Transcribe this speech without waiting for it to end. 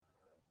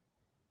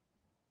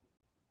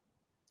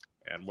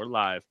And we're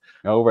live.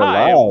 Oh, we're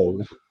Hi,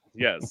 live.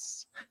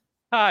 yes.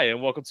 Hi,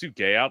 and welcome to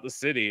Gay Out the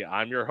City.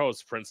 I'm your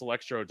host, Prince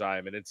Electro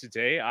Diamond, and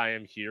today I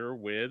am here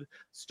with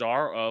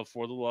star of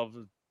For the Love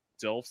of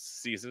DILFS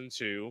Season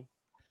 2,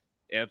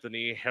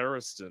 Anthony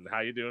Hairston. How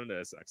you doing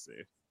today,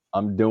 sexy?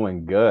 I'm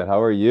doing good.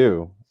 How are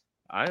you?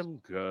 I'm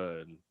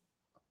good.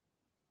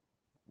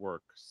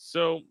 Work.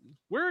 So,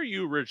 where are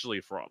you originally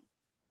from?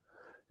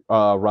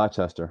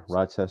 Rochester,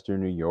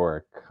 New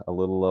York, a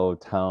little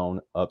old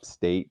town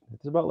upstate.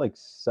 It's about like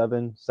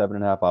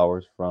 7.5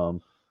 hours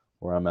from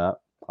where I'm at.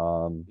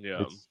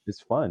 Yeah.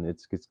 It's fun.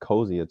 It's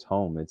cozy. It's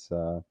home. It's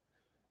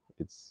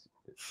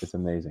it's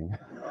amazing.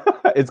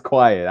 It's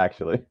quiet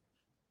actually.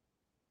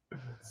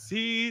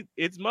 See,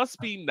 it must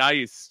be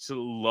nice to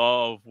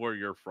love where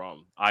you're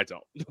from. I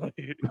don't.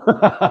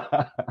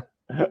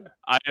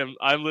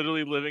 I'm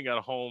literally living at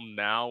home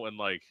now, and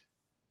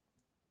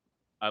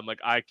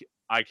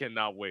I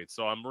cannot wait.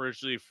 So I'm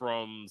originally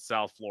from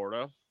South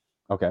Florida.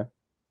 Okay,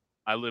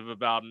 I live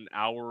about an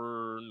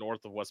hour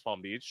north of West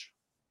Palm Beach.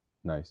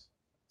 nice.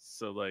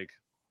 So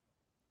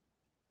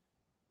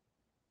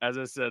as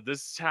I said,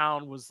 this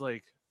town was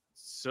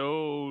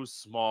so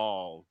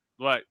small.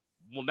 But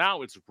well,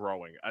 now it's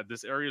growing.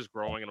 This area is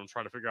growing, and I'm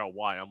trying to figure out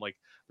why. I'm like,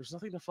 there's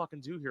nothing to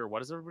fucking do here. Why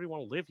does everybody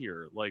want to live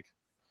here?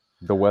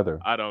 The weather.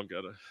 I don't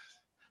get it.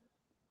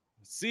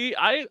 See,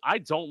 I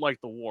don't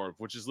like the warmth,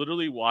 which is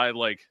literally why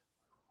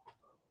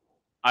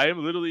I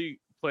am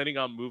literally planning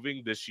on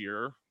moving this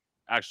year.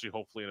 Actually,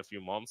 hopefully in a few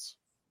months.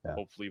 Yeah.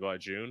 Hopefully by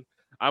June.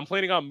 I'm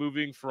planning on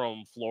moving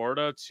from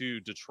Florida to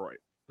Detroit.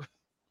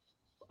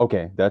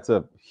 Okay, that's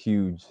a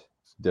huge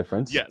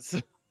difference.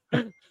 Yes.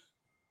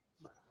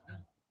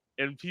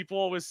 And people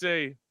always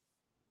say,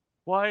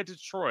 why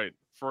Detroit?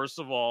 First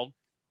of all,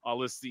 I'll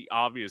list the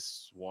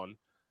obvious one.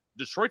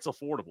 Detroit's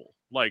affordable.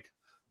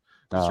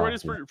 Detroit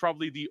is Yeah.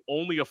 probably the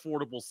only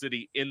affordable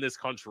city in this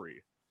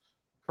country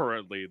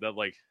currently that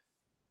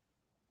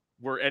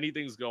where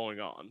anything's going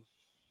on.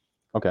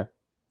 Okay,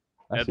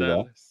 I And see that.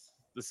 then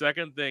the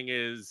second thing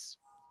is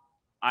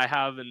I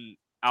have an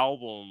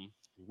album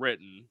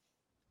written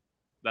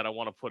that I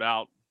want to put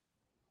out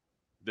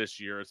this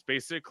year. It's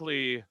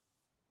basically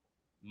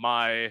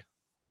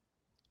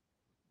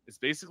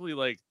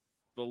like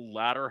the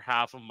latter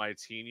half of my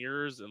teen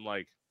years and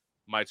my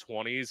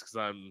 20s, because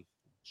I'm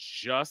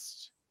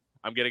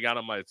getting out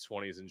of my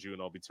 20s in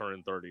June. I'll be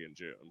turning 30 in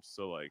June.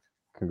 So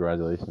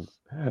Congratulations.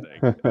 thank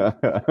you.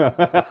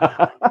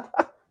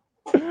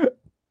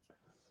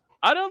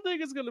 I don't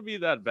think it's gonna be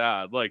that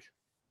bad.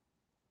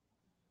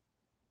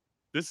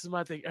 This is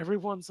my thing.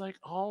 Everyone's like,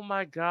 oh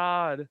my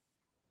god,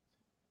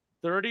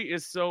 30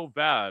 is so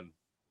bad.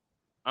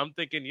 I'm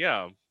thinking,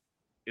 yeah,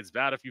 it's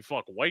bad if you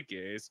fuck white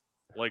gays.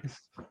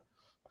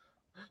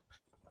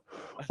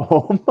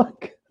 Oh my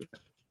god.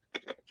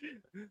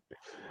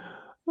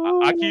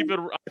 I keep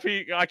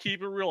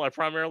it real. I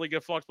primarily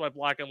get fucked by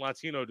black and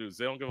Latino dudes.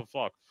 They don't give a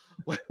fuck.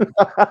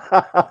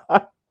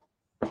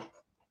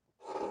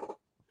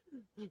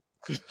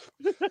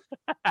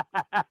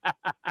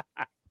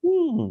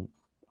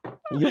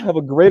 You have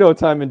a great old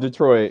time in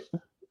Detroit.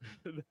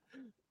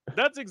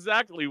 That's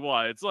exactly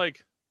why. It's I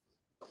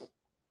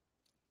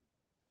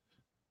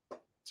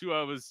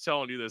was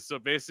telling you this. So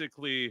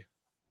basically,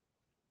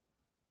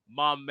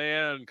 my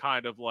man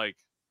kind of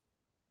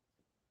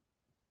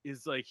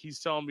is he's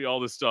telling me all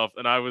this stuff,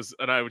 and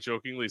I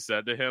jokingly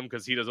said to him,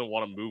 because he doesn't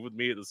want to move with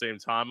me at the same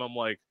time. I'm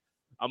like,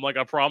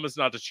 I promise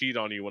not to cheat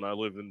on you when I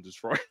live in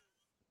Detroit.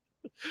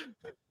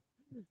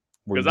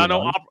 Because I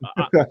know.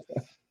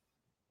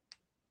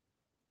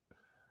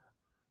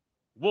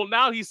 Well,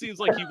 now he seems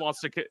like he wants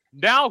to.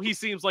 Now he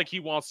seems like he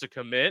wants to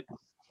commit.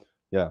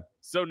 Yeah.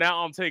 So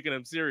now I'm taking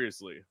him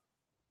seriously.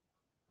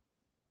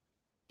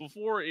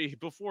 Before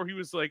he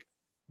was like,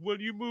 when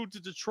you move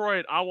to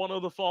Detroit, I want to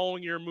the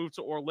following year move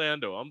to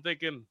Orlando. I'm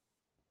thinking,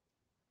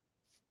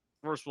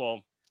 first of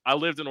all, I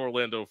lived in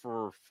Orlando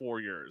for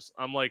 4 years.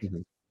 I'm like,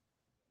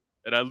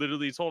 and I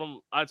literally told him,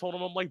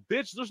 I'm like,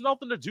 bitch, there's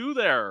nothing to do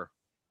there.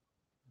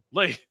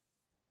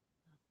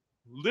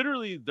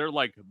 Literally, their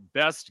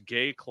best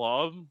gay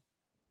club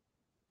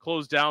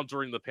closed down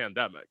during the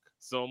pandemic.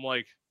 So I'm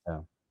like,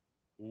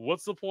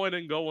 what's the point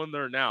in going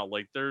there now?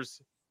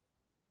 There's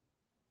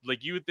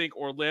you would think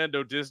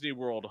Orlando, Disney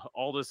World,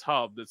 all this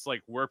hub that's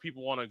where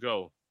people want to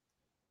go.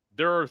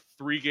 There are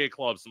 3 gay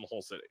clubs in the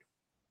whole city.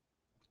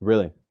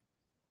 Really?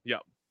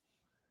 Yep.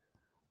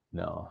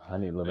 No, I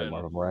need a little bit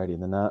more variety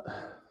than that.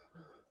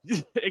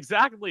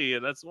 Exactly,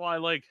 and that's why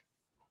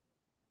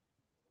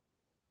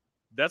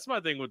that's my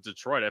thing with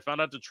Detroit. I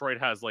found out Detroit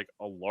has a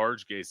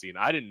large gay scene.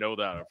 I didn't know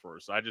that at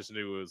first. I just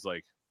knew it was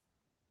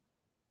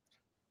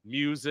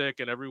music,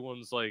 and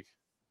everyone's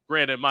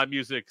granted, my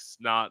music's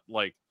not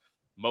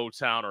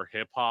Motown or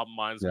hip hop.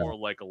 Mine's more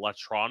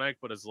electronic,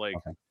 but it's okay.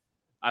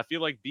 I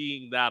feel like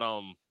being that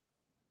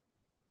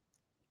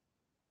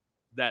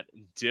that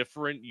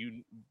different,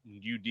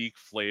 unique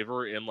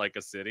flavor in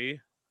a city.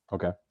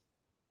 Okay.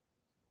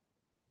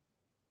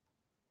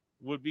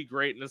 Would be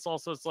great, and it's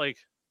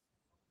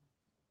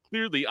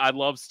clearly I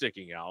love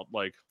sticking out.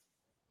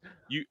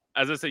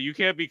 as I say, you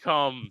can't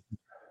become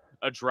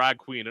a drag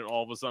queen and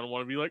all of a sudden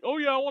want to be like, oh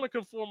yeah, I want to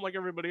conform like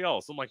everybody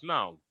else. I'm like,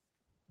 no,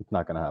 It's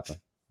not gonna happen.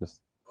 Just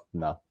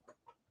no.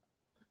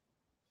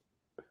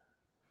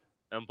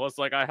 and plus,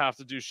 like, I have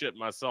to do shit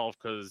myself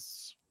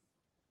because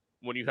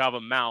when you have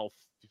a mouth,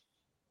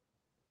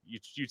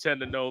 you tend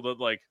to know that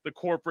like the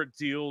corporate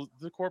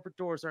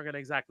doors aren't gonna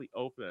exactly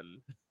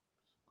open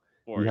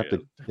for You have to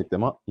you. kick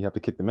them up. You have to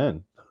kick them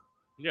in.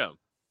 Yeah,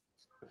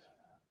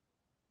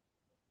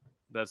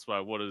 that's why.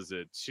 What is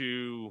it?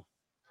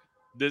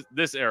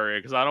 This area,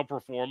 because I don't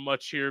perform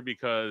much here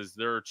because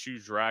there are 2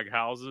 drag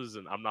houses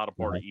and I'm not a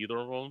part Uh-huh. of either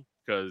of them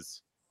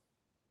because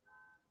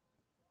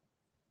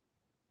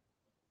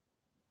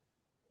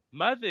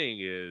my thing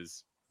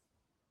is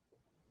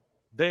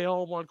they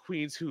all want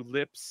queens who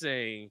lip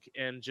sync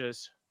and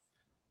just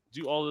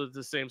do all of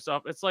the same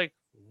stuff. It's like,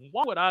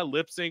 why would I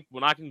lip sync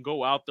when I can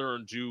go out there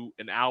and do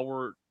an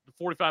hour,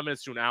 45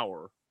 minutes to an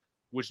hour,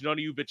 which none of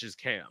you bitches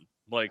can?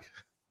 Like,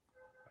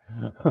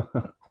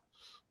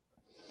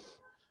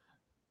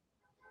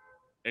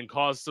 and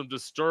cause some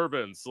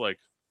disturbance. Like,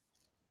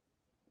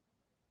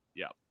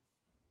 yeah,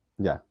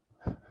 Yeah.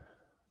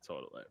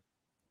 totally.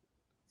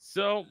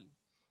 So,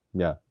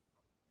 Yeah.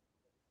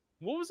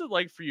 what was it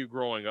like for you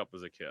growing up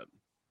as a kid?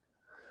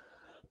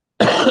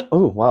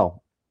 Oh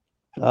wow.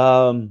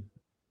 Um,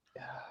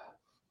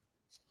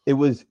 it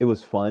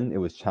was fun. It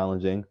was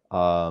challenging.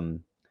 I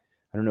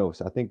don't know.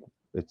 So I think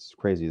it's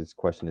crazy. This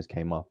question just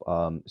came up.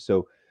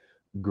 So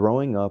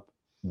growing up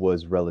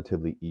was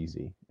relatively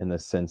easy in the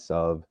sense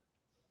of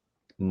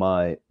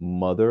my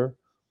mother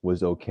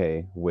was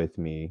okay with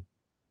me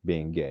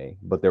being gay,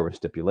 but there were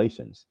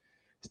stipulations.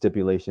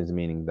 Stipulations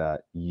meaning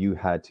that you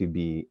had to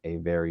be a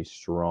very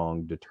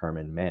strong,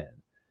 determined man.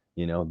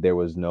 There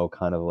was no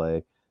kind of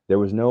like, there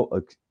was no,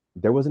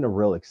 there wasn't a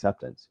real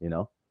acceptance. It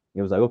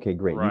was like, okay,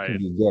 great, you can Right.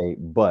 be gay,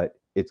 but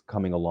it's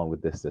coming along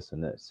with this, this,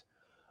 and this.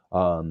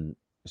 Um,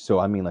 so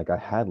I mean, like I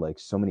had like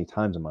so many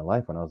times in my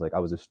life when I was like, I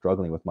was just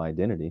struggling with my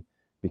identity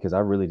because I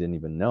really didn't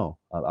even know.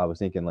 I was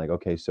thinking like,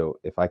 okay, so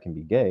if I can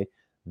be gay,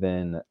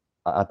 then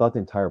I thought the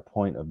entire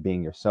point of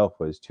being yourself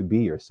was to be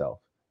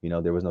yourself.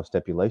 There was no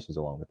stipulations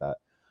along with that.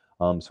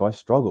 So I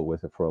struggled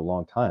with it for a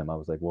long time. I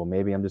was like, well,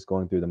 maybe I'm just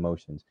going through the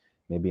motions.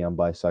 Maybe I'm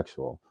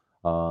bisexual.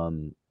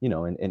 And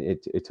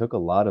it took a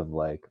lot of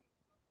like,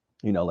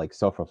 like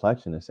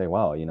self-reflection to say,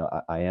 wow,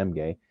 I am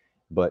gay,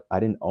 but I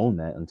didn't own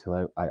that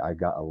until I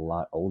got a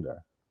lot older.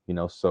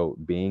 So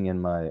being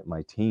in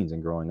my teens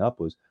and growing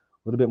up was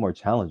a little bit more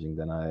challenging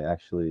than I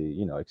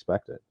actually,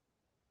 expected.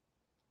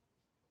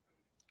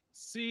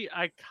 See,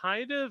 I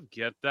kind of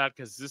get that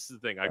because this is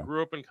the thing. I Yeah.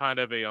 grew up in kind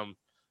of a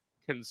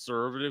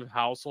conservative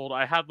household.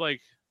 I had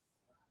like,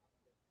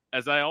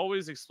 as I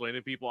always explain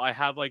to people, I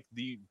had like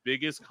the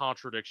biggest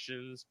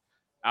contradictions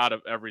out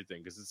of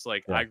everything because it's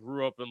like Yeah. I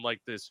grew up in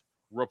like this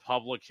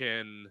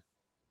Republican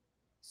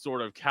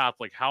sort of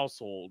Catholic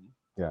household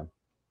Yeah.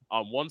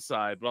 on one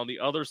side, but on the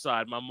other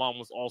side, my mom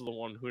was also the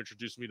one who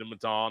introduced me to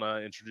Madonna,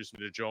 introduced me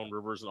to Joan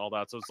Rivers, and all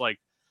that. So it's like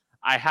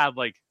I had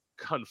like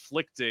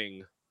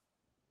conflicting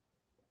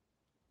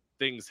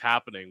things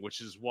happening, which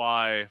is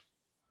why.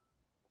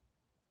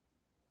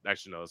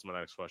 Actually, no, that's my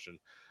next question.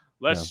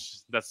 Yeah.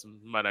 That's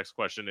my next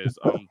question is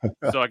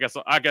so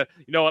I get,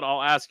 you know what,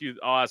 I'll ask you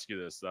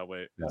this, that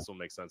way Yeah. this will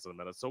make sense in a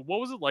minute. So what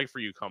was it like for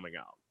you coming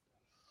out?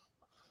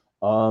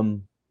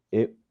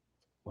 It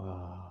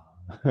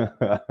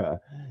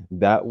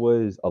that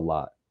was a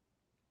lot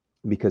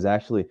because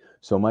actually,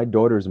 so my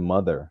daughter's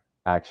mother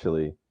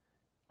actually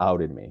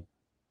outed me.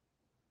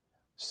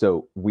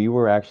 So we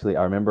were actually,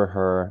 I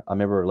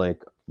remember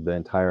like the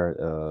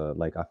entire,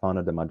 like I found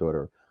out that my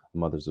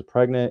mother's was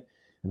pregnant,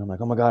 and I'm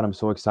like, oh my God, I'm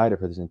so excited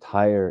for this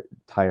entire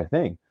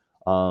thing.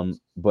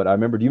 But I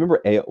remember, do you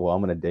remember well,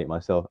 I'm gonna date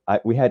myself.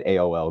 We had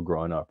AOL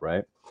growing up,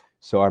 right?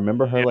 So I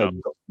remember her Yeah, like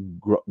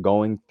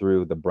going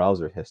through the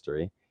browser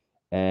history,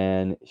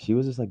 and she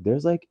was just like,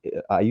 there's like,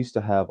 I used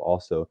to have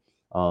also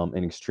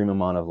an extreme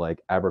amount of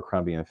like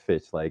Abercrombie and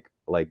Fitch, like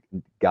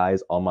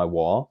guys on my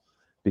wall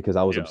because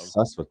I was yeah.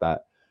 obsessed with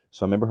that.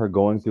 So I remember her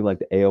going through like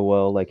the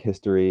AOL like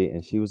history,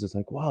 and she was just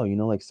like, "Wow,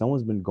 like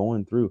someone's been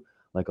going through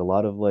like a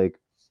lot of like,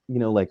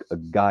 like a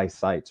guy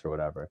sites or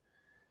whatever."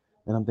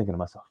 And I'm thinking to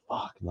myself,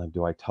 "Fuck!" Like,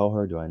 do I tell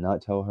her? Do I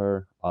not tell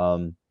her?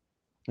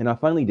 And I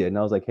finally did, and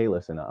I was like, "Hey,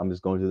 listen, I'm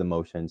just going through the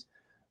motions.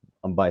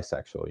 I'm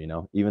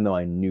bisexual, even though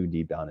I knew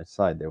deep down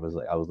inside there was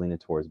like I was leaning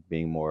towards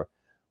being more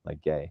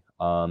like gay.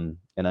 And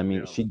I mean,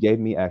 Yeah. she gave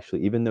me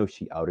actually, even though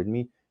she outed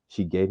me,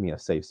 she gave me a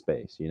safe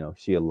space.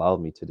 She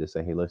allowed me to just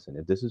say, hey, listen,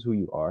 if this is who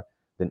you are,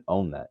 then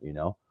own that.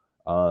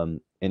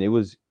 And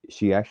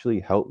she actually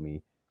helped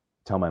me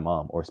tell my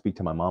mom or speak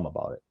to my mom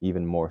about it,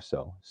 even more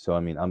so. So I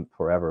mean, I'm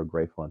forever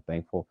grateful and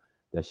thankful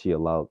that she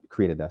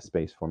created that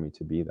space for me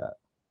to be that.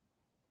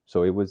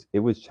 So it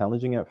was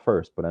challenging at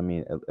first, but I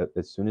mean,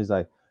 as soon as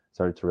I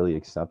started to really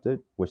accept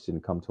it, which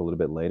didn't come to a little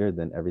bit later,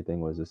 then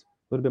everything was just a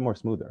little bit more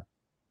smoother.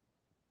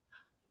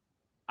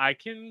 I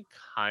can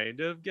kind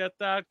of get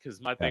that because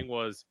my Yeah. thing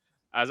was,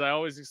 as I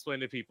always explain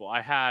to people,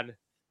 I had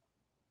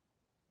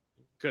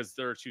because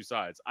there are two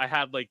sides. I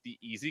had like the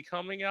easy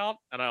coming out,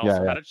 and I Yeah,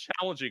 also yeah. had a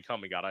challenging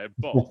coming out. I had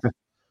both.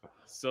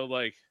 So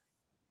like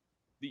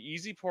the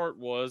easy part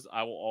was,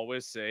 I will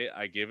always say,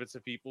 I gave it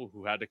to people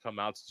who had to come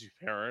out to two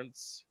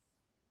parents.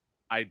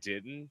 I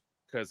didn't,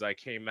 because I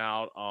came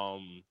out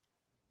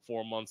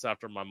 4 months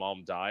after my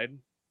mom died.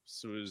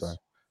 So it Sorry. was,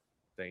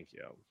 thank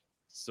you.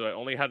 So I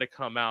only had to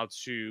come out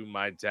to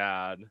my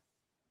dad,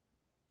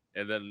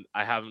 and then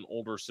I have an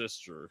older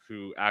sister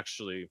who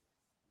actually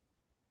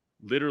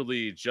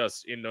literally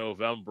just in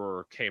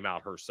November came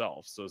out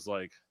herself. So it's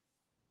like,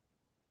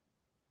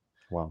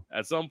 Wow.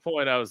 at some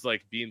point I was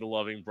like being the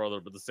loving brother,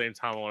 but at the same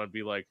time I want to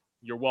be like,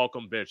 you're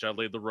welcome, bitch. I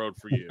laid the road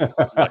for you.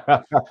 Like,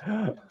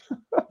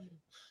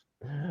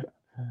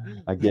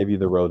 I gave you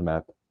the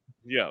roadmap.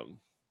 yeah.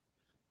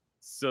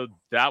 So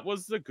that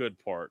was the good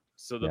part.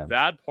 So the Yeah.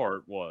 bad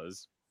part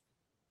was,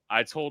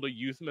 I told a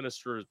youth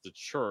minister at the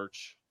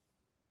church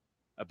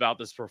about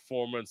this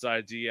performance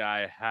idea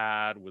I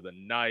had with a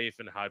knife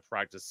and how I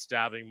practiced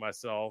stabbing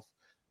myself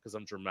because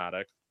I'm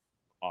dramatic,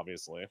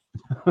 obviously.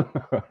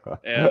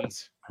 And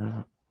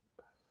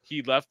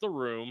he left the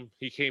room.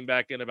 He came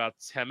back in about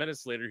 10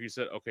 minutes later. He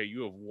said, okay,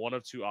 you have one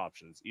of two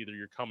options. Either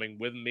you're coming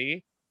with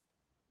me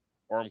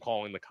or I'm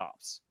calling the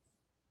cops.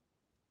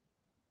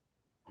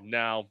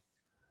 Now,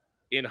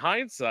 in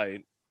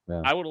hindsight,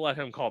 Yeah. I would have let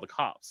him call the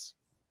cops,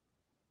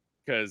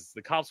 because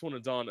the cops wouldn't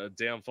have done a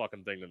damn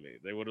fucking thing to me.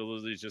 They would have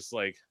literally just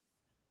like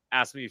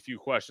asked me a few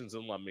questions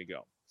and let me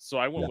go. So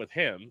I went Yeah. with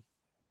him.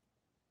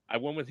 I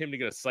went with him to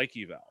get a psych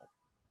eval.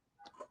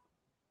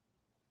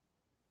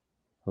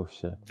 Oh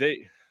shit.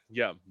 They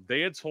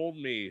had told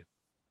me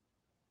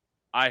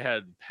I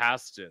had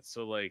passed it.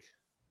 So like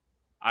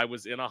I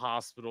was in a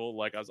hospital,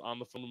 like I was on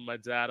the phone with my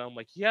dad. I'm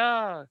like,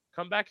 yeah,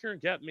 come back here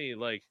and get me.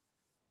 Like,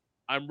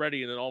 I'm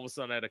ready. And then all of a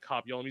sudden I had a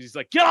cop yelling at me. He's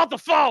like, get off the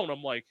phone.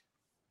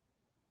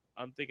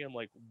 I'm thinking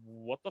like,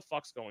 what the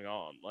fuck's going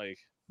on? Like,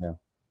 Yeah.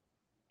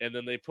 and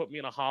then they put me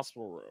in a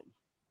hospital room.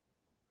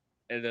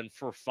 And then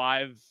for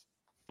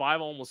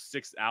almost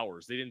 6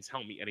 hours, they didn't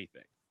tell me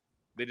anything.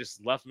 They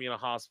just left me in a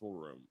hospital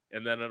room.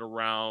 And then at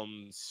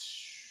around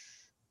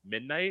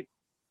midnight,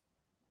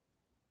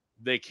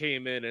 they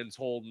came in and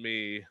told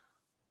me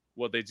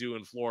what they do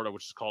in Florida,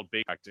 which is called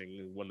bait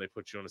acting, when they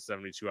put you on a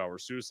 72-hour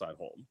suicide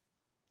hold.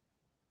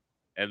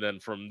 And then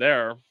from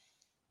there,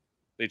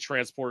 they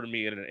transported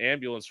me in an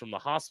ambulance from the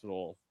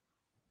hospital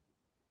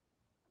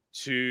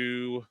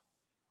to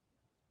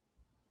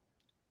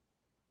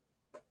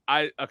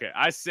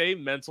I say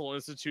mental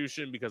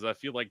institution because I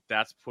feel like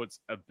that puts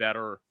a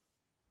better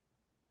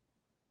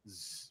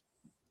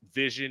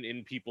vision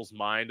in people's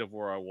mind of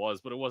where I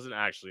was, but it wasn't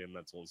actually a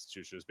mental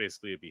institution. It was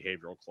basically a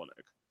behavioral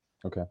clinic.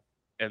 Okay.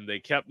 And they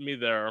kept me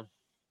there.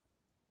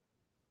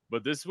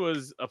 But this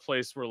was a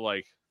place where,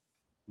 like,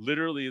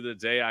 literally the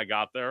day I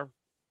got there,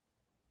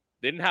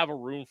 they didn't have a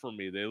room for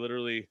me. They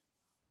literally,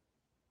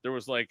 there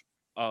was like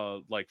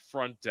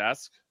front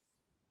desk,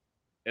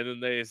 and then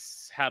they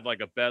had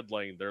like a bed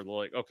laying there. They're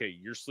like, okay,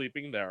 you're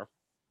sleeping there.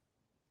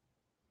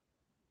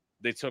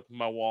 They took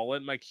my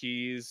wallet, my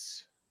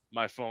keys,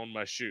 my phone,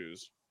 my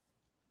shoes.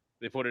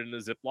 They put it in a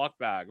Ziploc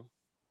bag,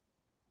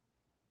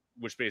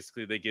 which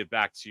basically they give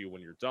back to you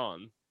when you're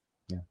done.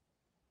 Yeah.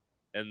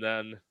 And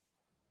then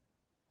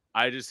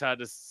I just had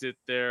to sit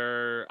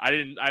there. I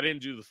didn't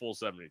do the full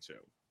 72.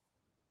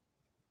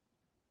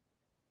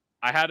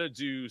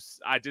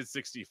 I did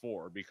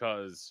 64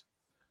 because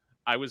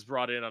I was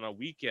brought in on a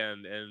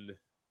weekend, and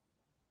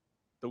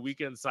the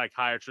weekend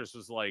psychiatrist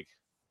was like,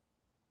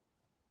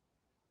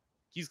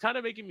 he's kind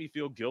of making me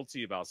feel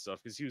guilty about stuff,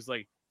 because he's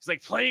like,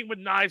 playing with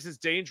knives is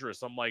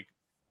dangerous. I'm like,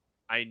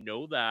 I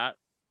know that.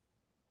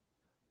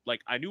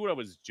 Like, I knew what I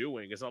was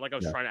doing. It's not like I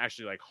was trying to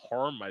actually like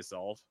harm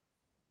myself.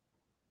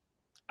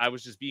 I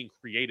was just being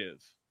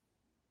creative.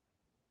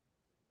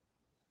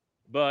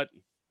 But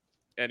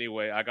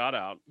anyway, I got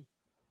out.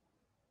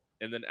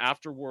 And then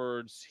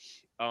afterwards,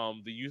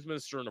 the youth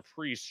minister and a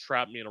priest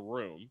trapped me in a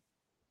room.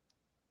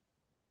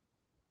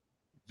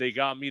 They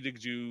got me to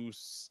do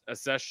a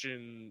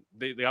session.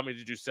 They got me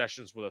to do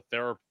sessions with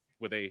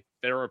a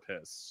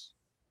therapist.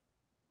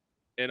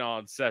 And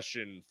on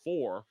session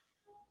 4,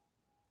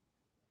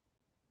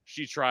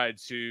 she tried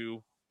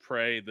to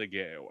pray the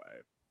gay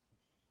away.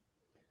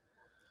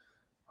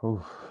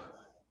 Oof.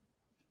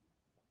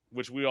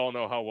 Which we all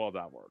know how well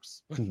that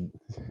works.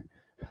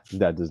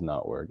 That does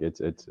not work. It's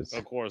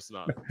Of course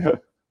not.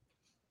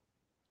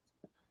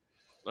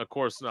 Of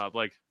course not.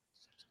 Like,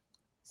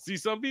 see,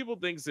 some people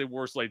think it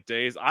works like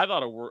days. I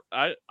thought it worked.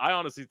 I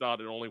honestly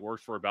thought it only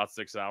worked for about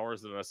 6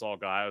 hours. And then I saw a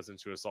guy I was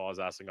into, saw his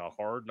asking out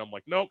hard, and I'm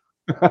like, nope.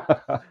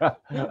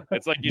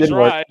 It's like you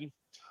tried. Work.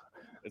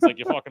 It's like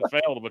you fucking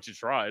failed, but you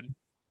tried.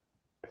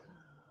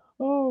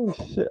 Oh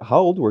shit! How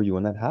old were you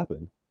when that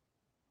happened?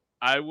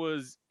 I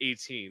was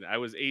 18. I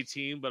was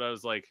 18, but I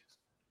was like,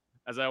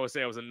 as I always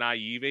say, I was a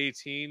naive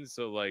 18.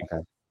 So like,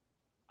 okay.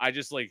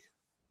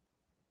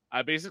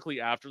 I basically,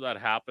 after that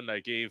happened, I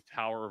gave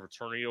power of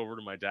attorney over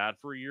to my dad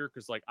for a year,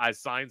 because like I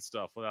signed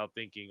stuff without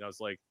thinking. I was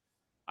like,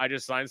 I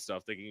just signed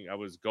stuff thinking I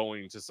was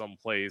going to some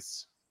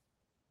place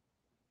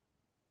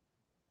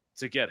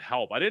to get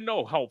help. I didn't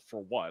know help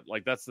for what.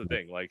 Like, that's the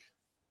thing. Like,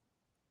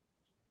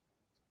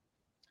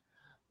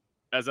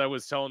 as I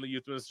was telling the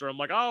youth minister, I'm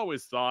like, I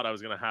always thought I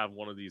was gonna have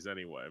one of these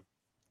anyway.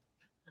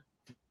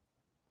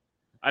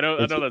 I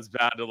know that's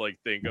bad to like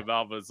think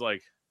about, but it's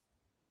like,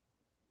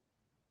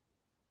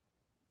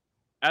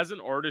 as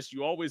an artist,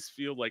 you always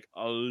feel like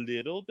a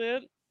little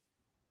bit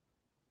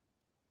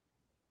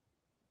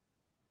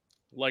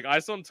like I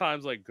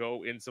sometimes like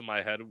go into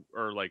my head,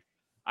 or like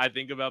I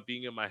think about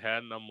being in my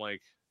head, and I'm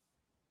like,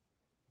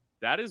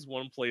 that is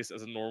one place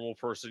as a normal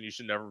person you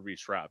should never be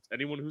trapped.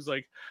 Anyone who's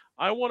like,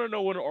 I want to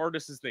know what an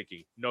artist is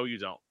thinking. No, you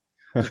don't.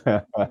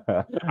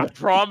 I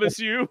promise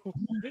you.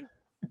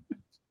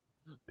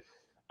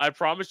 I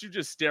promise you,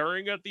 just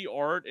staring at the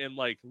art and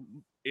like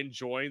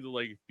enjoying the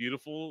like beauty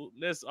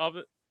of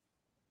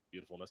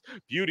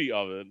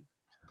it.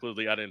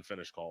 Clearly, I didn't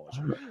finish college,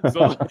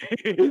 so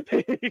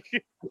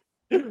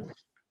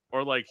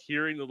or like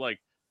hearing the like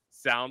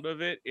sound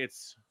of it.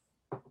 It's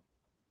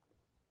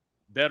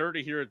better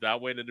to hear it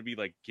that way than to be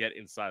like get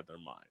inside their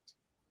mind.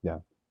 Yeah.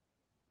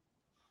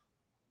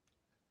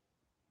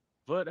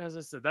 But as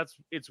I said,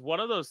 it's one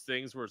of those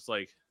things where it's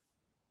like,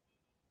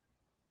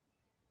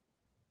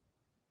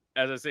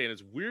 as I say, and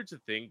it's weird to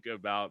think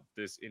about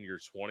this in your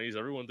 20s.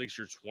 Everyone thinks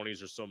your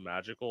 20s are so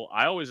magical.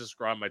 I always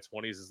describe my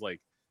 20s as like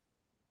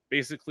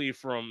basically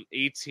from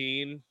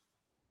 18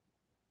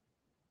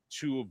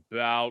 to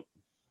about,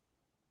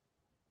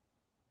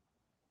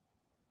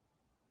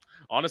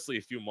 honestly,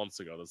 a few months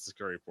ago. That's the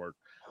scary part.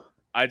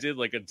 I did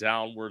like a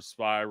downward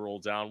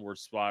spiral.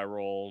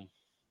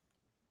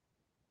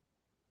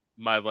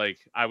 My like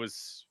I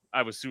was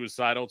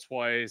suicidal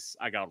twice.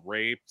 I got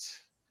raped.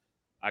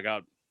 I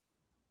got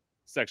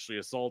sexually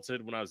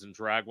assaulted when I was in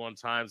drag one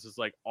time. So it's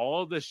like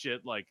all of this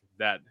shit like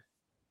that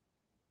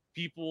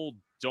people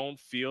don't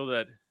feel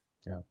that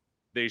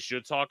they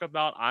should talk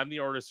about. I'm the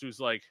artist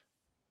who's like,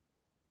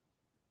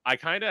 I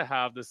kind of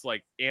have this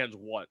like and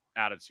what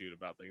attitude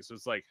about things. So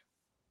it's like,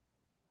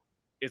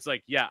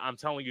 yeah, I'm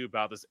telling you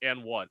about this,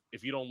 and what?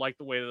 If you don't like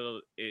the way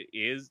that it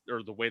is,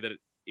 or the way that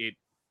it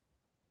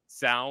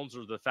sounds,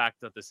 or the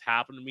fact that this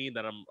happened to me,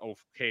 that I'm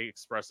okay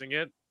expressing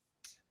it,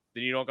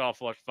 then you don't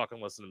gotta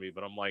fucking listen to me.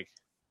 But I'm like,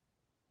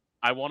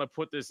 I want to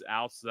put this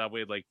out so that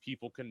way like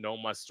people can know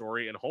my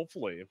story, and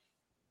hopefully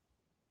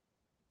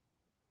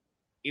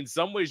in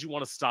some ways you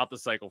want to stop the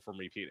cycle from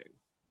repeating.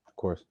 Of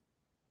course.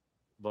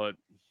 But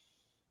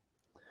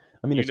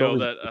I mean, you it's know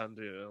always,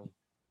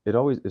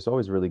 that it's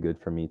always really good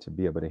for me to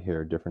be able to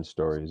hear different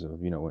stories of,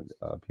 when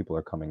people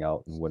are coming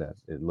out and what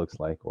it looks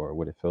like or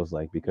what it feels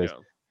like, because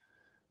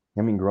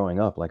I mean,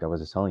 growing up, like I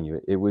was just telling you,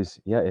 it was,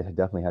 it had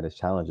definitely had its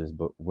challenges,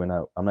 but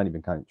I'm not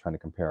even kind of trying to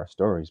compare our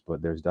stories,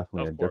 but there's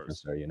definitely a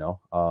difference there,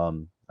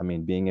 I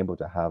mean, being able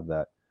to have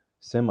that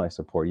semi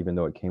support, even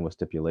though it came with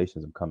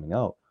stipulations of coming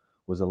out,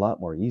 was a lot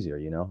more easier,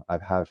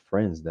 I've had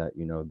friends that,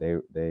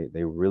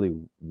 they really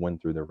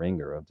went through the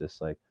ringer of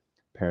just like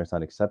parents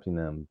not accepting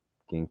them,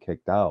 getting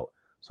kicked out.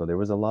 So there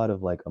was a lot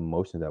of like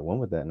emotion that went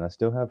with that. And I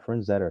still have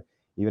friends that are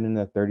even in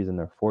their 30s and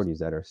their 40s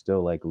that are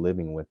still like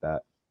living with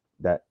that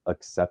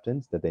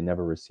acceptance that they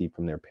never received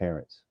from their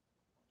parents.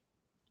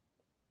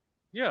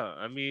 Yeah,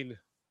 I mean,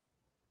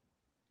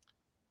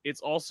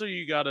 it's also,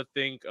 you got to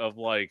think of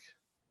like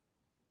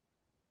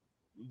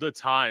the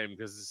time,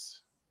 because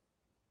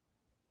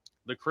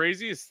the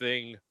craziest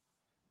thing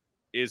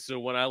is, so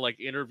when I like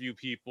interview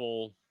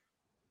people,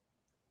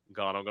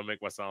 God, I'm gonna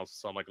make myself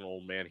sound like an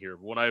old man here.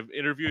 But when I'm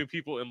interviewing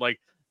people in like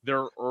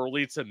their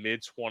early to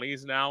mid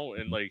 20s now,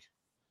 and like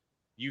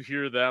you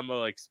hear them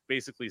like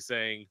basically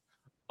saying,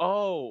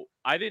 "Oh,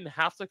 I didn't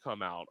have to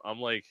come out." I'm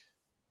like,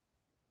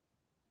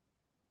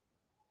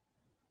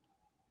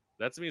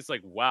 that to me, it's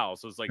like, wow.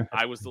 So it's like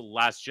I was the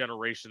last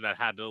generation that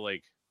had to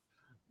like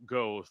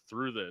go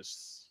through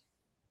this.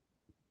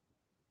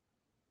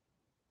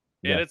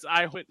 And it's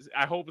I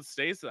hope it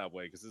stays that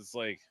way, because it's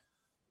like,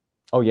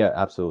 oh yeah,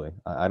 absolutely.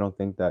 I don't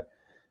think that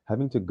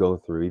having to go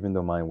through, even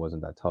though mine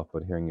wasn't that tough,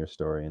 but hearing your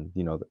story and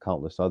the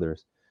countless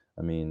others,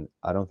 I mean,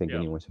 I don't think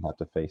anyone should have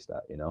to face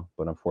that,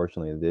 but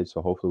unfortunately it did.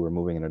 So hopefully we're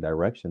moving in a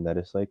direction that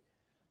it's like,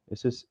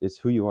 it's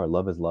who you are.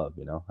 Love is love,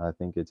 I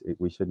think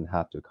we shouldn't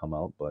have to come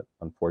out, but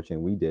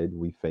unfortunately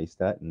we faced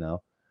that, and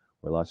now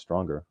we're a lot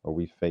stronger, or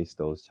we faced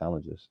those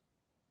challenges.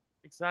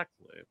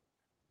 Exactly.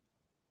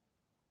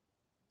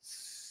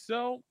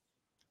 So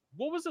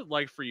what was it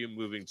like for you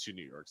moving to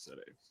New York City?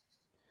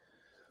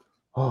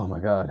 Oh my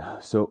God.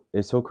 So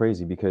it's so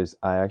crazy because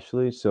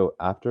so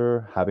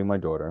after having my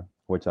daughter,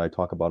 which I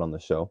talk about on the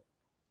show,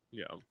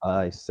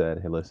 I said,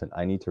 hey, listen,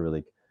 I need to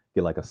really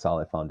get like a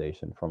solid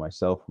foundation for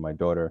myself, for my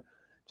daughter,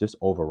 just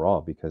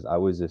overall, because I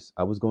was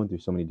going through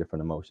so many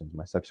different emotions,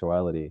 my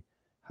sexuality,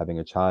 having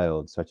a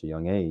child, such a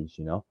young age,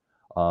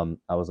 I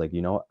was like,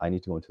 I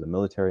need to go into the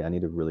military. I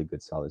need a really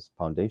good, solid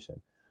foundation.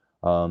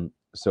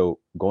 So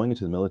going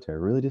into the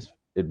military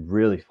it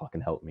really fucking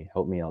helped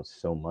me out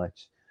so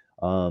much.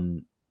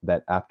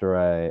 That after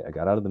I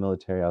got out of the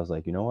military, I was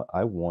like, you know what?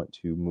 I want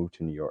to move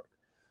to New York.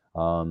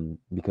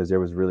 Because there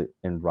was really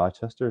in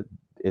Rochester,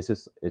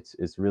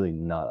 it's really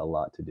not a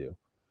lot to do.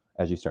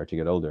 as you start to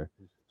get older.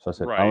 So I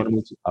said, Right.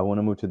 I want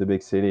to move to the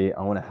big city.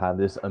 I want to have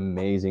this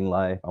amazing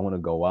life. I want to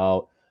go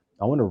out.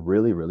 I want to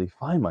really, really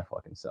find my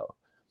fucking self.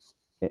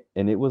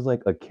 And it was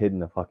like a kid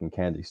in a fucking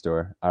candy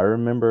store. I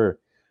remember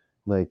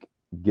like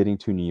getting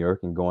to New York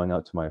and going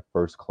out to my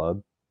first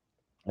club.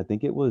 I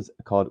think it was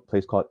called a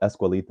place called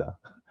Escuelita.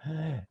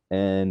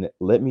 And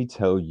let me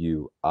tell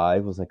you, I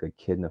was like a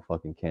kid in a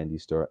fucking candy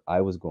store.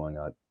 I was going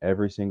out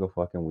every single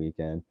fucking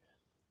weekend.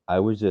 I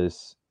was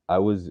just I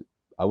was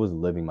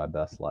living my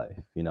best life,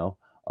 you know?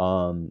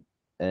 Um,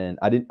 and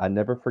I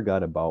never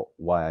forgot about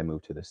why I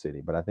moved to the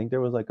city, but I think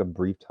there was like a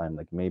brief time,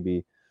 like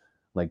maybe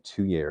like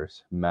 2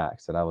 years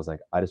max, that I was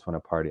like, I just want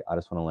to party. I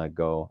just want to let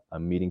go.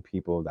 I'm meeting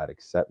people that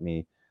accept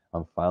me.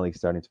 I'm finally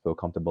starting to feel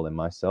comfortable in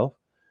myself.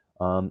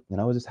 And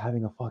I was just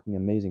having a fucking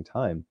amazing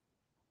time.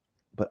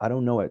 But I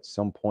don't know, at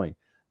some point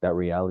that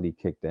reality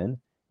kicked in,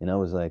 and I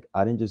was like,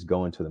 I didn't just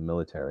go into the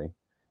military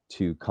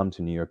to come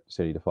to New York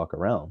City to fuck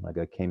around. Like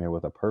I came here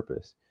with a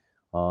purpose.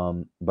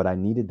 But I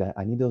needed that.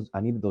 I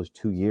needed those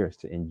 2 years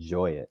to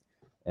enjoy it.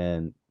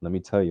 And let me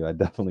tell you, I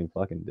definitely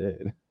fucking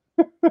did.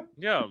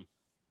 Yeah.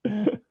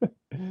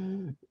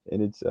 And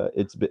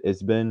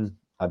it's been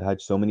I've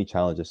had so many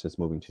challenges since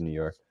moving to New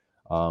York,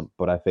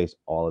 but I faced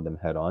all of them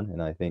head on,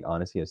 and I think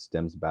honestly it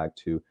stems back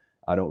to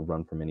I don't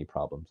run from any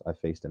problems. I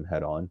face them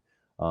head on,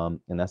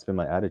 and that's been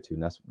my attitude.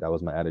 And that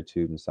was my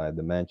attitude inside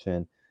the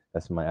mansion.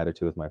 That's my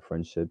attitude with my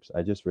friendships.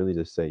 I just really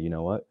just say, you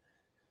know what?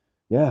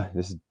 Yeah,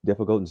 this is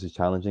difficult. This is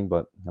challenging,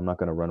 but I'm not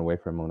gonna run away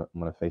from it. I'm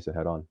gonna face it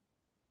head on.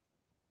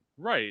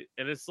 Right.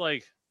 And it's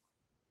like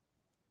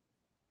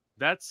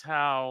that's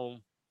how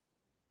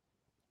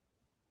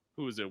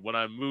who is it? When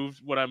I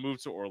moved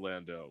to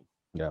Orlando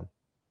Yeah,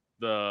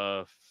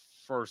 the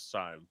first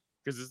time.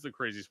 Because this is the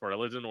craziest part. I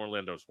lived in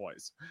Orlando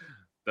twice.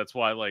 That's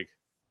why like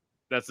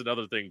that's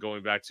another thing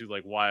going back to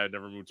like why I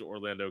never moved to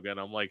Orlando again.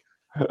 I'm like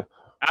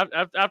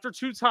after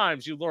 2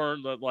 times you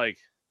learn that like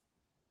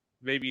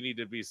maybe you need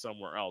to be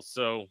somewhere else.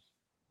 So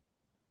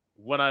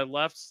when I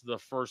left the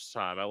first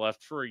time, I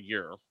left for a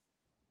year,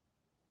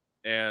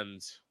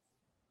 and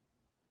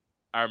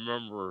I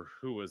remember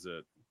who was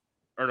it?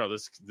 Or no,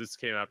 this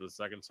came after the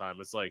second time.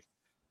 It's like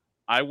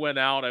I went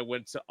out, I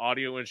went to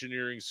audio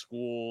engineering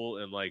school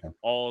and like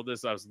all of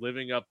this. I was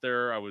living up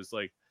there. I was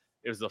like,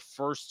 it was the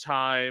first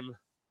time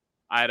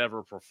I had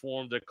ever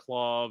performed at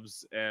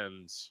clubs,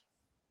 and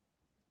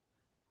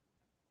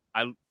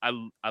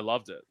I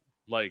loved it.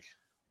 Like,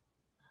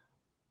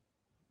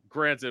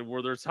 granted,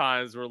 were there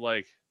times where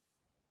like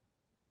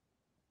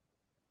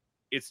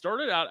it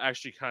started out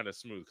actually kind of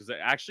smooth because I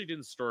actually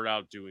didn't start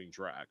out doing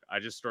drag. I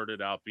just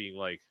started out being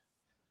like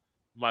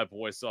my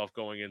boy self,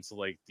 going into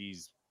like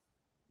these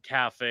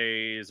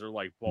cafes or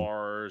like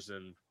bars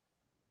and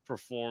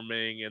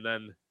performing. And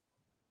then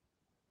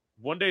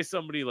one day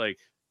somebody like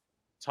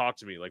talked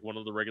to me, like one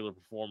of the regular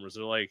performers.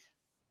 They're like,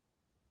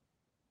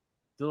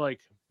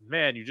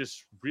 man, you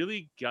just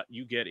really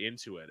get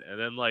into it. And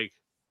then like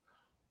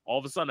all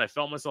of a sudden I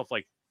felt myself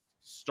like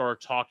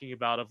start talking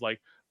about of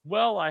like,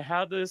 well, I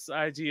had this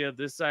idea,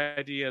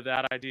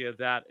 that idea,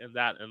 that,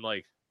 and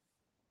like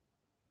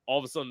all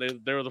of a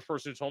sudden they were the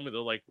first who told me.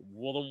 They're like,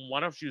 well, then why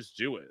don't you just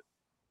do it?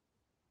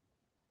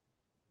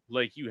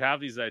 Like, you have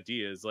these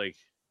ideas, like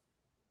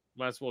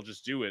might as well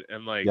just do it.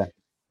 And like yeah,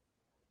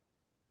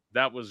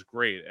 that was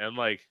great. And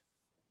like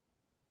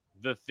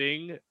the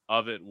thing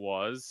of it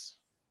was,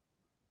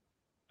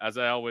 as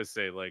I always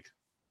say, like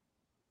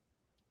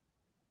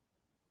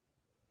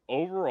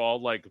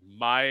overall, like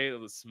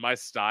my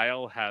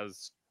style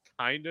has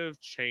kind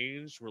of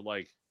changed. Where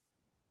like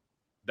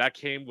that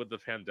came with the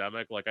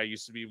pandemic. Like I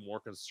used to be more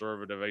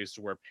conservative. I used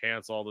to wear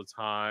pants all the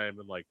time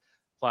and like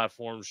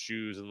platform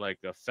shoes and like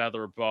a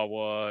feather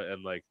boa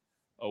and like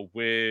a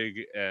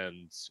wig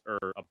and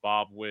or a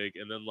bob wig.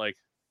 And then like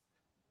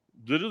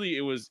literally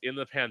it was in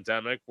the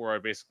pandemic where I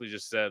basically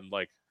just said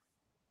like,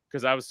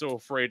 because I was so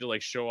afraid to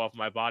like show off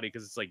my body,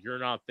 because it's like you're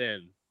not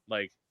thin,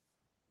 like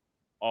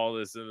all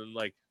this. And then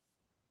like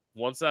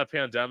once that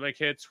pandemic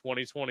hit,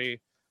 2020,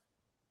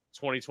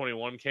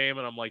 2021 came,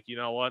 and I'm like, you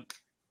know what?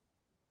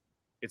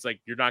 It's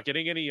like you're not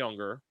getting any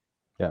younger.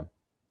 yeah.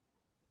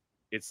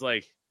 It's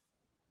like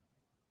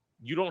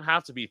you don't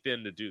have to be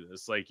thin to do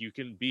this. Like you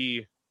can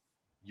be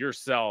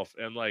yourself.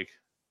 And like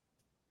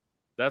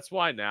that's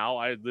why now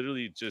I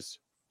literally just,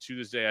 to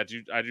this day, I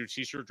do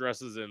t-shirt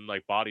dresses and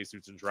like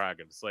bodysuits and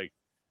dragons. It's like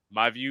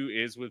my view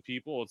is with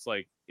people, it's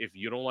like if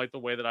you don't like the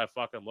way that I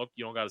fucking look,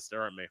 you don't got to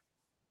stare at me.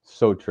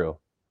 So true.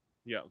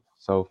 Yeah.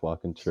 So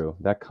fucking true.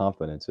 That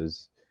confidence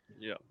is,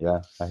 Yeah.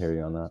 yeah, I hear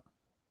you on that.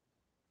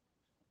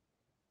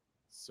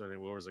 So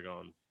anyway, where was I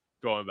going?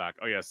 Going back.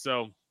 Oh yeah.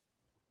 So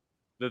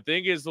the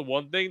thing is, the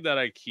one thing that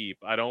I keep,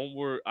 I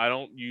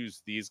don't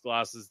use these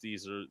glasses.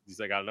 These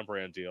I got a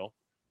brand deal.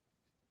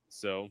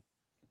 So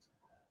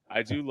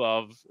I do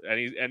love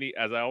any,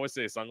 as I always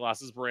say,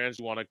 sunglasses brands.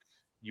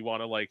 You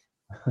wanna like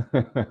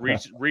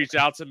reach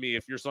out to me.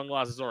 If your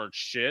sunglasses aren't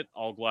shit,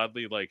 I'll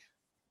gladly like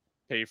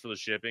pay for the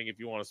shipping if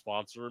you want to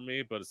sponsor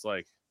me. But it's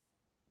like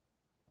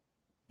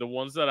the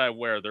ones that I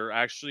wear, they're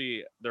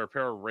a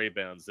pair of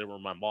Ray-Bans. They were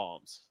my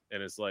mom's,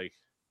 and it's like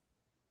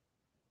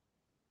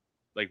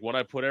when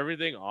I put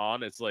everything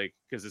on, it's like,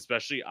 because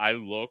especially I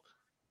look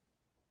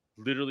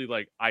literally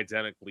like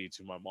identically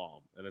to my mom,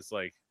 and it's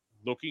like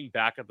looking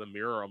back at the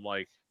mirror, I'm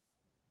like,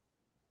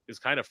 it's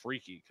kind of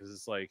freaky because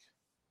it's like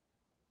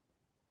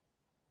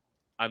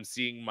I'm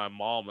seeing my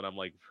mom and I'm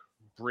like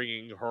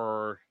bringing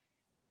her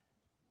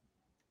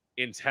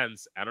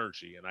intense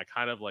energy, and I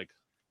kind of like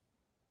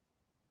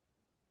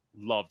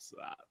loved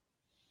that.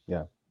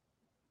 Yeah.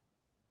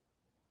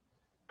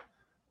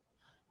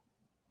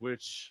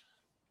 Which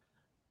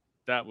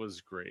that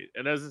was great.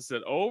 And as I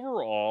said,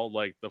 overall,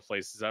 like the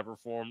places I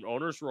performed,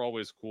 owners were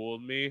always cool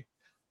with me.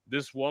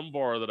 This one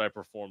bar that I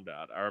performed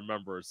at, I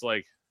remember it's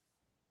like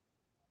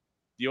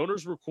the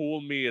owners were cool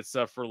with me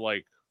except for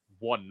like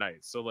one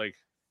night. So like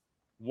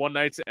one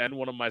night to end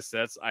one of my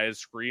sets, I had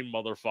screamed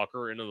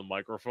motherfucker into the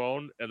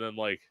microphone, and then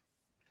like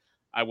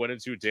I went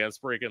into a dance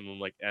break and then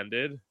like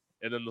ended.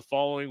 And then the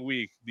following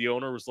week, the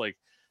owner was like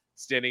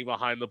standing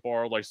behind the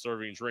bar, like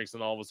serving drinks,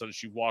 and all of a sudden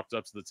she walked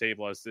up to the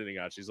table I was sitting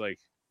at. She's like,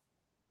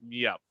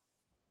 "Yep,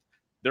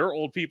 there are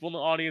old people in the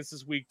audience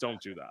this week. Don't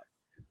do that."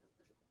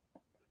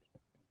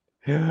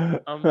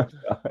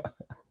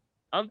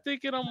 I'm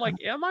thinking, I'm like,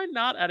 am I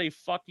not at a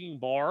fucking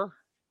bar?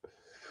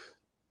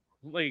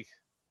 Like,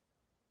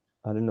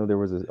 I didn't know there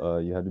was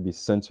a you had to be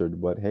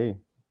censored, but hey,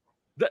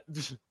 that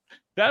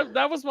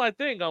that was my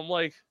thing. I'm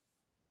like,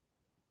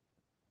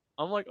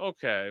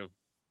 okay.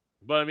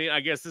 But I mean, I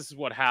guess this is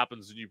what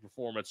happens when you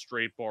perform at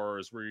straight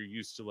bars where you're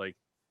used to like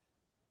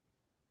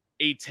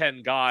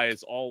 8-10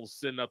 guys all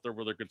sitting up there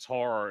with their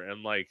guitar,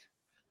 and like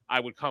I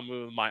would come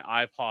in with my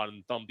iPod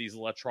and thump these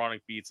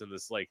electronic beats in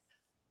this like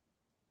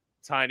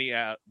tiny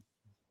ass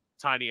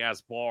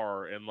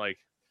bar, and like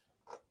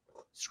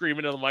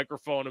screaming in the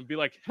microphone and be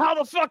like, "How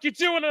the fuck you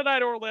doing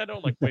tonight, Orlando?"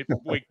 And like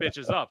wake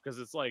bitches up, because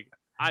it's like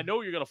I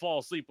know you're gonna fall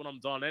asleep when I'm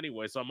done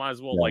anyway, so I might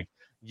as well like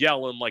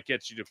yell and like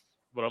get you to.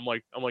 But I'm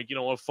like, you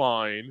know what?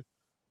 Fine,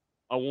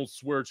 I won't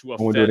swear to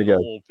offend the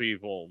old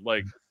people.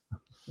 Like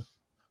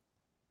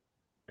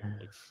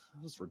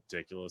that's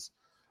ridiculous.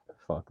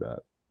 Fuck that.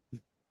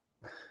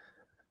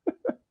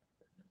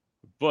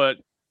 But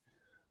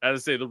as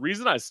I say, the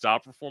reason I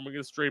stopped performing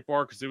at a straight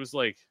bar, because it was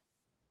like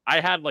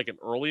I had like an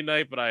early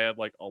night, but I had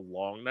like a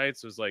long night.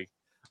 So it was like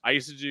I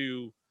used to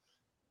do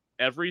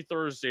every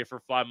Thursday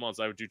for 5 months.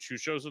 I would do 2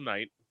 shows a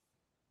night,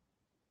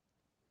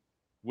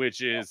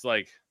 which is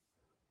like,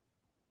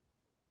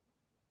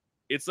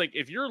 it's like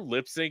if you're a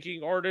lip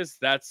syncing artist,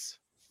 that's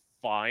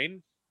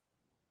fine.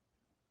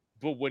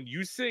 But when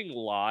you sing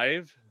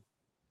live,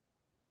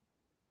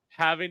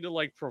 having to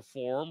like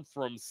perform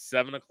from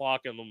 7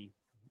 o'clock in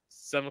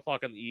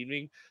the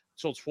evening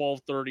till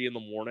 12:30 in the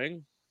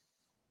morning,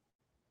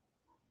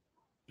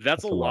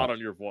 that's a lot on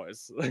your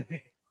voice.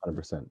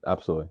 100%,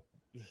 absolutely.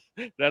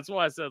 That's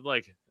why I said,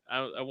 like,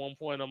 at one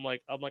point I'm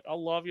like, I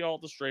love y'all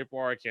at the straight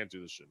bar. I can't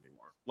do this shit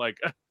anymore. Like,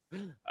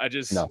 I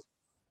just No.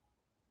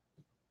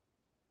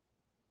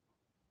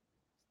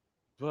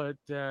 But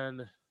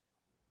then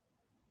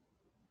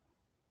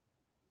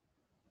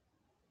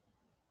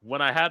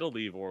when I had to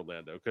leave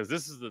Orlando, because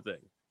this is the thing,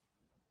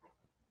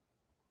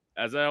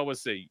 as I always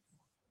say,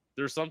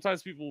 there's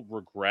sometimes people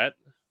regret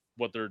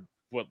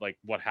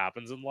what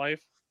happens in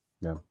life.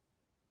 Yeah.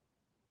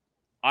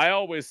 I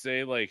always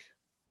say, like,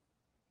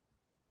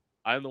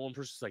 I'm the one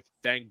person like,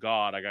 thank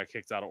God I got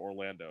kicked out of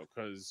Orlando,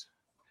 because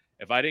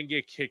if I didn't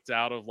get kicked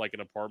out of like an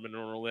apartment in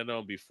Orlando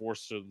and be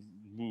forced to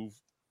move,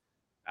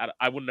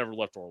 I would never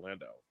left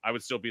Orlando. I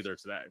would still be there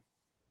today,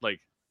 like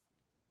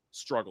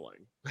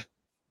struggling.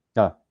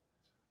 Yeah.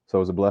 So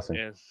it was a blessing.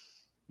 And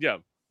yeah,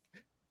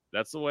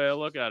 that's the way I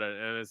look at it.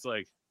 And it's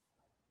like,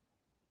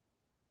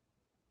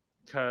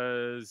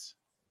 because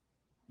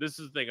this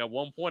is the thing. At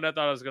one point, I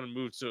thought I was going to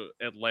move to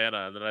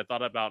Atlanta, and then I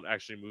thought about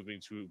actually moving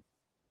to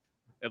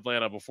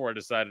Atlanta before I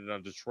decided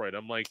on Detroit.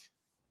 I'm like,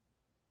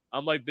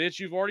 bitch,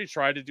 you've already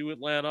tried to do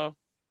Atlanta.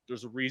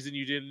 There's a reason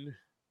you didn't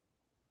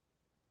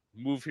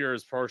move here,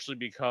 is partially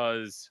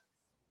because,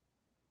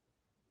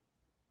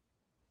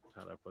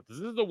 how do I put this?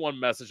 This is the one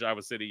message I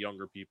would say to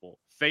younger people.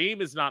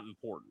 Fame is not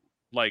important.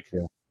 Like,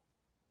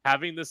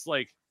 having this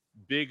like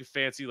big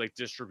fancy like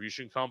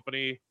distribution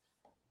company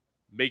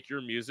make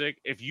your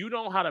music, if you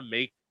know how to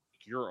make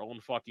your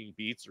own fucking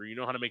beats, or you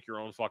know how to make your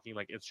own fucking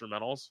like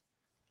instrumentals,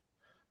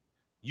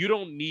 you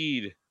don't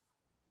need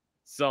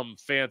some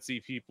fancy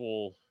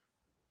people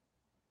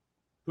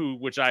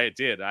which I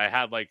did. I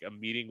had like a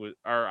meeting with,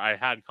 or I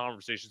had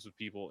conversations with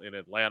people in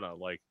Atlanta,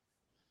 like,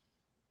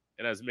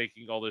 and I was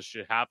making all this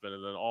shit happen.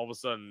 And then all of a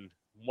sudden,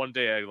 one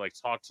day I like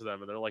talked to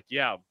them, and they're like,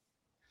 yeah.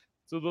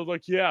 So they're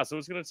like, yeah, so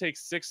it's going to take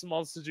 6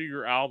 months to do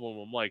your album.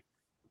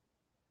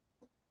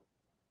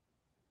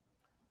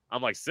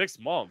 I'm like, 6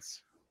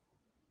 months?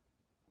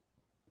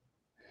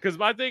 Because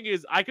my thing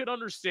is, I could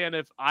understand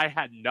if I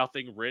had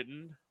nothing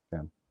written,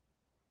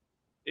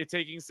 it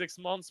taking 6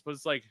 months, but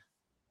it's like,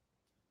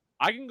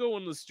 I can go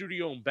in the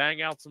studio and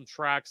bang out some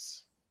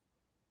tracks,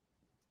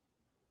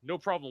 no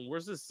problem.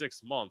 Where's this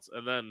 6 months?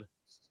 And then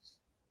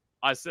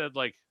I said,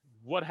 like,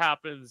 what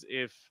happens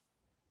if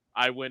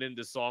I went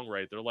into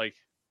songwrite? They're like,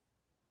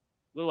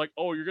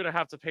 oh, you're gonna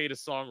have to pay to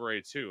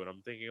songwrite too. And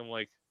I'm thinking, I'm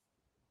like,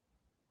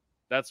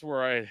 that's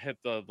where I hit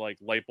the like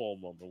light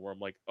bulb moment where I'm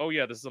like, oh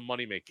yeah, this is a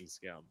money making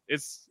scam.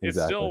 It's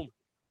Exactly.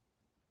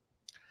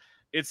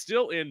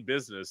 still in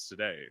business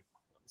today.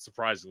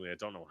 Surprisingly, I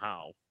don't know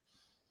how.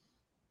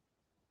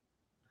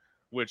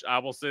 Which I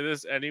will say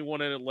this: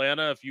 anyone in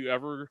Atlanta, if you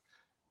ever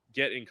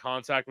get in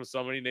contact with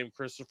somebody named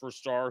Christopher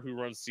Starr who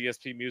runs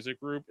CSP Music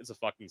Group, it's a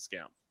fucking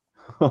scam.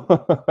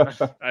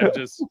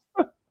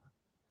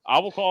 I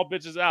will call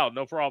bitches out,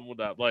 no problem with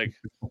that. Like,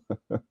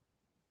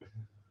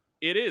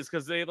 it is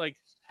because they like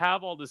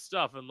have all this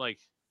stuff, and like,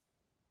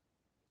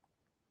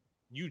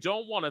 you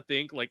don't want to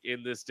think like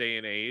in this day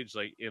and age,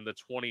 like in the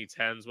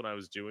 2010s when I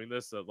was doing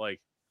this, that like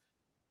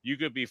you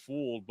could be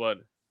fooled, but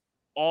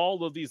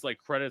all of these like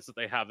credits that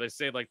they have, they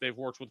say like they've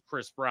worked with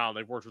Chris Brown,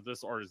 they've worked with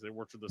this artist, they've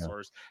worked with this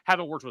artist,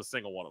 haven't worked with a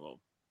single one of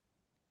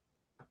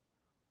them.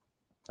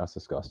 That's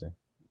disgusting.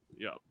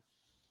 Yeah,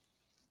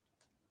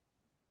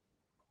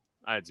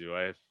 I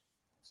do.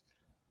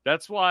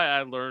 That's why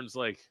I learned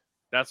like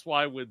that's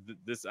why with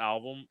this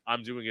album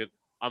I'm doing it.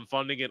 I'm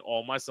funding it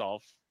all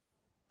myself.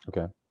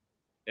 Okay.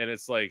 And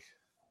it's like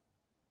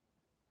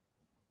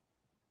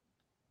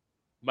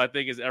my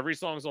thing is every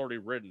song's already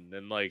written,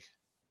 and like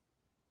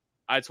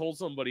I told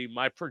somebody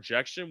my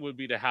projection would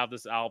be to have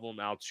this album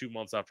out 2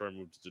 months after I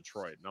moved to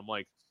Detroit. And I'm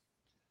like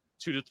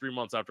 2 to 3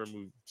 months after I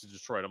moved to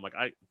Detroit. I'm like,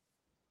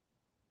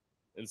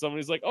 and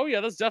somebody's like, oh yeah,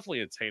 that's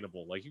definitely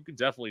attainable. Like you can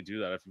definitely do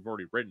that if you've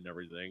already written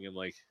everything. And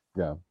like,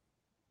 yeah,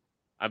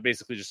 I'm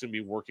basically just gonna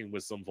be working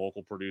with some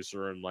vocal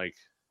producer, and like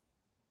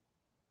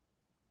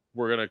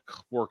we're gonna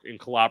work in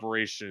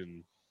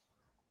collaboration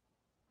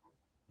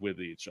with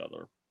each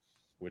other,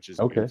 which is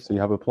okay. beautiful. So you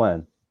have a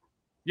plan.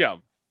 Yeah,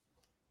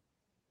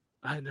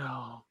 I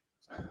know.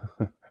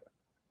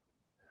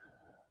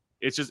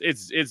 It's just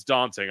it's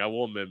daunting. I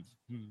will admit,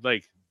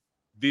 like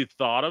the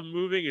thought of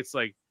moving, it's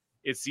like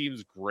it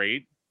seems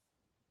great,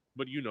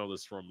 but you know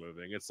this from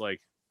moving. It's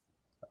like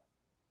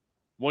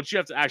once you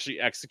have to actually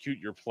execute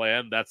your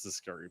plan, that's the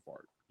scary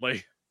part.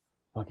 Like,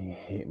 Fucking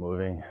hate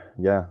moving.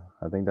 Yeah,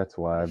 I think that's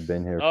why I've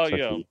been here oh for such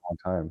a yeah, long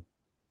time.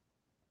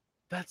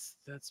 that's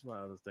my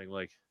other thing.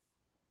 Like,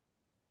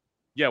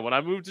 yeah, when I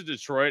moved to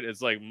Detroit,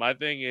 it's like my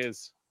thing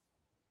is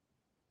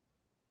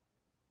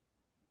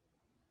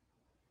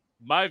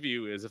my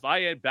view is if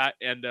I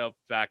end up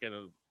back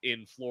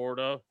in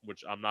Florida,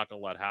 which I'm not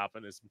gonna let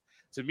happen, is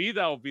to me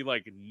that would be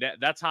like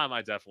that time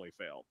I definitely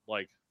failed.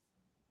 Like,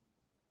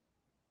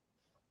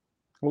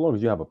 Well, as long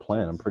as you have a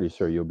plan, I'm pretty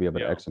sure you'll be able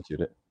to yeah,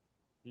 execute it.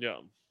 yeah.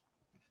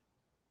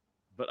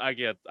 But I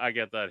get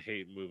that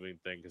hate moving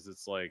thing because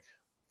it's like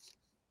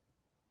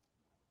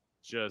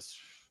just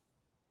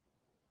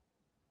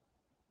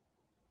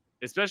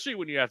especially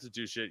when you have to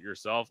do shit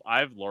yourself.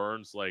 I've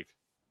learned like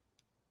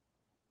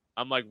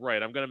I'm like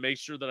right, I'm gonna make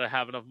sure that I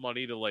have enough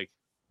money to like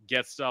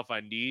get stuff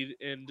I need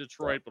in Yeah.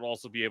 Detroit, but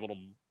also be able to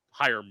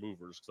hire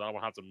movers because I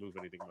don't have to move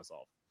anything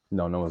myself.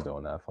 No, no one's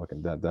doing that.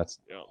 Fucking that's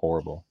Yeah.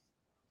 horrible.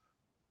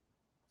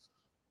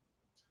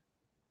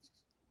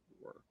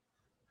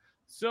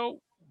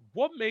 So,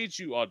 what made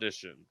you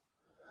audition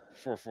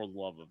for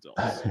Love of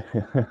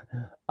DILFS?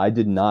 I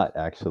did not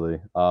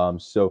actually.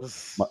 So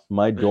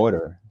my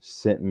daughter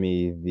sent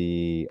me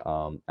the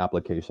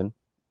application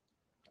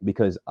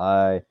because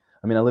I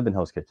mean I live in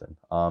Hell's Kitchen.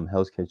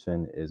 Hell's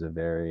Kitchen is a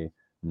very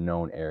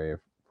known area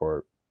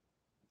for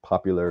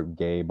popular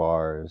gay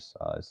bars.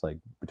 It's like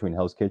between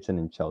Hell's Kitchen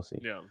and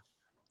Chelsea. Yeah.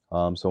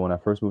 So when I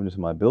first moved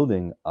into my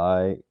building,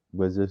 I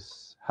was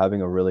just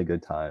having a really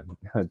good time,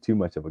 too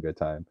much of a good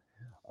time.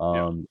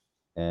 Yeah.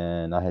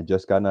 And I had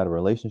just gotten out of a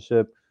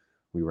relationship.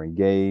 We were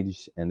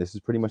engaged, and this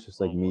is pretty much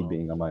just like Oh me wow.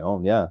 being on my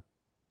own. Yeah.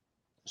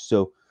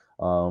 So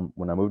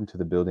when I moved into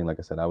the building, like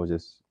I said, I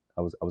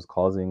was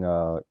causing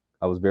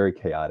I was very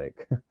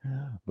chaotic,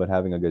 but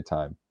having a good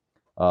time.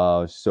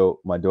 So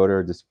my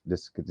daughter just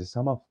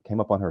somehow came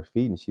up on her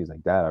feet, and she was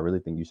like, "Dad, I really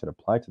think you should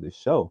apply to this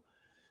show."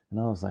 And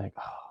I was like,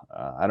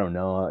 "Oh, I don't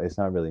know. It's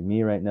not really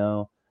me right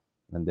now."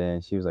 And then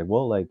she was like,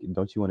 "Well, like,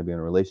 don't you want to be in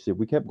a relationship?"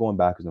 We kept going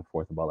backwards and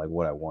forth about like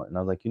what I want. And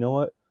I was like, "You know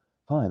what?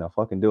 Fine, I'll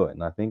fucking do it."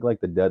 And I think like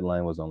the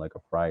deadline was on like a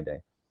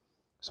Friday.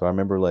 So I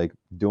remember like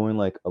doing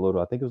like a little,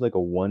 I think it was like a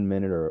 1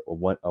 minute or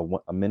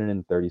a minute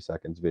and 30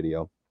 seconds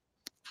video,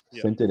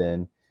 Yeah. sent it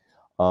in.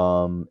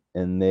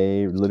 And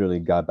they literally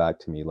got back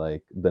to me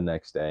like the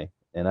next day.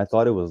 And I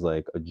thought it was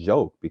like a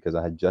joke because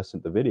I had just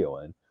sent the video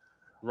in.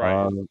 Right.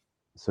 Um,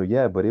 so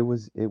yeah, but it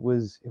was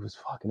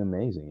fucking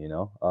amazing, you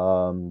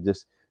know.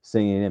 Just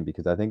singing in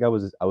because I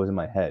was in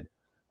my head.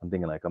 I'm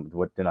thinking like,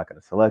 what they're not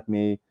gonna select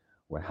me.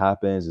 What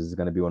happens is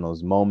gonna be one of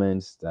those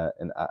moments that,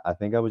 and I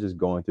think I was just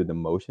going through the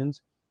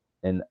motions,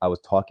 and I was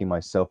talking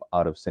myself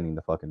out of sending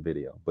the fucking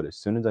video. But as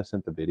soon as I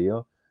sent the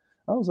video,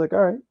 I was like,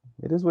 all right,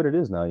 it is what it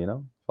is now, you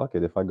know. Fuck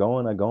it. If I go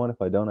in, I go in.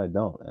 If I don't, I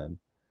don't. And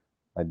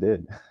I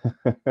did.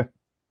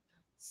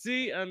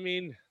 See, I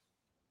mean,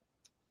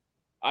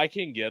 I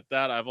can get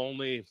that. I've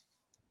only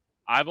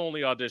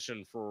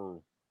auditioned for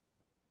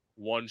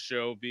one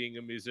show being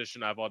a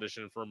musician. I've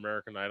auditioned for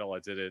American Idol. I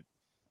did it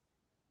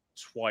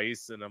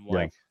twice, and I'm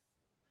like,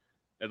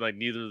 and like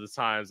neither of the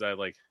times I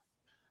like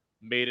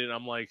made it.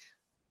 I'm like,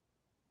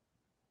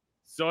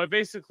 so I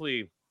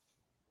basically,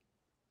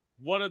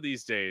 one of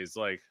these days,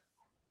 like,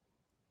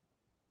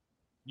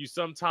 you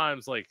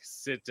sometimes like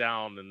sit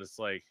down and it's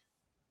like,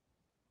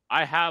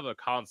 I have a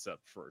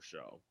concept for a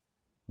show.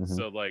 Mm-hmm.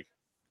 So like,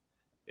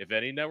 if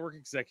any network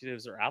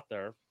executives are out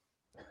there,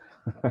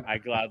 I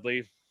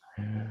gladly,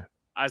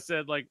 I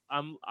said like,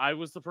 I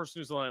was the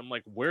person who's like, I'm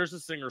like, where's the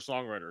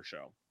singer-songwriter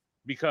show?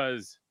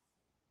 Because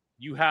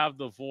you have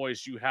The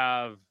Voice, you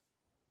have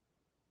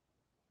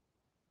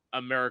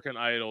American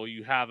Idol,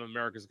 you have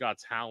America's Got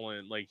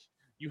Talent, like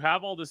you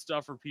have all this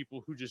stuff for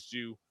people who just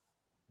do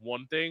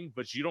one thing,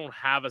 but you don't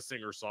have a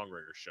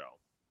singer-songwriter show.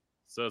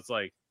 So it's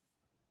like,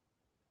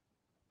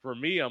 for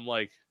me, I'm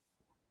like,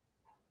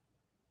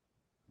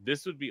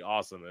 this would be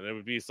awesome, and it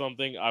would be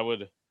something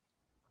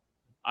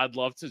I'd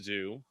love to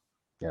do.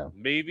 Yeah.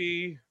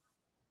 Maybe,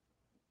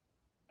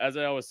 as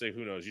I always say,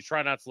 who knows? You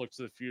try not to look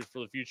to the future for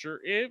the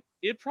future.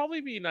 It'd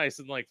probably be nice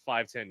in like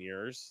 5-10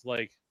 years,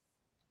 like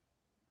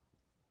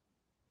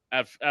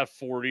at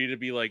 40, to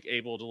be like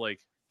able to like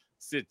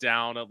sit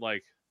down at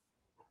like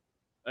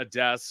a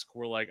desk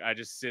where like I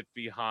just sit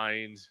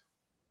behind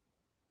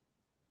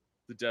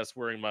the desk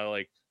wearing my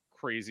like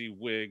crazy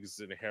wigs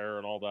and hair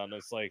and all that, and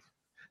it's like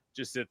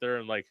just sit there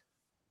and like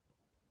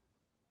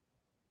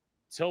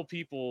tell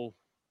people,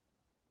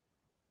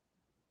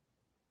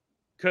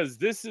 because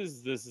this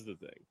is the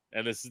thing,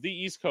 and this is the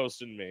East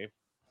Coast in me.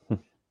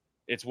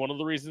 It's one of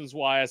the reasons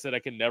why I said I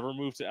can never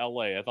move to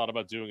LA. I thought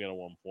about doing it at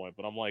one point,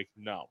 but I'm like,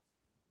 no.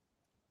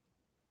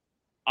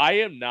 I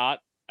am not,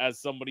 as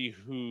somebody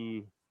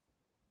who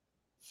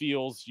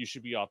feels you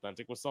should be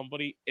authentic with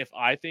somebody. If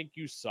I think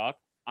you suck,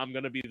 I'm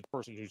going to be the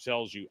person who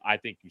tells you I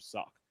think you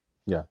suck.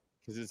 Yeah.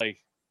 Because it's like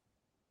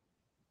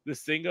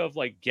this thing of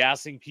like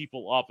gassing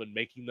people up and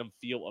making them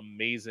feel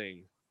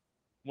amazing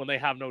when they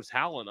have no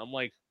talent. I'm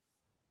like,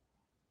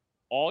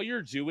 all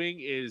you're doing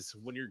is,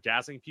 when you're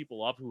gassing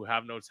people up who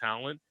have no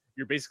talent,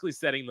 you're basically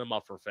setting them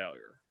up for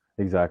failure.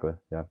 Exactly.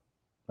 Yeah,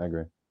 I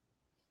agree.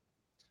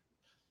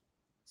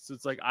 So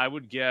it's like, I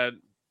would get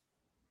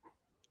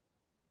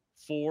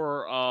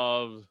 4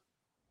 of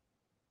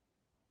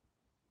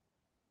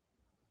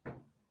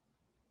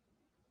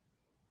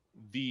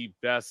the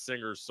best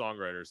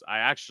singers-songwriters. I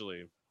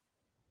actually,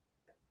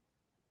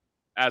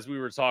 as we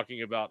were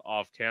talking about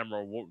off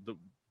camera,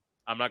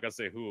 I'm not going to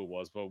say who it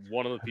was, but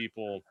one of the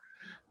people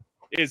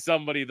is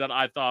somebody that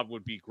I thought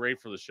would be great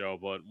for the show,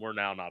 but we're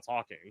now not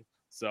talking.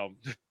 So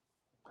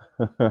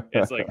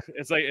it's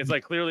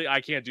like clearly I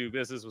can't do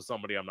business with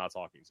somebody I'm not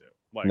talking to.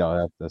 Like,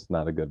 no, that's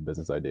not a good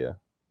business idea.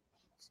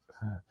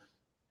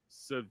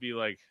 So it'd be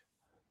like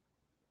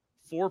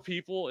 4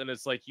 people, and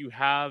it's like you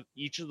have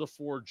each of the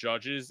 4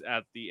 judges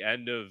at the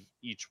end of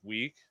each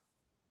week.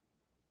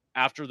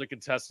 After the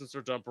contestants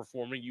are done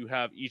performing, you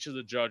have each of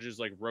the judges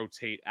like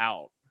rotate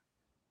out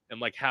and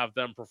like have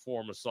them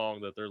perform a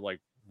song that they're like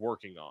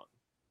working on.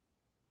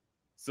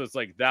 So it's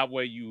like that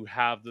way you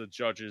have the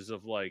judges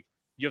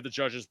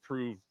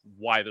prove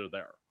why they're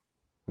there.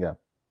 Yeah.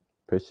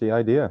 Pitch the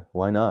idea.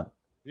 Why not?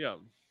 Yeah.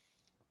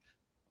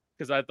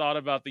 Because I thought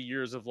about the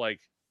years of like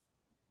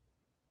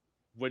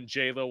when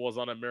J-Lo was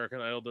on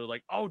American Idol, they're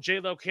like, oh,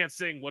 J-Lo can't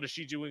sing. What is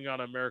she doing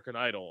on American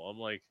Idol? I'm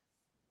like,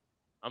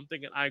 I'm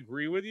thinking, I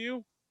agree with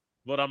you,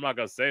 but I'm not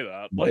going to say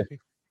that. Like,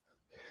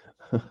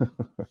 I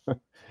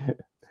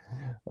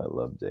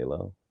love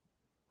J-Lo.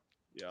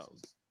 Yeah.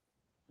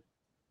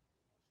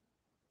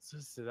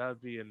 So that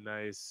would be a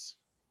nice...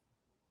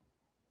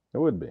 It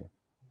would be.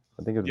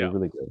 I think it would be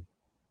really good.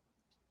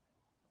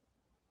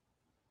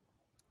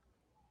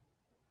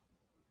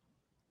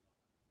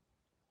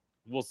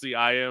 We'll see.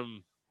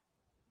 I'm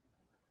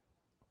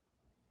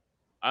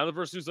the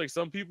person who's like,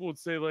 some people would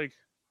say like,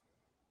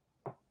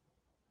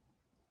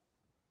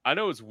 I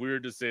know it's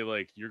weird to say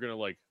like, you're going to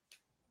like,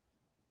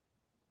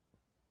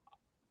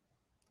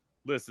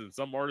 listen,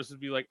 some artists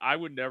would be like, I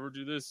would never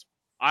do this.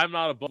 I'm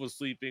not above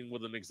sleeping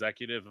with an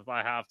executive if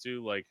I have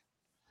to, like,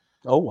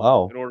 oh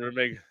wow, in order to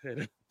make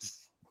it.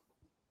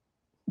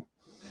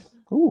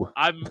 Ooh.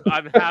 I'm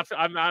half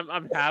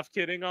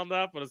kidding on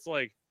that, but it's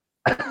like,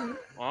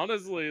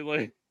 honestly,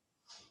 like,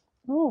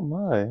 oh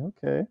my,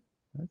 okay,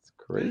 that's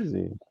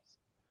crazy.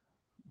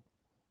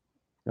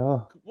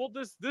 Oh. Well,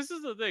 this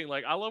is the thing.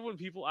 Like, I love when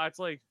people act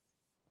like,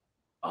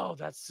 oh,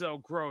 that's so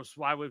gross.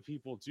 Why would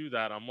people do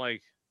that? I'm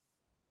like,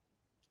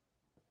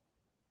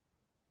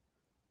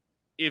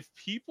 if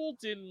people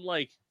didn't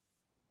like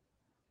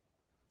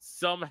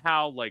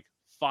somehow like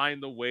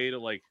find the way to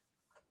like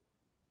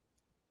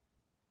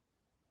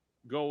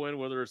go in,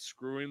 whether it's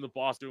screwing the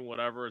boss, doing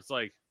whatever, it's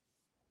like,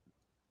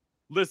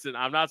 listen,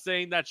 I'm not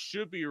saying that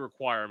should be a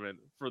requirement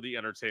for the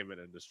entertainment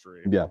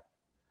industry. Yeah.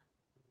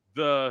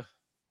 The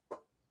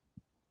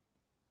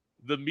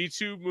Me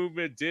Too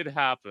movement did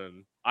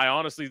happen. I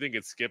honestly think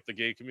it skipped the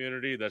gay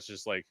community. That's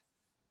just like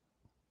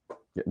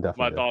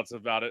my thoughts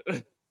about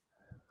it.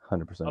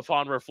 100%.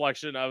 Upon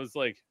reflection, I was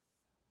like,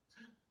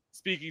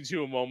 speaking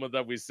to a moment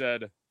that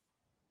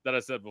I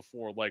said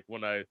before, like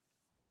when I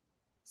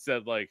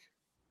said like,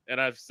 and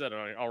I've said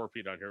it, I'll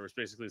repeat on here. It's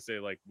basically say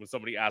like when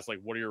somebody asks like,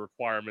 what are your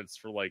requirements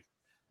for like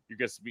your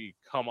guests to be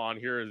come on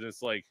here, and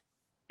it's like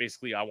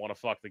basically I want to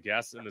fuck the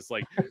guests, and it's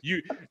like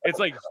it's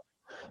like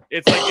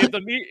if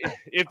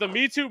the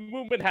Me Too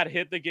movement had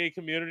hit the gay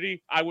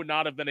community, I would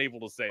not have been able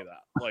to say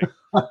that. Like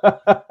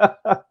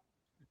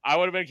I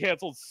would have been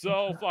canceled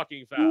so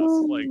fucking fast.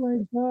 Oh Like my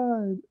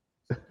god.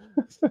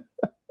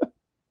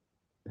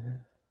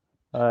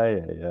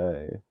 Ay, ay,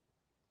 ay.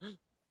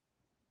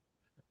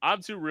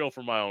 I'm too real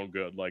for my own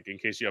good, like in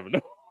case you haven't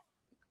known.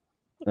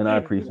 And I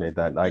appreciate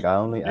that. Like I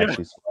only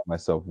actually surround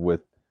myself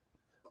with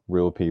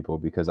real people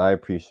because I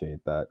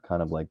appreciate that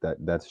kind of like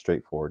that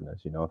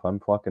straightforwardness. You know, if I'm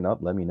fucking up,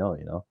 let me know.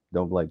 You know,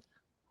 don't like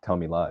tell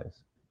me lies.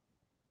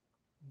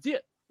 Yeah,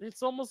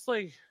 it's almost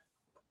like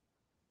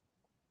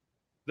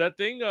that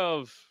thing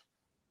of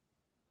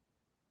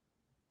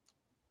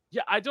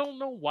I don't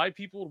know why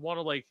people would want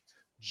to like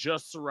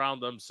just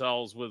surround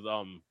themselves with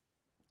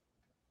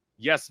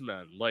yes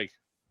men. Like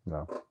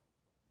No.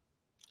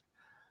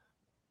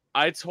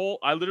 I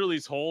literally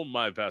told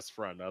my best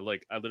friend. I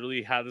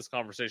literally had this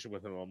conversation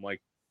with him. I'm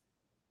like,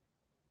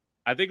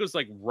 I think it was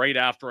like right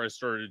after I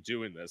started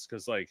doing this,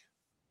 because like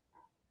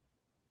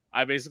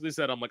I basically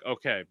said, I'm like,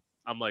 okay,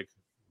 I'm like,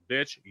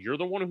 bitch, you're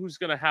the one who's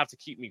gonna have to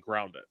keep me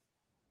grounded.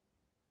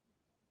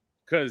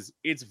 Cause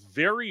it's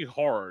very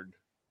hard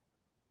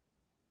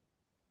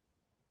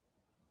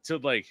to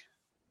like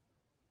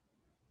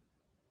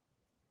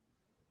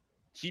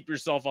keep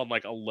yourself on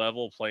like a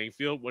level playing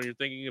field when you're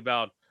thinking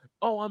about,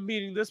 oh, I'm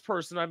meeting this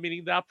person, I'm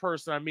meeting that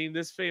person, I'm meeting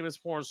this famous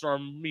porn star,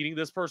 I'm meeting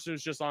this person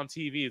who's just on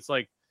TV. It's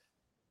like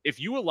if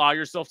you allow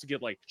yourself to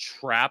get like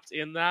trapped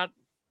in that,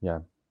 Yeah.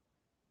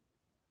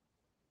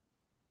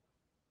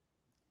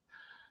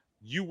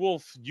 you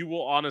will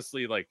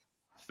honestly like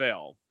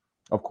fail.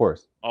 Of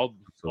course.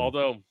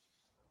 Although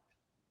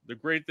the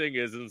great thing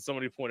is, and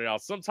somebody pointed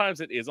out, sometimes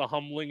it is a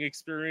humbling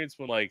experience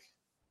when like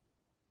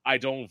I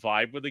don't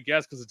vibe with a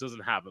guest because it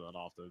doesn't happen that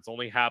often. It's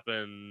only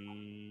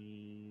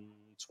happened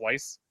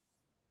twice.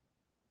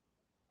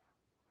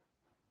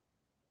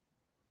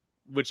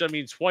 Which I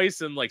mean,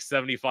 twice in like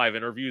 75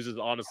 interviews is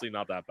honestly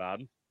not that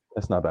bad.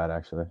 That's not bad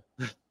actually.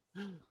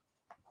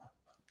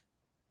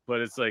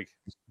 But it's like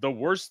the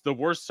worst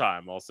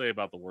time. I'll say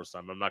about the worst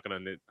time. I'm not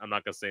gonna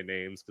say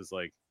names because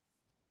like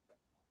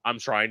I'm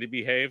trying to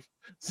behave.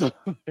 So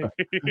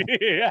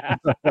yeah.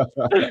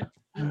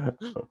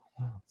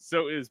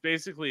 So it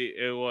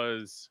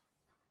was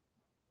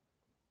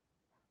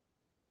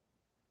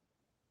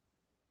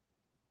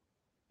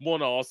well,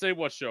 no, I'll say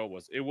what show it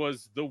was. It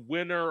was the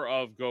winner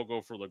of Go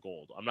for the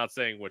Gold. I'm not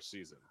saying which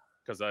season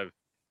because I'm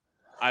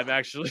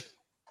actually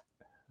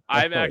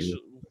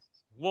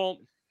well,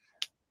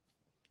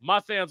 my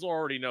fans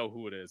already know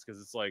who it is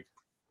because it's like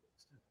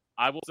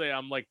I will say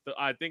I'm like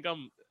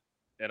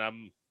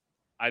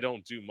I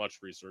don't do much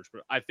research,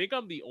 but I think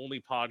I'm the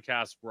only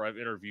podcast where I've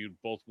interviewed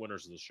both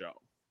winners of the show.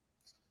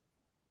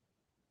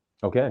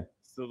 Okay.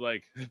 So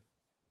like,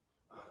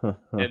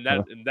 and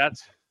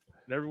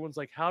everyone's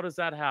like, how does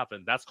that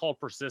happen? That's called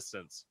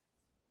persistence.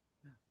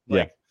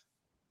 Like,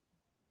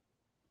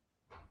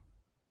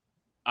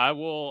 I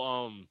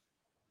will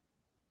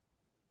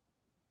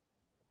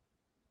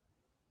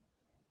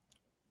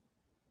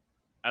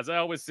as I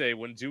always say,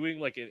 when doing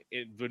like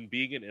when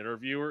being an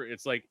interviewer,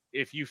 it's like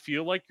if you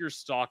feel like you're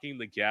stalking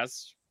the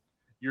guest,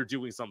 you're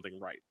doing something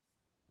right.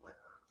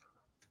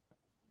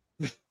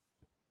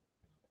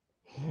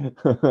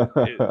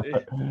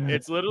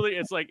 It's literally,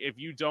 it's like if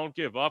you don't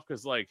give up,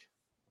 because like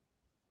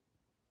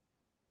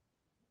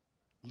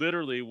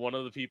literally one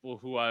of the people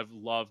who I've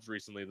loved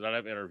recently that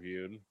I've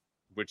interviewed,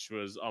 which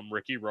was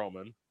Ricky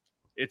Roman,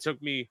 it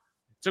took me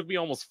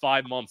almost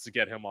 5 months to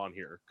get him on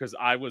here because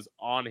I was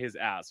on his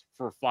ass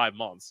for 5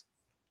 months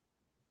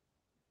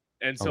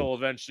until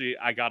eventually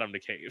I got him to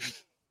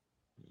cave.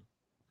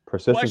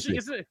 Persistency. Well,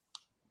 actually,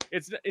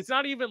 it's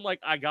not even like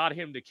I got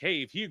him to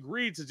cave. He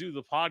agreed to do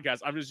the podcast.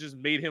 I just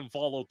made him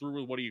follow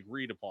through with what he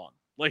agreed upon.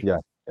 Like, yeah.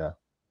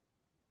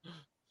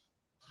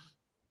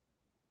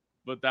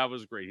 But that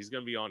was great. He's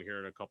gonna be on here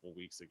in a couple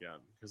weeks again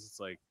because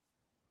it's like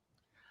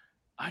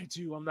I'm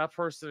that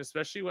person,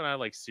 especially when I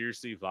like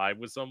seriously vibe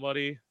with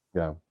somebody.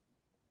 Yeah.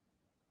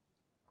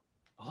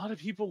 A lot of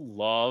people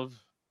love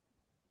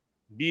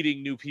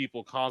meeting new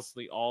people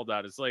constantly. All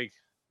that. It's like,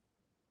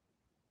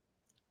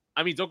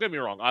 I mean, don't get me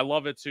wrong, I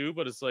love it too,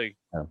 but it's like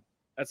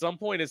at some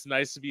point it's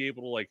nice to be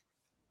able to like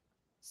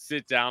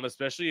sit down,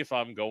 especially if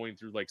I'm going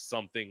through like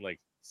something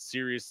like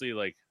seriously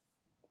like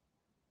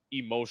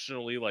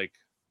emotionally like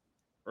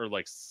or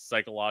like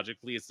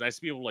psychologically. It's nice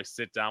to be able to like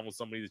sit down with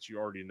somebody that you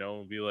already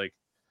know and be like,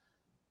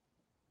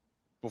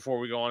 before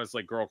we go on, it's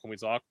like, girl, can we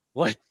talk?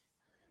 Like,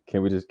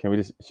 can we just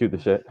shoot the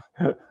shit?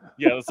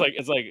 Yeah, it's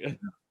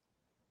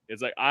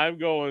like I'm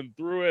going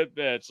through it,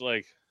 bitch.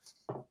 Like,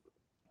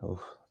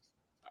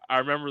 I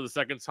remember the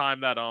second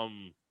time that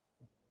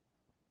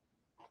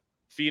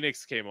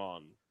Phoenix came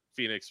on.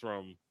 Phoenix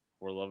from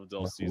for Love of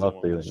DILFS Love season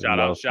 1. Phoenix. Shout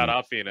Love Phoenix.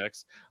 out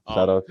Phoenix.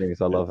 Shout out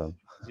Phoenix. I love him.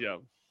 Yeah.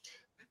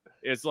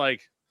 It's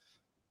like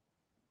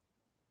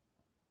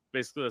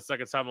basically the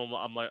second time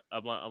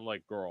I'm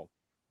like, girl,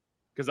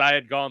 because I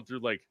had gone through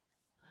like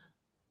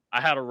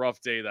I had a rough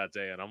day that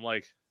day, and I'm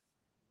like,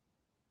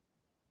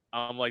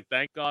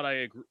 thank God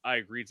I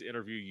agreed to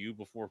interview you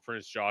before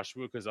Prince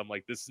Joshua, because I'm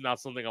like, this is not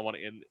something I want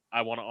to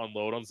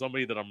unload on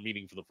somebody that I'm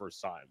meeting for the first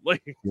time.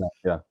 Like,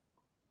 Yeah.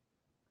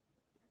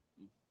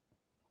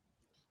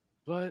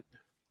 But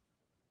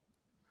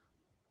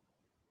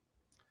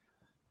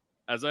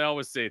as I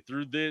always say,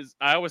 through this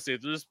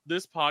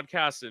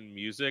podcast and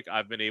music,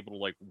 I've been able to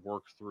like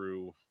work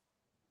through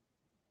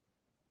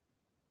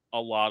a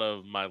lot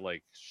of my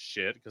like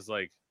shit, because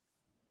like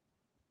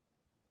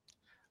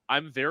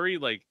I'm very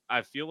like,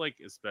 I feel like,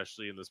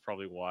 especially, and this is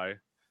probably why,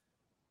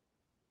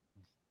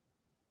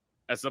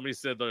 as somebody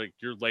said, like,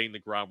 you're laying the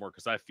groundwork,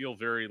 because I feel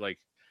very like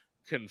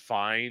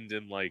confined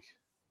and like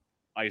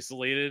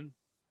isolated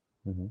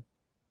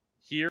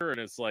here, and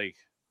it's like,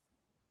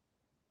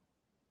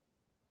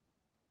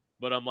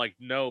 but I'm like,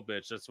 no,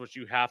 bitch, that's what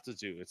you have to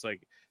do. It's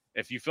like,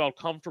 if you felt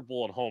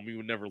comfortable at home, you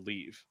would never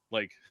leave.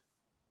 Like,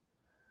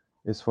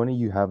 it's funny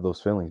you have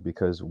those feelings,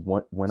 because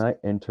when I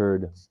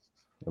entered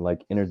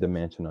the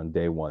mansion on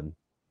day one,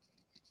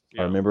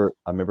 yeah. I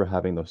remember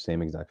having those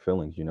same exact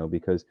feelings,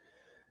 because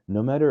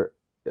no matter,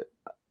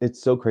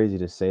 it's so crazy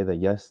to say that,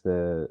 yes,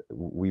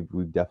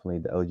 we've definitely,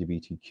 the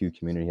LGBTQ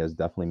community has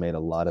definitely made a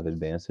lot of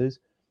advances,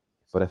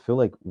 but I feel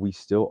like we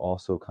still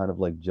also kind of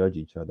like judge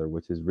each other,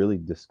 which is really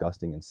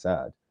disgusting and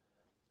sad.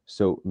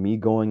 So me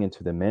going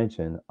into the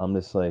mansion, I'm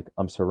just like,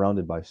 I'm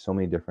surrounded by so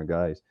many different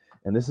guys,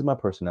 and this is my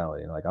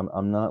personality. Like,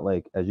 I'm not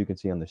like, as you can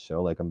see on the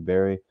show, like, I'm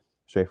very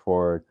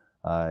straightforward.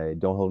 I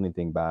don't hold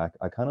anything back.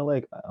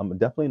 I'm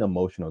definitely an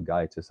emotional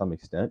guy to some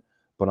extent,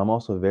 but I'm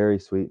also very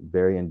sweet,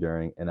 very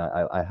enduring, and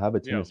I have a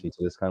Yeah. tendency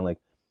to just kind of like,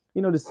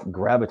 just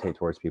gravitate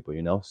towards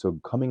people. So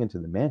coming into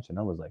the mansion,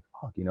 I was like,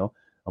 fuck, I'm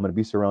gonna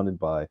be surrounded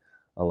by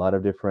a lot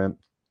of different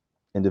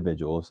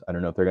individuals. I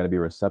don't know if they're going to be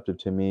receptive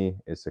to me.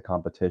 It's a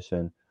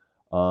competition.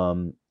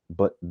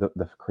 But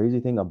the crazy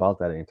thing about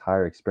that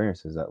entire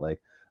experience is that, like,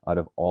 out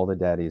of all the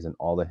daddies and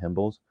all the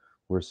himbles,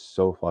 we're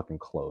so fucking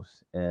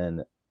close.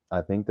 And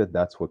I think that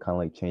that's what kind of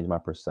like changed my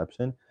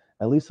perception,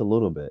 at least a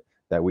little bit,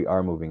 that we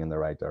are moving in the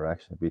right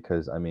direction.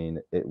 Because I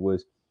mean, it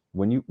was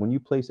when you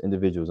place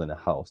individuals in a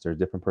house, there's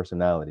different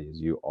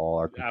personalities. You all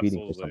are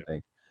competing for Absolutely.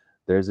 something.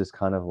 There's this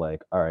kind of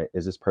like, all right,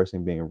 is this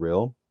person being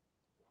real?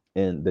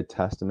 And the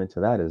testament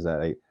to that is that,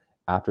 like,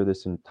 after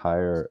this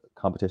entire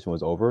competition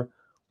was over,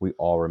 we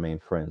all remain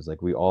friends.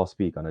 Like, we all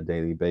speak on a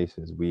daily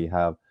basis. We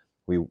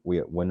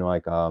when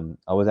like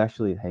I was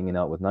actually hanging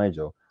out with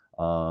Nigel,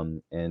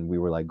 and we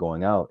were like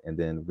going out, and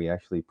then we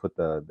actually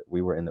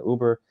we were in the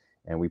Uber,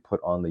 and we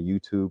put on the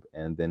YouTube,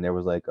 and then there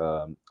was like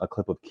a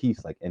clip of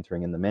Keith like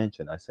entering in the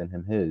mansion. I sent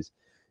him his.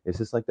 It's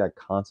just like that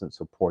constant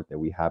support that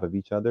we have of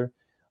each other,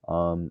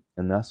 and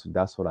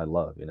that's what I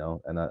love,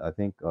 And I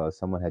think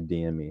someone had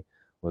DM me,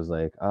 was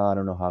like, oh, I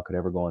don't know how I could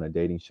ever go on a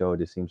dating show. It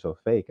just seems so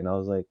fake. And I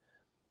was like,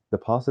 the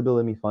possibility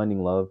of me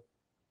finding love,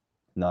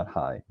 not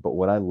high. But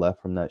what I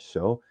left from that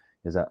show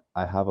is that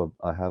I have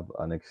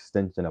an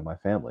extension of my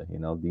family.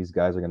 These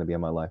guys are going to be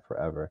in my life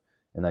forever,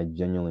 and I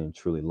genuinely and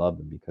truly love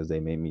them because they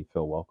made me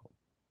feel welcome.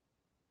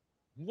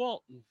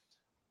 Well,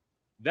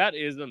 that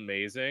is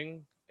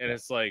amazing, and Yeah.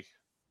 it's like,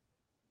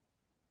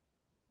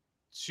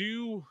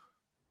 to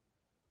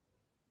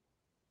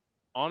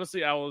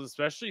honestly, I will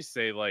especially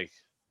say, like,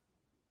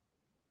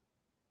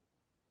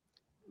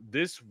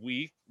 this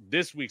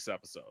week's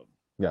episode,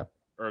 Yeah.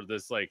 or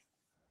this like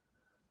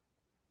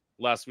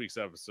last week's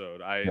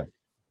episode, Yeah.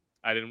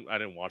 I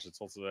didn't watch it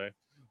till today.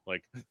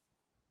 Like,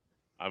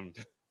 I'm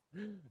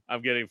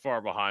I'm getting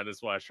far behind.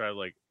 That's why I try to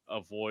like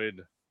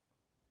avoid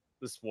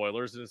the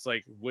spoilers. And it's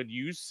like, when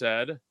you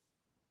said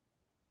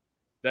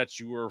that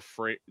you were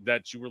afraid,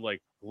 that you were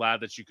like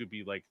glad that you could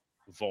be like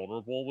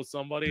vulnerable with Yeah.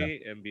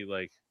 somebody and be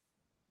like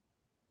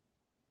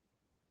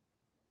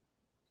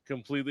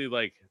completely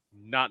like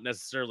not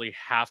necessarily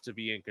have to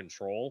be in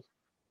control.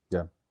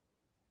 Yeah.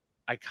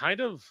 I kind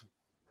of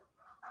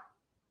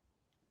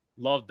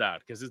love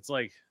that, because it's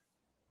like,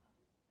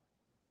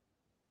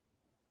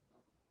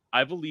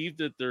 I believe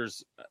that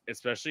there's,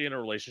 especially in a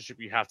relationship,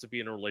 you have to be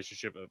in a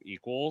relationship of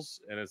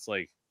equals. And it's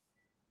like,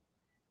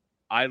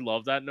 I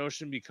love that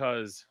notion,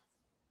 because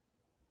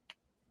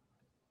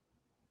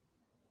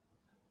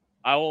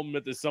I will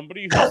admit that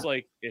somebody who's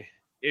like,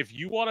 if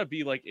you want to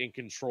be like in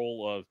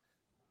control of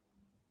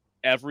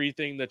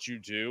everything that you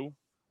do,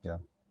 Yeah.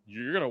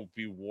 you're going to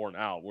be worn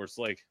out. Where it's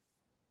like,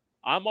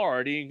 I'm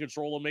already in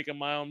control of making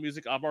my own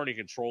music. I'm already in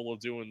control of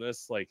doing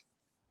this. Like,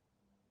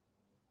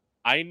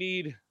 I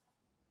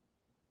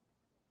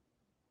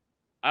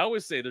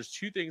always say there's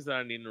two things that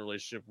I need in a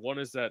relationship. One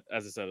is that,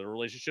 as I said, a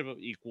relationship of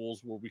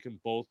equals, where we can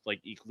both like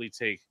equally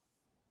take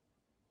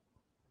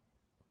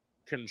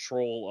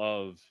control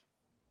of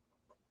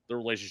the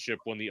relationship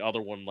when the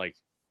other one like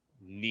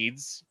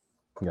needs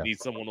Yeah.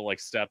 someone to like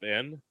step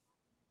in.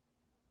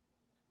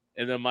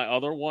 And then my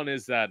other one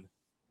is that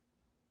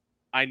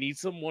I need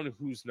someone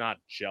who's not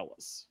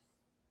jealous.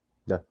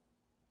 Yeah.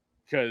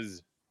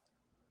 Because,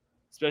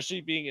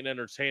 especially being an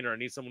entertainer, I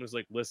need someone who's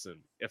like, listen,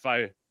 if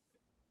I,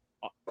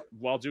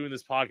 while doing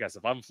this podcast,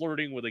 if I'm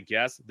flirting with a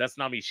guest, that's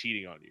not me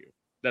cheating on you.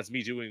 That's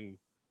me doing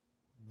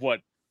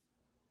what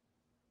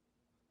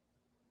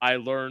I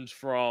learned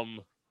from.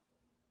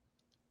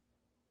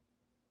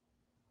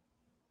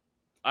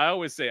 I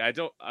always say I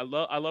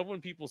love when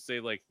people say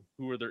like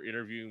who are their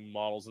interviewing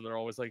models, and they're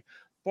always like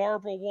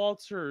Barbara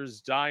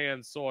Walters,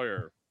 Diane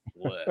Sawyer.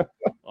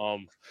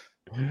 um,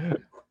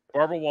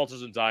 Barbara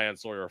Walters and Diane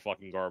Sawyer are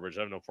fucking garbage.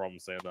 I have no problem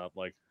saying that.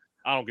 Like,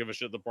 I don't give a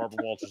shit that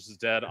Barbara Walters is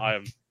dead.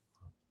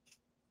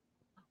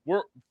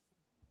 We're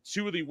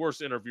two of the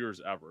worst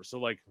interviewers ever. So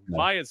like Yeah.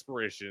 my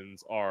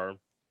inspirations are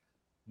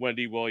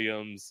Wendy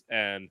Williams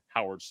and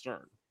Howard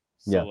Stern.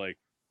 So Yeah. like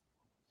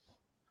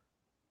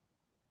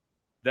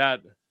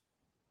that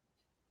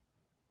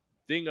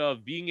thing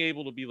of being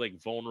able to be like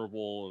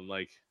vulnerable and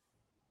like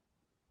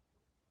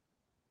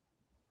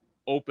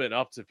open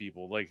up to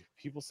people. Like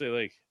people say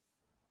like,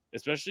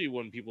 especially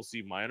when people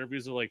see my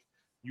interviews, they're like,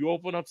 you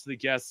open up to the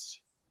guests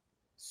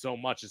so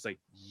much. It's like,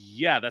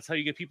 yeah, that's how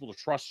you get people to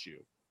trust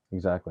you.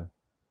 Exactly.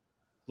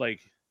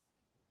 Like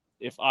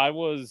if I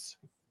was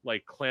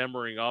like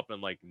clamoring up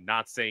and like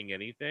not saying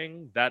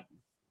anything, that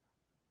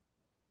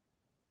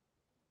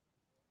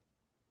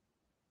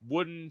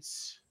wouldn't.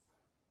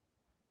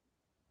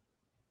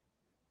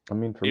 I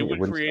mean, for It me, it would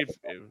wouldn't. create.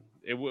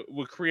 It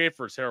would create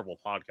for a terrible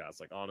podcast.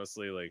 Like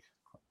honestly, like.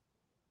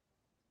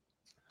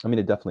 I mean,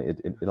 it definitely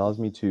it allows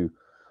me to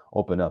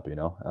open up, you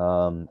know.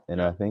 And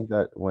Yeah. I think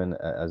that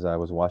as I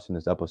was watching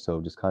this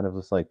episode, just kind of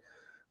just like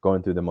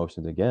going through the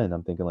motions again,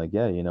 I'm thinking like,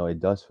 yeah, you know, it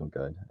does feel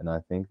good, and I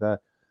think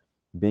that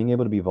being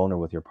able to be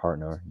vulnerable with your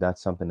partner,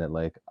 that's something that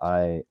like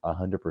I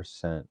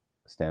 100%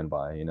 stand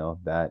by, you know,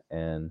 that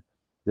and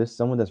this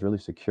someone that's really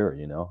secure,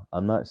 you know.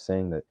 I'm not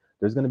saying that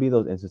there's going to be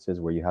those instances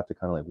where you have to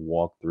kind of like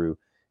walk through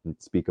and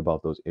speak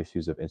about those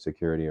issues of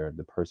insecurity or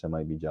the person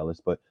might be jealous,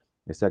 but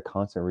it's that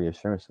constant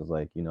reassurance of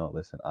like, you know,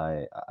 listen,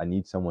 I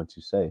need someone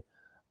to say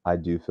I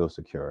do feel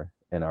secure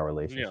in our Yeah.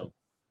 relationship.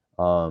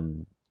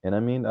 Um and I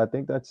mean, I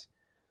think that's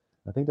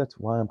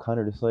why I'm kind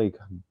of just like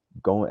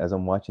going as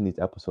I'm watching these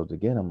episodes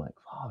again. I'm like,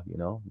 fuck, you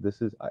know,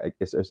 this is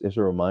it's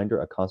a reminder,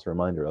 a constant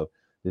reminder of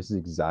this is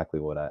exactly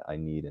what I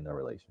need in a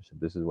relationship.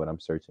 This is what I'm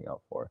searching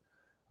out for.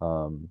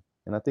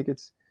 And I think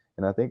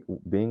and I think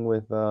being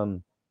with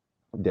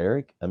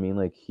Derek, I mean,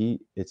 like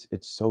it's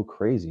so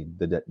crazy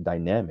the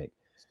dynamic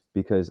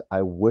because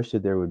I wish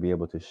that there would be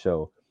able to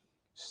show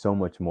so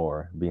much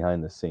more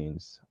behind the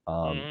scenes.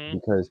 Mm-hmm.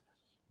 Because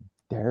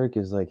Derek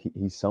is like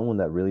he's someone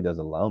that really does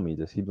allow me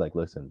just he'd be like,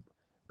 listen,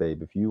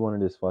 babe, if you want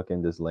to just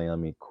fucking just lay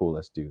on me, cool,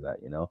 let's do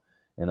that, you know.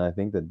 And I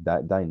think that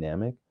that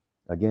dynamic,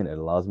 again, it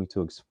allows me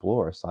to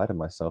explore a side of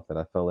myself that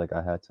I felt like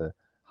I had to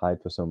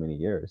hide for so many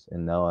years,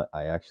 and now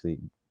I actually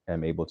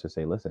am able to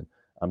say, listen,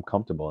 I'm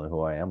comfortable in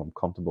who I am. I'm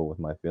comfortable with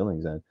my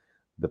feelings, and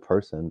the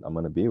person I'm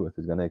gonna be with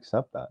is gonna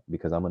accept that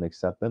because I'm gonna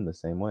accept them the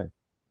same way.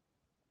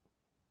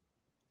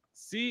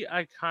 See,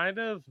 I kind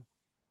of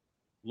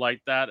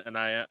like that, and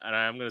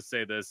I'm gonna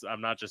say this.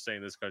 I'm not just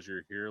saying this because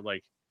you're here.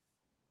 Like,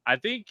 I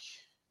think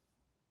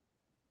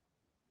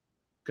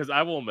because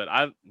I will admit,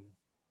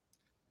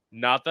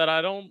 not that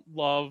I don't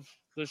love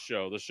the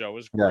show. The show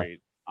is Yeah.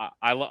 great.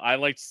 I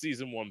liked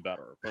season one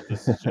better, but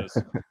this is just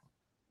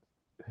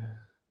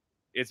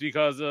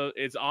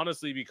it's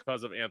honestly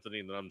because of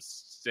Anthony that I'm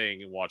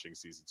staying and watching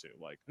season two.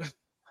 Like,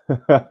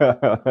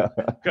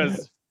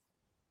 because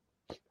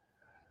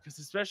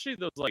especially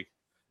those like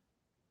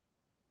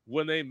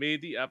when they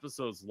made the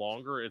episodes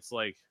longer, it's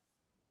like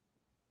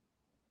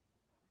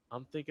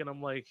I'm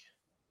like,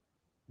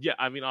 yeah,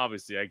 I mean,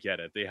 obviously, I get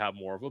it. They have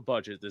more of a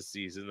budget this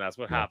season. That's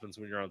what Yeah. happens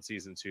when you're on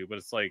season two. But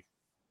it's like,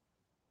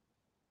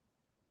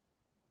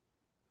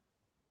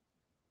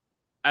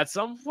 at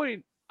some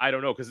point, I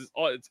don't know, because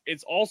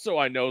it's also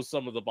I know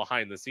some of the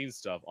behind the scenes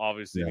stuff,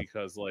 obviously, Yeah.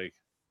 because like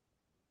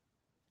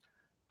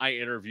I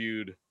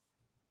interviewed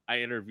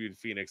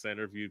Phoenix, I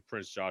interviewed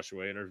Prince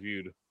Joshua, I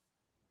interviewed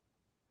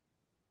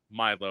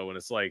Milo, and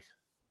it's like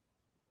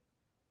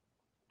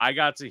I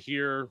got to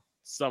hear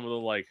some of the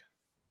like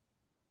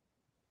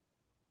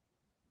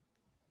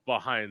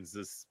behind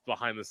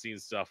the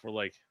scenes stuff where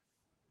like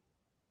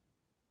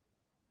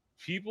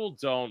people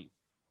don't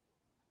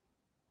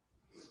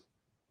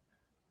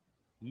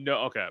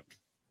know. Okay,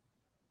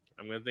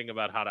 I'm gonna think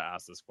about how to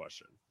ask this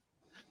question.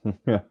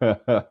 Here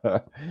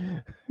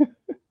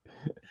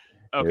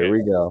Okay,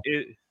 we go.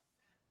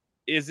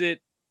 is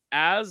it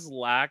as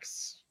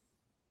lax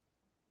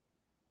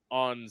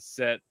on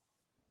set?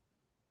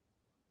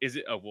 Is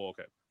it? Oh well,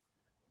 okay.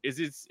 Is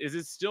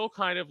it still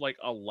kind of like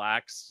a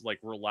lax, like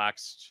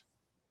relaxed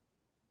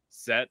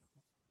set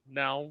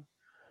now?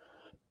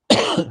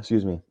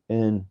 Excuse me.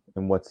 In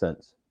what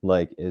sense?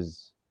 Like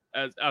is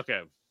As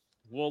okay,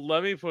 well,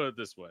 let me put it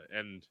this way,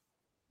 and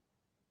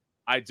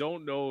I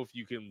don't know if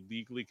you can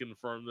legally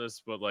confirm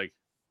this, but like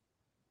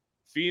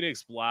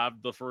Phoenix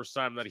blabbed the first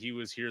time that he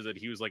was here that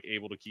he was like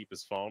able to keep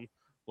his phone.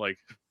 Like,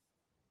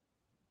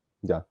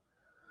 yeah.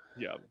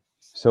 Yeah.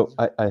 So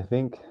I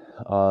think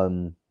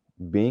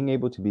being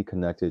able to be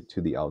connected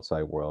to the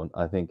outside world,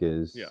 I think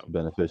is Yeah.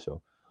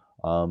 beneficial.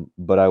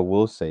 But I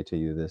will say to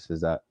you this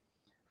is that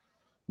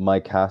my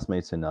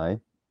castmates and I,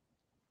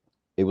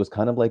 it was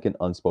kind of like an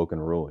unspoken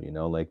rule, you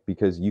know, like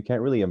because you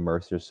can't really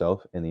immerse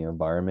yourself in the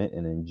environment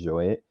and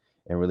enjoy it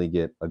and really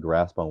get a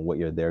grasp on what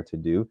you're there to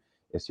do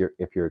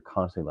if you're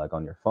constantly like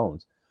on your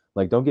phones.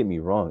 Like, don't get me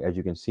wrong, as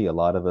you can see, a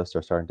lot of us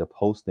are starting to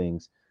post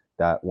things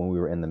that when we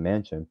were in the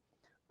mansion.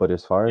 But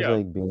as far as Yeah.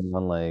 like being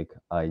on like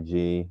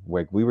IG,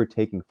 like we were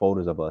taking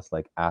photos of us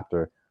like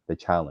after the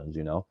challenge,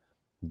 you know.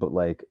 But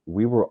like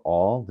we were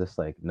all just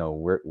like, no,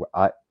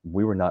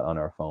 we were not on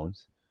our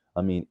phones.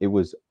 I mean, it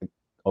was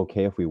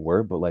okay if we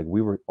were, but like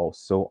we were all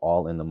so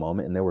all in the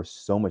moment, and there was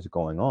so much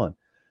going on.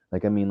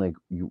 Like I mean, like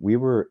we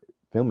were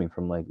filming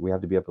from like we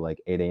have to be up at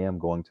like 8 a.m.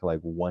 going to like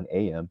 1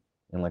 a.m.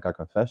 in like our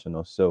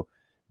confessional. So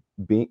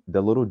being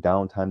the little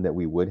downtime that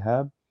we would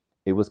have,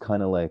 it was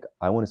kind of like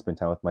I want to spend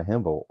time with my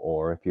himbo,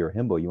 or if you're a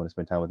himbo, you want to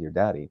spend time with your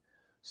daddy.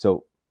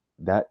 So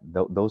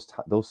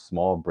those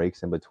small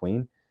breaks in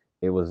between,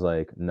 it was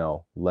like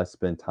no, let's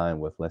spend time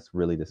with, let's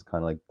really just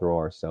kind of like throw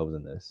ourselves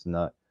in this,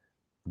 not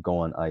go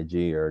on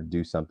IG or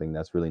do something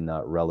that's really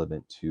not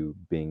relevant to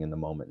being in the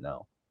moment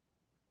now.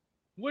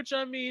 Which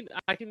I mean,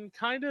 I can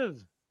kind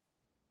of.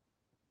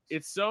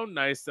 It's so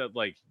nice that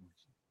like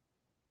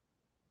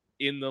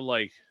in the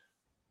like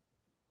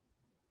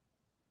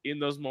in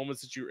those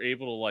moments that you're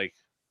able to like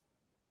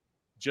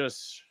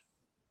just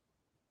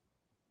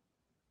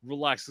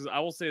relax. Because I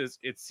will say this,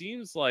 it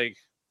seems like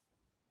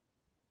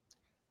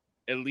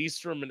at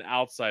least from an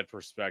outside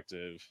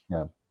perspective,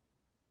 Yeah.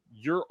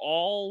 you're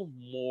all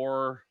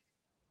more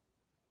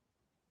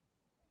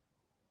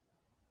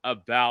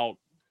about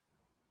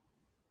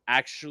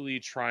actually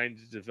trying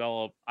to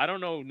develop. I don't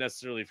know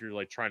necessarily if you're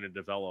like trying to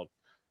develop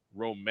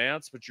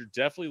romance, but you're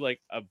definitely like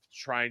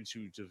trying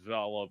to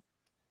develop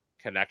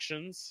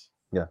connections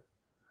Yeah.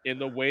 in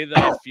the way that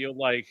I feel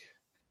like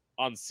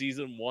on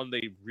season one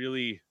they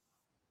really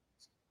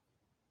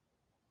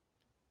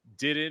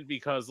didn't,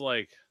 because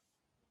like,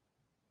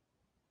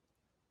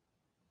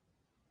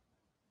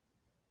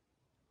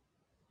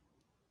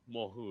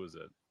 well, who is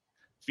it?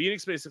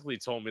 Phoenix basically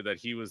told me that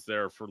he was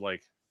there for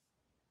like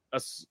a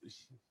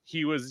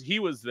he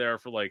was there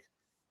for like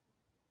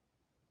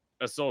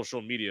a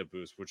social media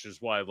boost, which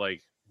is why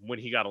like when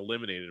he got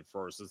eliminated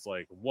first, it's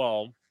like,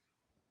 well,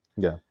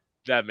 Yeah.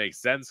 that makes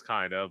sense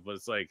kind of, but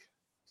it's like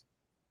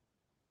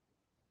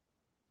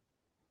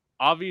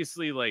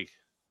obviously like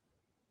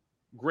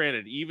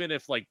granted, even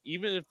if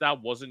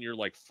that wasn't your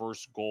like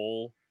first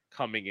goal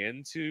coming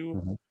into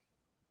Mhm.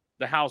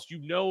 the house, you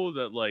know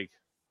that like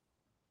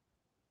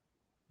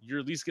you're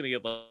at least gonna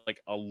get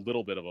like a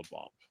little bit of a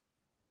bump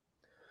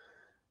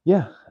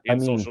Yeah. I in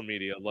mean, social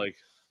media. Like,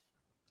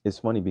 it's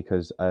funny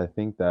because I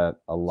think that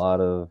a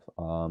lot of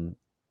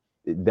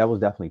that was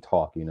definitely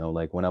talk, you know,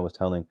 like when I was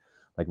telling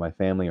like my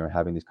family or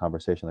having these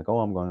conversations, like, oh,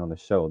 I'm going on the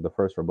show. The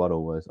first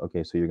rebuttal was,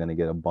 okay, so you're going to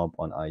get a bump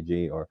on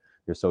IG or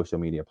your social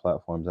media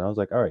platforms. And I was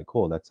like, all right,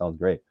 cool. That sounds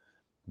great.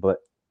 But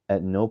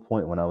at no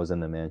point when I was in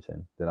the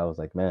mansion that I was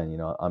like, man, you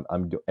know,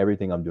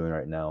 everything I'm doing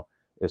right now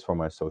is for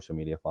my social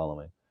media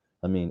following.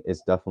 I mean,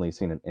 it's definitely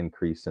seen an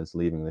increase since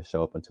leaving the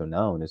show up until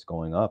now, and it's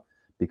going up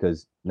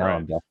because now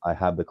right. I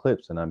have the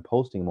clips and I'm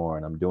posting more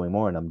and I'm doing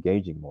more and I'm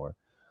gauging more.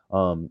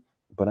 Um,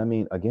 but I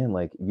mean, again,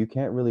 like you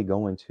can't really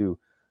go into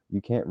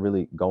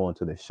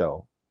the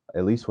show.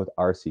 At least with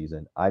our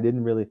season, I'm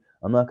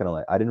not gonna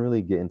lie, I didn't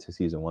really get into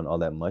season one all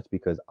that much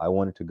because I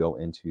wanted to go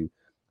into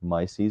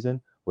my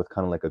season with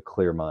kind of like a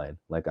clear mind.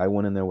 Like I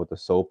went in there with the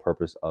sole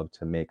purpose of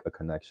to make a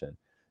connection.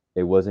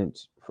 It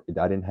wasn't.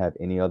 I didn't have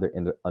any other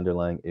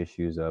underlying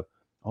issues of,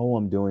 oh,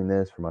 I'm doing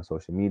this for my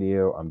social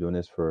media or I'm doing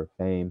this for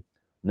fame.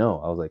 No,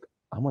 I was like,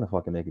 I'm gonna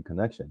fucking make a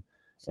connection,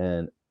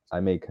 and I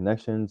made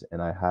connections,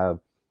 and I have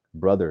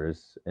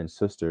brothers and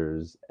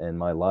sisters in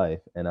my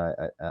life, and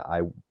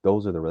I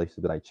those are the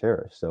relationships that I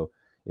cherish. So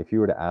if you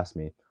were to ask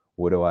me,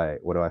 what do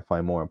I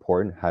find more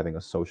important, having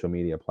a social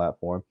media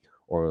platform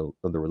or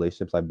the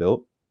relationships I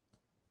built?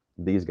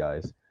 These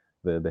guys,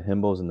 the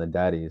himbos and the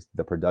daddies,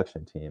 the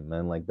production team,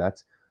 man, like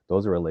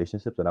those are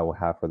relationships that I will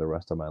have for the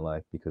rest of my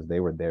life because they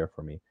were there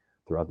for me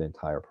throughout the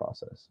entire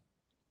process.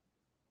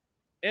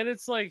 And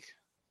it's like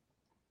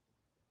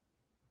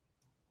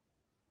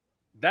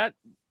that.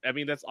 I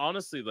mean, that's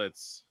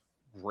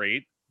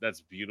great.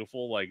 That's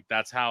beautiful. Like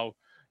that's how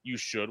you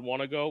should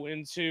want to go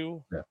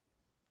into Yeah.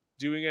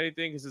 doing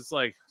anything, because it's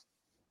like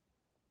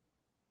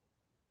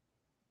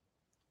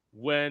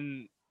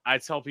when I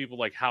tell people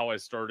like how I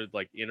started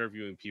like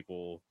interviewing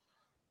people,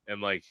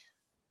 and like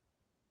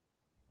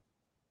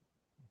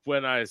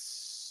when I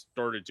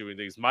started doing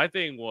things, my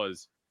thing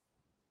was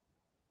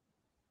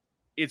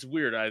it's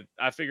weird.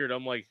 I figured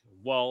I'm like,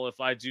 well, if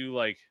I do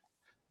like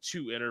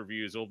two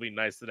interviews, it'll be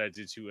nice that I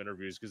did two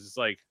interviews, because it's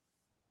like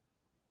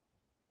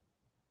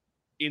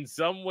in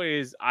some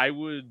ways I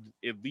would,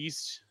 at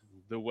least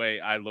the way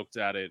I looked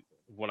at it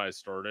when I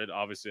started.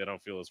 Obviously, I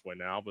don't feel this way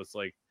now, but it's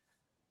like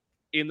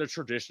in the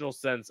traditional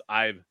sense,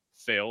 I've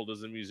failed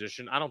as a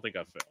musician. I don't think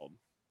I failed.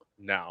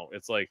 Now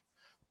it's like,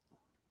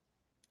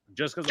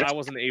 just because I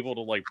wasn't able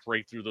to like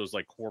break through those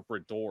like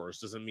corporate doors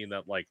doesn't mean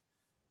that like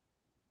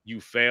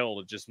you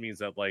failed. It just means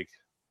that like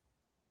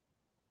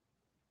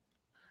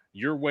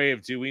your way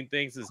of doing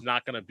things is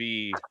not going to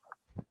be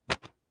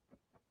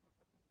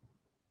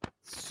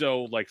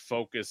so like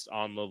focused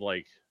on the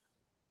like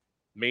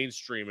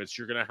mainstream. It's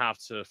you're going to have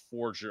to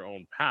forge your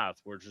own path,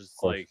 where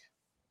just like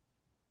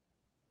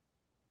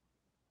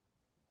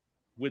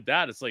with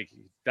that, it's like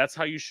that's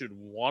how you should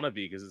want to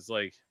be, because it's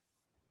like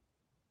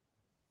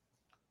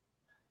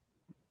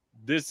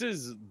this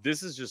is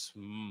just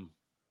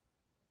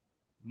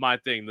my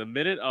thing. The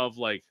minute of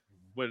like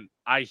when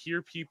I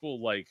hear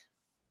people like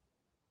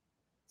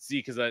see,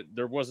 because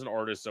there was an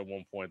artist at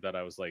one point that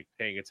I was like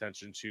paying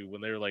attention to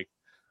when they were like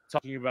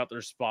talking about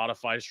their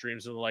Spotify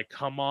streams, and they're like,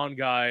 "Come on,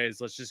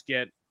 guys, let's just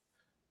get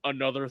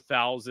another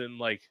 1,000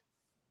 like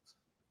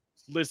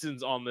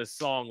listens on this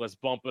song. Let's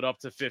bump it up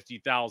to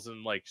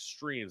 50,000 like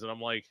streams." And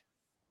I'm like,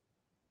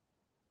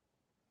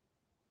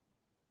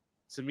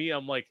 to me,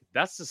 I'm like,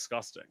 that's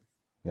disgusting.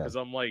 Because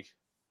I'm like,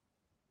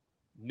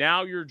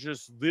 now you're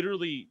just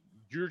literally,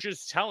 you're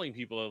just telling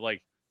people that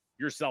like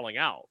you're selling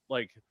out.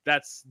 Like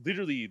that's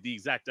literally the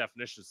exact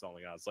definition of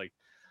selling out. It's like,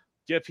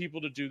 get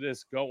people to do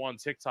this, go on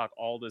TikTok,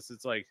 all this.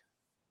 It's like,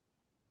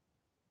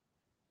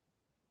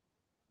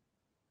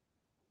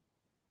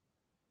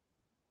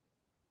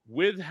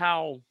 with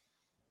how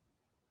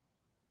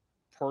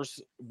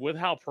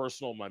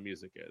personal my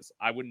music is,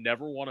 I would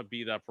never want to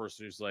be that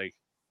person who's like,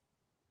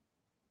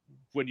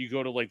 when you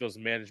go to like those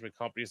management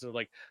companies, they're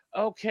like,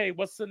 okay,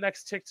 what's the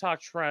next TikTok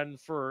trend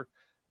for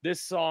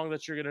this song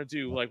that you're gonna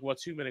do? Like, what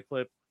 2-minute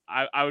clip?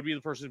 I would be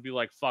the person to be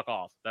like, fuck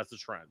off, that's the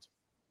trend.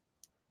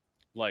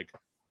 Like,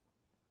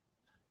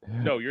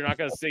 no, you're not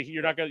gonna sit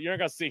here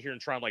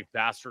and try and like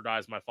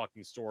bastardize my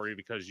fucking story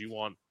because you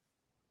want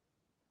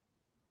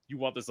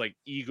this like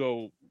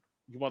ego,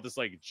 you want this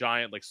like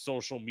giant like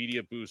social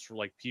media boost for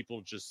like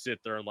people just sit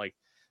there and like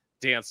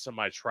dance to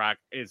my track.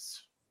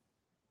 It's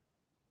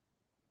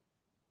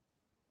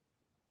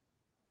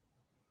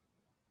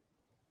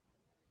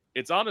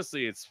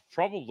honestly, it's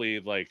probably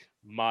like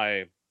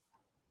my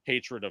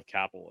hatred of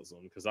capitalism,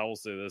 because I will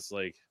say this,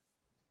 like,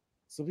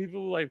 some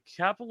people are like,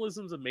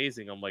 capitalism's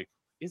amazing. I'm like,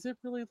 is it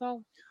really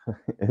though?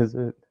 Is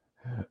it?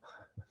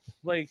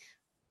 Like,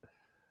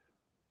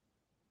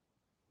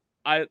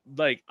 I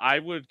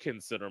would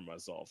consider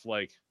myself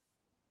like,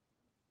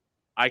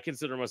 I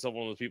consider myself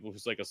one of the people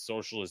who's like a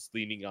socialist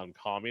leaning on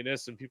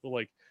communist, and people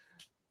like,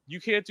 you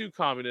can't do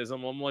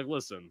communism. I'm like,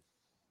 listen,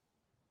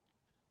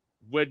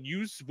 when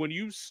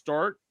you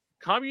start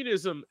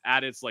communism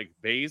at its like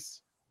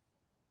base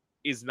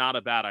is not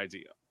a bad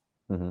idea.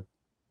 Mm-hmm.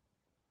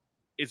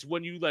 It's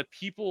when you let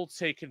people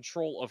take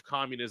control of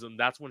communism,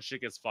 that's when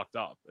shit gets fucked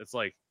up. It's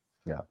like,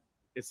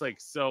 it's like,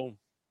 so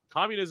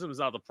communism is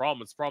not the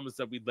problem. It's the problem is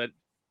that we let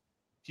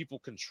people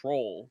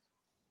control.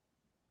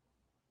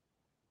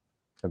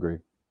 Agree.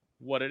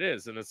 What it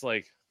is. And it's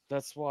like,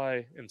 that's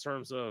why in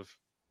terms of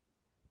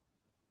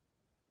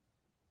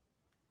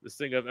this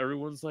thing of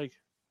everyone's like,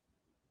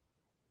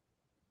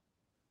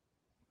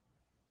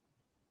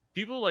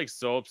 people like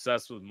so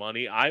obsessed with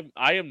money. I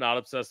am not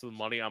obsessed with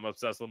money. I'm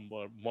obsessed with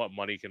what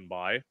money can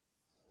buy.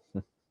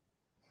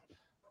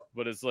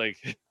 But it's like,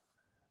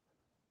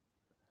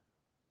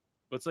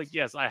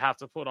 yes, I have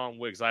to put on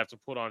wigs, I have to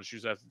put on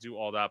shoes, I have to do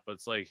all that. But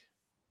it's like,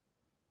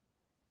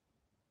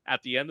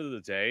 at the end of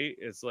the day,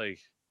 it's like,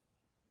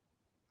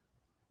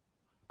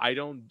 I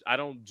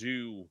don't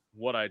do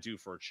what I do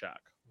for a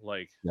check.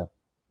 Like,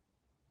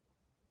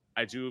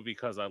 I do it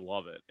because I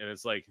love it. And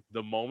it's like,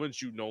 the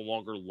moment you no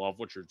longer love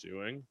what you're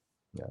doing,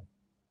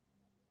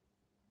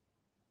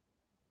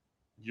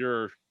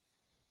 you're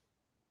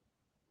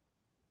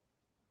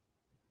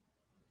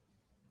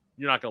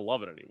not gonna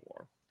love it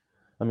anymore.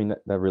 I mean,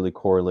 that really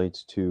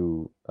correlates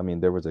to, I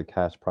mean, there was a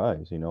cash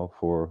prize, you know,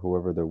 for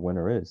whoever the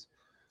winner is.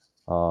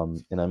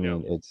 And I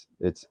mean,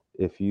 it's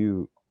if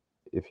you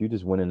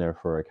just went in there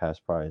for a cash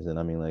prize, and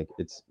I mean, like,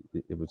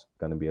 it was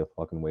gonna be a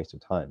fucking waste of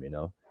time, you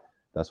know.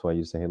 That's why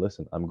you say, hey,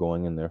 listen, I'm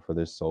going in there for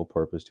this sole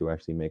purpose to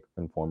actually make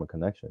and form a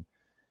connection.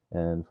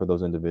 And for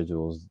those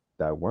individuals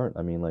that weren't,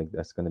 I mean, like,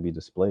 that's going to be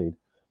displayed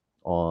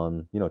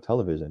on, you know,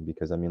 television,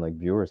 because I mean, like,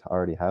 viewers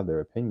already have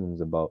their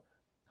opinions about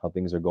how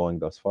things are going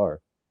thus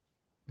far.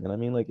 And I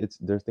mean, like,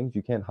 there's things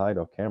you can't hide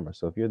off camera.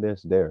 So if you're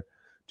there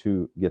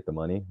to get the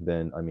money,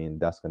 then I mean,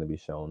 that's going to be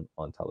shown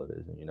on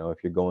television. You know,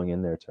 if you're going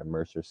in there to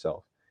immerse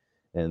yourself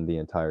in the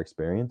entire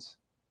experience,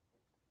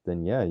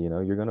 then yeah, you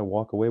know, you're going to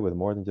walk away with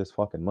more than just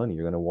fucking money.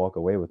 You're going to walk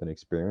away with an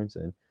experience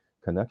and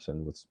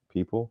connection with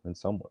people and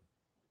someone.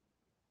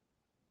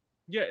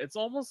 Yeah, it's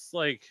almost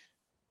like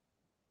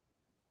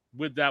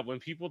with that, when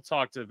people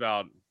talked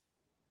about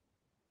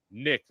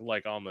Nick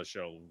like on the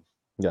show,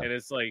 and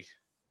it's like,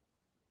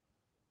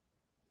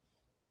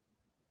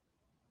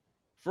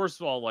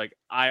 first of all, like,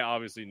 I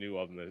obviously knew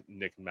of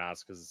Nick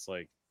Mask, because it's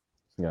like,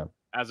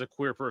 as a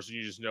queer person,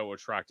 you just know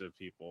attractive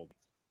people.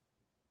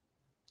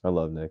 I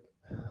love Nick.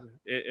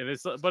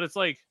 But it's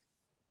like,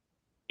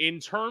 in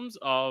terms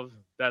of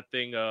that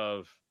thing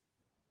of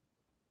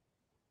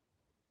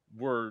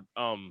where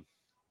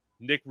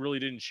Nick really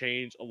didn't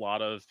change a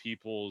lot of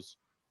people's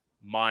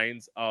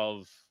minds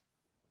of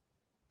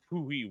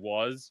who he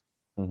was.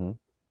 Mm-hmm.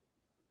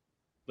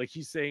 Like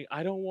he's saying,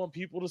 I don't want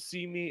people to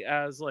see me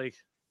as like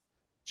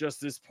just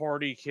this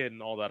party kid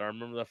and all that. I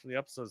remember that from the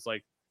episode. It's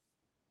like,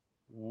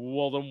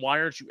 well, then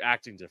why aren't you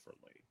acting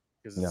differently?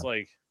 Because it's Yeah.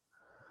 like,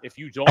 if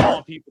you don't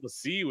want people to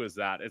see you as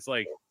that, it's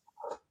like,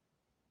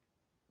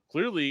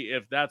 clearly,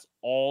 if that's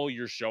all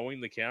you're showing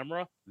the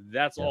camera,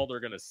 that's Yeah. all they're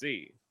gonna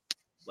see.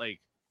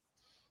 Like,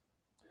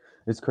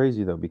 It's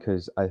crazy though,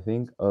 because I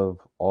think of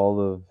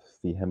all of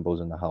the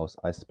himbos in the house,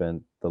 I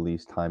spent the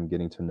least time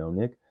getting to know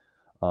Nick.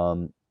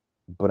 Um,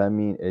 but I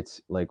mean,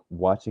 it's like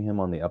watching him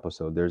on the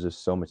episode, there's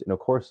just so much, and of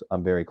course,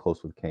 I'm very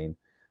close with Kane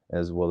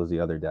as well as the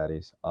other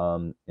daddies.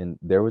 And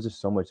there was just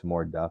so much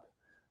more depth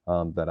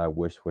that I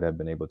wish would have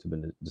been able to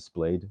been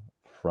displayed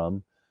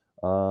from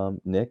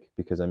Nick,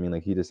 because I mean,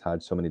 like he just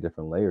had so many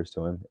different layers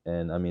to him.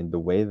 And I mean, the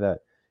way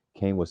that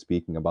Kane was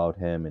speaking about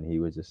him, and he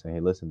was just saying,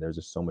 "Hey, listen, there's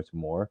just so much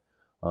more."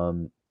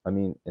 I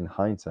mean, in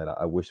hindsight,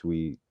 I wish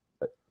we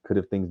could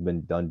have things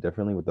been done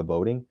differently with the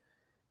voting.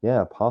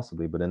 Yeah,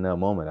 possibly, but in that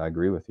moment, I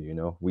agree with you. You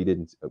know, we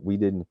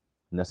didn't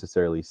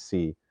necessarily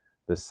see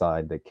the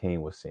side that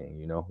Kane was seeing.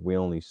 You know, we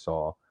only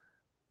saw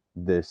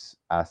this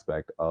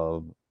aspect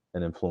of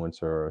an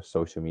influencer,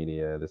 social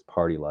media, this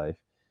party life,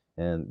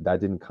 and that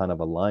didn't kind of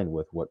align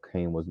with what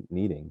Kane was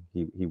needing.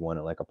 He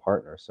wanted like a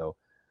partner. So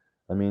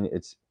I mean,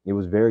 it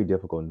was very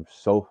difficult and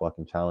so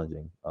fucking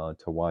challenging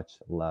to watch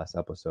last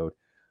episode,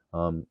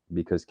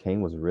 because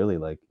Kane was really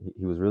like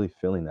he was really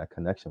feeling that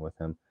connection with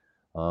him.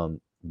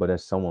 But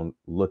as someone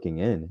looking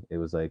in, it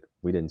was like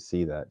we didn't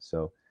see that.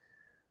 So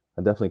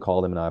I definitely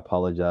called him and I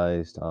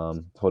apologized.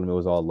 Told him it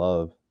was all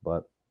love,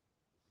 but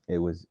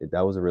that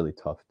was a really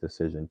tough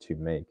decision to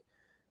make,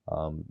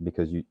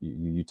 because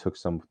you took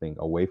something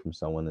away from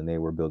someone and they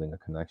were building a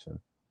connection.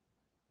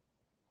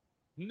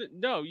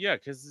 no, yeah,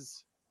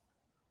 because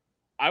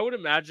I would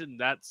imagine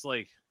that's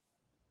like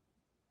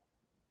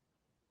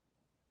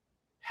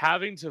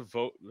having to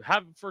vote.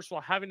 First of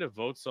all, having to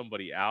vote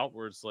somebody out,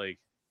 where it's like,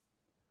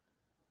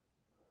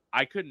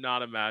 I could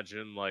not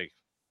imagine like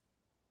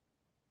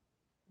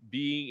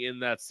being in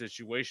that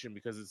situation,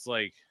 because it's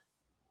like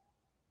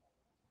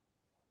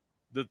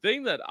the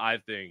thing that I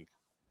think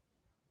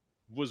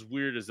was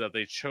weird is that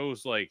they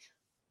chose like,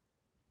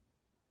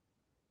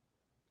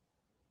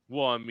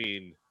 well, I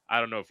mean, I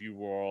don't know if you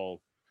were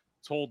all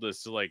told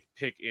this, to like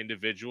pick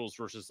individuals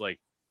versus like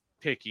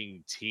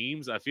picking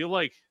teams. I feel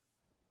like,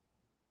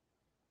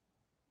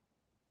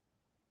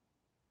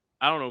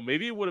 I don't know,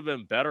 maybe it would have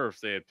been better if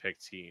they had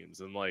picked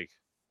teams and like,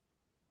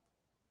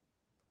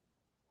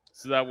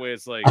 so that way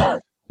it's like,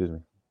 Excuse me.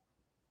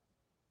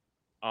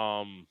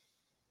 um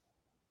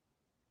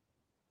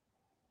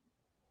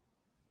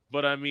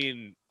but I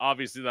mean,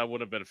 obviously that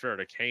wouldn't have been fair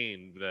to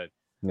Kane, that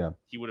Yeah,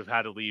 he would have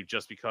had to leave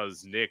just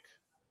because Nick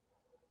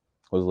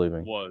was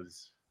leaving.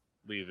 was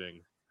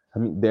leaving. I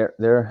mean, there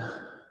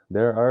are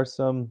there are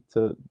some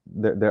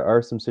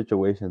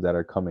situations that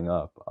are coming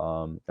up.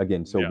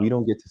 Again, so Yeah. we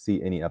don't get to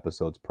see any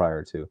episodes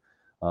prior to.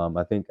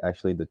 I think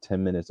actually the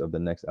 10 minutes of the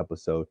next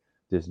episode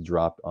just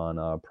dropped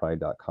on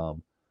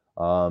Pride.com.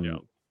 Yeah.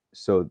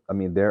 So I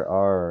mean, there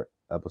are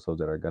episodes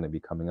that are going to be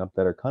coming up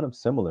that are kind of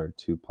similar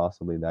to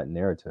possibly that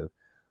narrative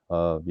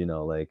of, you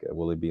know, like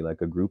will it be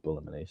like a group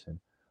elimination?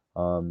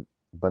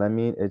 But I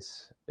mean,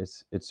 it's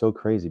so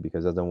crazy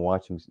because as I'm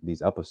watching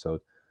these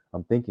episodes,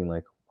 I'm thinking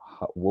like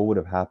what would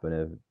have happened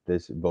if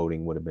this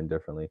voting would have been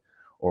differently,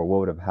 or what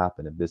would have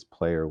happened if this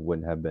player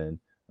wouldn't have been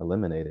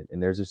eliminated.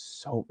 And there's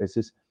just so it's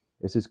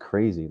just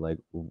crazy, like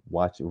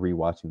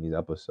rewatching these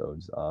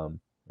episodes,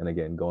 and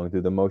again going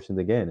through the motions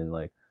again, and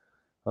like,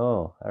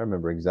 oh, I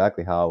remember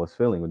exactly how I was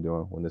feeling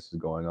when this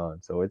was going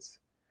on. So it's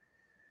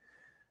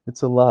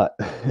a lot.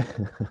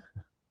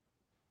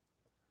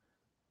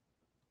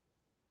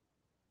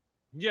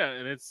 Yeah,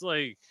 and it's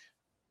like,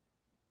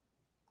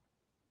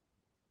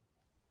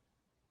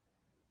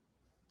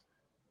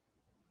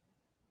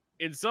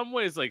 in some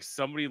ways, like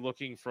somebody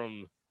looking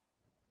from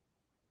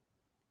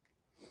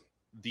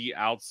the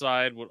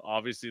outside would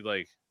obviously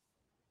like,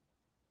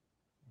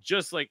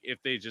 just like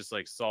if they just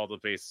like saw the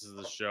basis of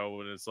the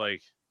show, and it's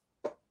like,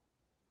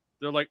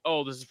 they're like,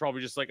 oh, this is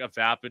probably just like a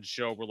vapid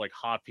show where like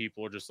hot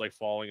people are just like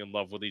falling in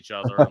love with each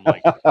other. And I'm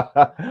like,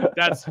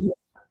 that's,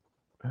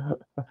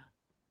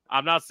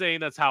 I'm not saying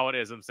that's how it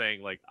is. I'm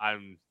saying like,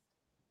 I'm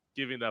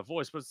giving that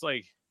voice, but it's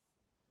like,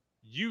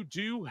 you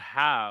do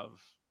have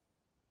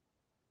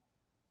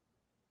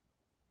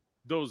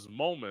those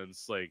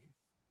moments, like,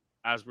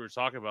 as we were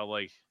talking about,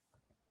 like,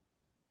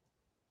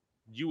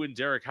 you and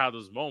Derek had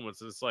those moments,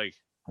 and it's like,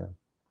 Yeah.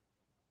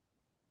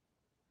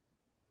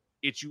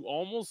 you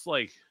almost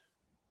like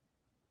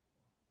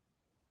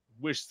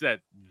wish that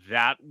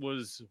that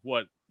was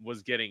what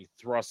was getting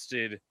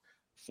thrusted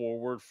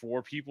forward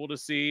for people to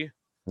see,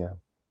 Yeah.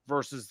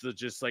 versus the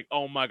just like,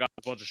 oh my god,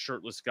 a bunch of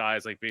shirtless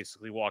guys like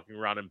basically walking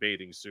around in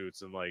bathing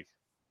suits, and like,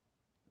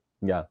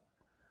 Yeah.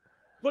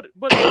 But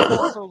it's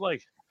also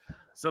like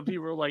some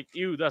people are like,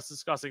 ew, that's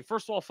disgusting.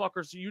 First of all,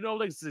 fuckers, you know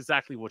that's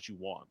exactly what you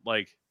want.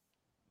 Like,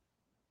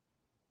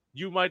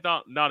 you might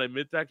not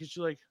admit that because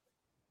you're like,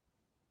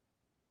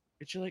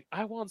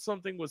 I want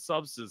something with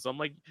substance. I'm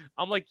like,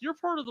 you're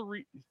part of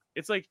the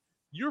it's like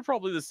you're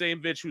probably the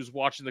same bitch who's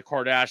watching the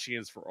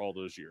Kardashians for all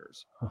those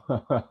years.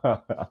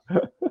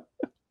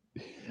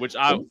 Which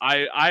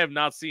I have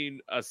not seen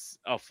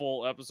a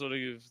full episode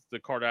of the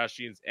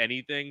Kardashians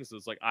anything, so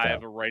it's like I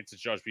have a right to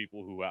judge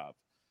people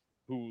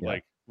who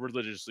like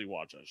religiously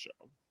watch that show.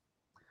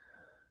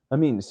 I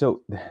mean,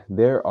 so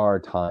there are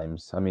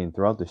times, I mean,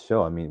 throughout the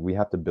show, I mean, we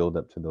have to build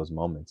up to those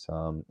moments.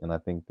 And I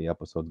think the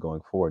episodes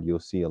going forward, you'll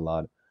see a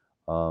lot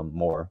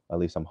more. At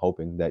least I'm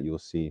hoping that you'll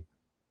see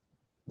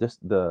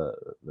just the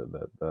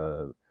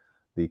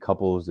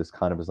couples just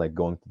kind of is like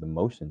going through the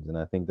motions. And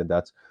I think that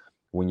that's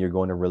when you're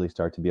going to really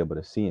start to be able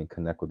to see and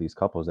connect with these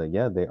couples that,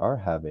 yeah, they are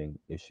having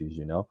issues,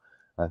 you know.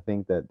 I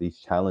think that these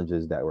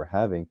challenges that we're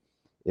having,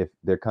 if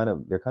they're kind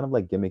of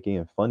like gimmicky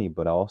and funny,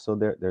 but also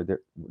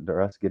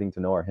they're us getting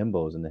to know our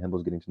himbos and the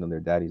himbos getting to know their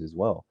daddies as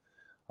well.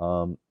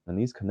 And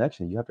these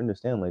connections, you have to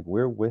understand, like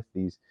we're with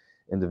these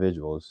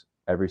individuals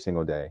every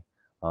single day.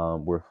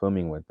 We're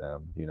filming with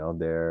them, you know,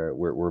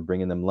 we're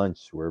bringing them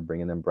lunch, we're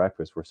bringing them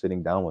breakfast, we're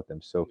sitting down with them.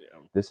 So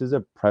this is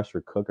a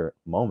pressure cooker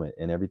moment,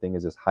 and everything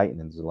is just heightened,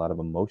 and there's a lot of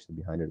emotion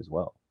behind it as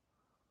well.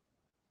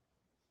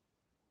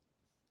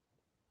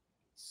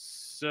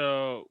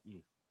 So,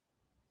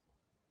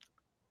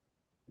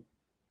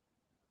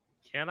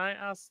 can I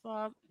ask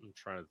that? I'm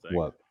trying to think.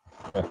 What?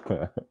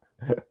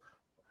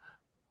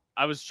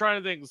 I was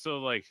trying to think. So,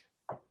 like,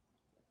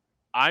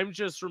 I'm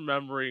just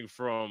remembering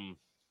from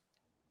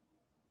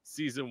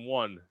season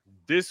 1,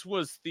 this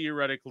was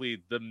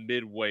theoretically the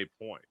midway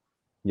point.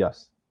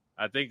 Yes.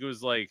 I think it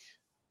was like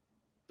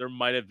there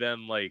might have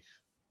been like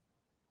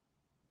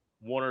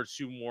 1 or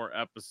 2 more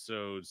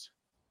episodes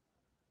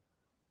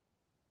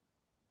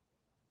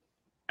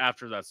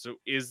after that. So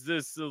is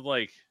this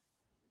like,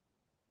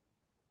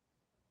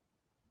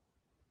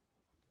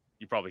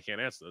 you probably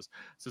can't answer this.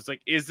 So it's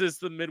like, is this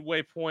the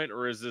midway point,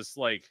 or is this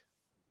like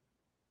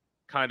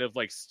kind of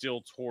like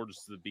still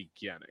towards the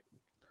beginning?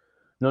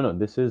 No,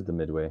 this is the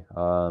midway.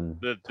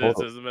 This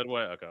is the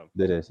midway. Okay.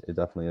 It is. It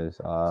definitely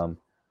is. And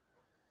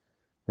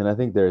I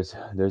think there's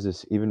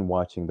this, even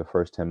watching the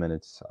first 10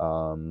 minutes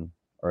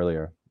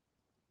earlier.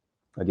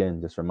 Again,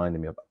 just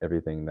reminding me of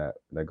everything that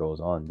goes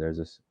on. There's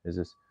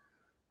this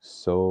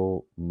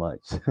so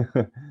much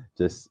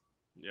just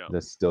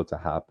that's still to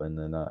happen,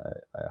 and I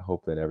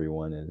hope that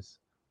everyone is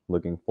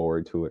looking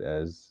forward to it,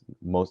 as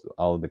most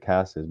all of the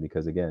cast is,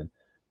 because again,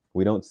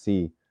 we don't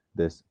see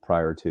this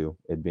prior to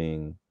it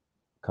being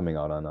coming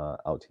out on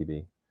Out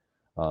TV,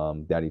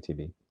 Daddy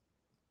TV.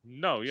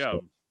 No, yeah.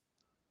 So,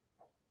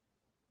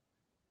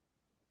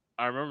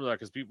 I remember that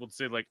because people would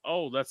say like,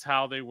 "Oh, that's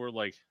how they were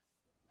like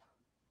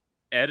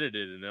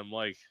edited," and I'm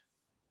like,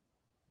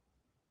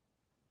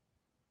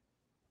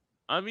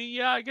 I mean,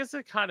 yeah, I guess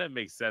it kind of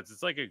makes sense.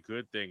 It's like a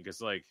good thing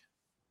because like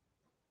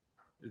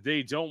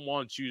they don't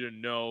want you to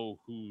know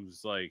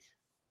who's like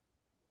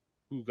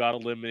who got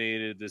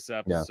eliminated this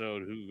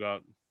episode, who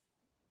got,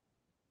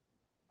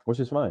 which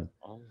is fine.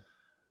 oh,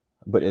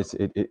 But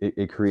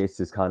it creates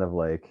this kind of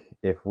like,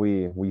 if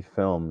we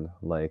filmed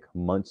like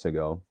months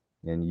ago,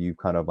 and you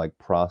kind of like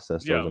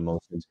process those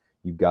emotions,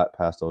 you got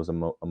past those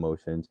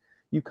emotions,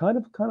 you kind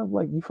of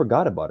like you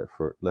forgot about it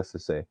for, let's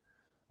just say,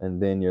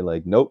 and then you're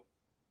like, nope,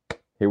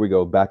 here we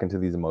go back into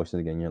these emotions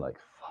again. You're like,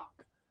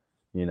 fuck,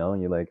 you know,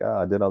 and you're like,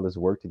 I did all this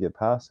work to get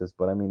past this,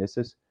 but I mean, it's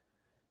just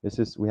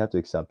we have to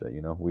accept it,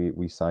 you know.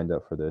 We signed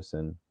up for this,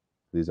 and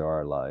these are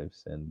our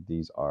lives, and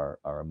these are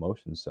our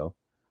emotions. So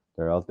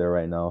they're out there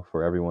right now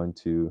for everyone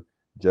to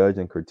judge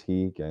and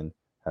critique and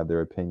have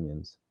their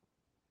opinions.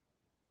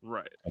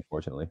 right.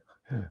 Unfortunately.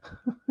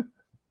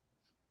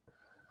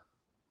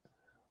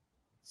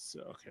 So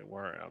okay,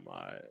 where am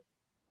I?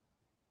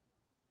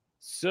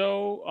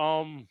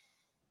 So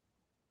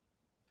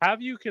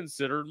have you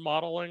considered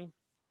modeling?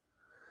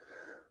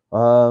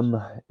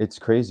 It's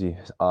crazy.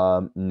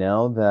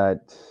 Now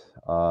that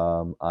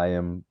I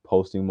am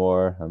posting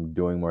more, I'm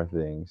doing more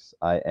things,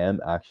 I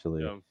am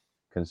actually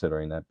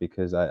considering that,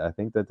 because I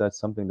think that that's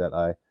something that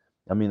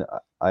I mean,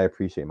 I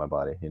appreciate my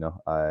body, you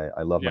know.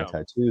 I love my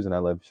tattoos and I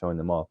love showing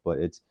them off, but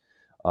it's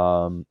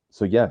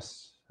so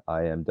yes,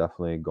 I am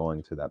definitely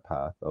going to that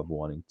path of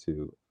wanting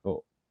to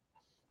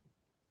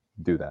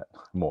do that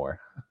more.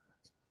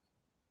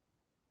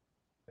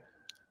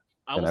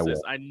 I will say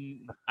this,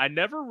 I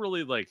never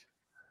really like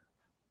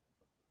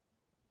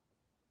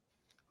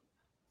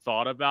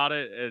thought about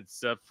it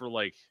except for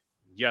like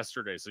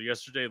yesterday. So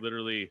yesterday,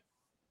 literally,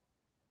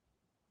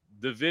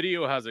 the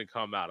video hasn't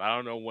come out. I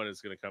don't know when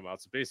it's gonna come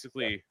out. So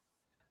basically,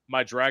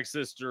 my drag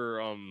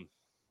sister,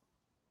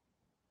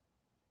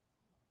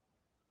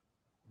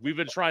 we've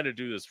been trying to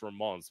do this for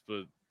months,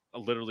 but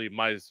literally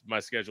my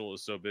schedule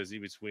is so busy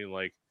between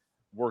like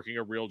working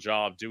a real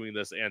job, doing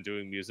this, and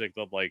doing music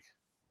that like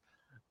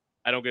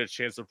I don't get a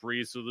chance to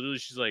breathe. So literally,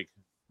 she's like,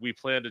 we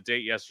planned a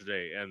date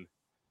yesterday, and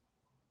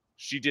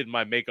she did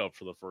my makeup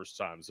for the first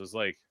time. So it's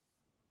like,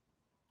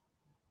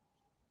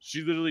 she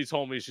literally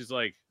told me, she's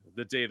like,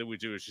 the day that we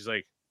do it, she's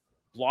like,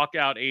 block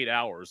out 8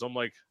 hours. I'm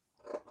like,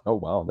 Oh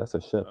wow, that's a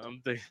shift.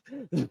 I'm like,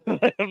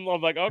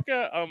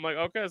 okay. I'm like,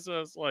 okay.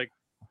 So it's like,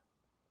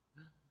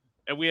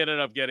 and we ended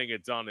up getting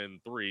it done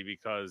in 3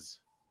 because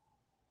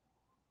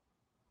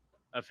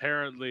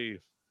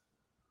apparently,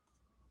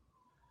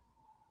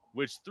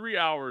 which 3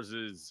 hours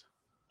is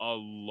a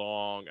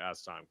long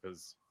ass time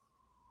because,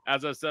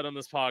 as I've said on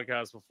this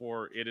podcast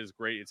before, it is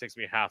great. It takes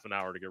me half an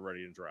hour to get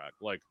ready and drag.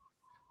 Like,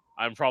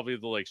 I'm probably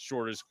the like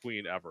shortest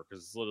queen ever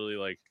because it's literally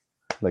like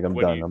Like I'm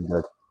when done. you, I'm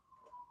good.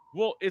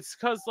 well, it's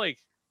because like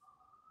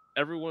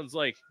everyone's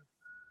like,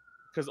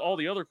 because all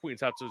the other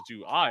queens have to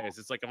do eyes.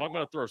 It's like, if I'm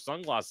gonna throw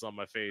sunglasses on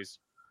my face,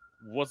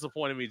 what's the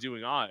point of me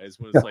doing eyes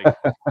when it's like,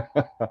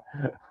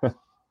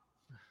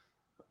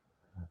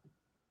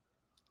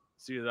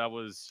 see, that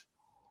was,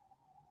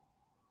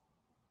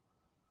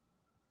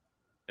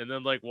 and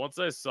then like once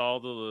I saw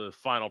the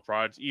final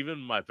product, even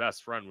my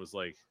best friend was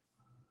like,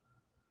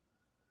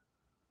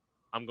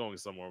 I'm going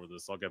somewhere with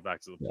this. I'll get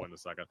back to the point in a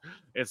second.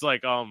 It's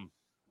like, oh,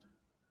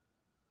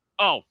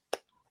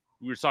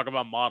 we were talking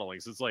about modeling.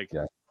 So it's like,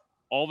 Yeah.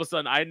 all of a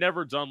sudden, I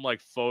never done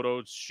like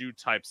photo shoot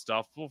type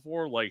stuff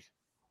before, like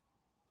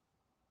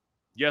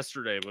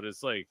yesterday, but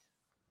it's like,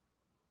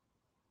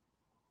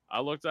 I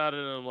looked at it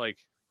and I'm like,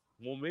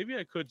 well, maybe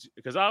I could,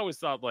 because I always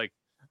thought like,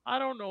 I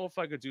don't know if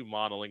I could do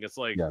modeling. It's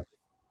like, Yeah.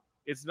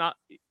 it's not,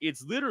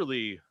 it's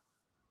literally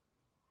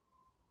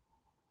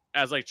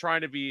as like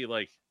trying to be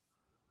like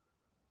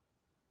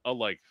a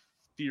like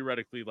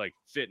theoretically like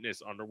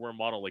fitness underwear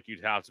model, like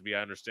you'd have to be.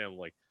 I understand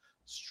like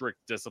strict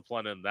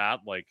discipline in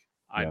that. Like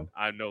Yeah.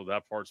 I know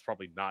that part's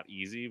probably not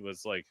easy, but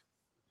it's like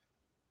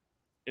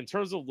in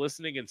terms of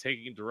listening and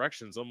taking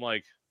directions, I'm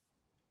like,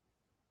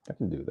 I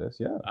can do this.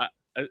 Yeah.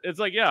 it's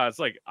like, yeah, it's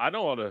like I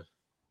don't want to.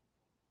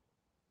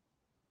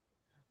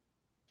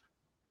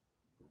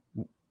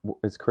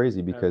 It's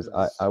crazy because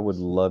I would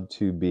love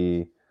to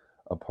be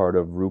a part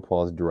of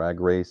RuPaul's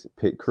Drag Race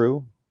pit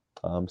crew.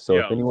 So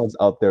if Yeah. anyone's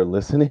out there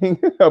listening,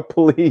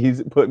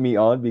 please put me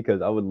on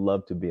because I would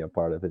love to be a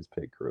part of his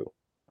pit crew.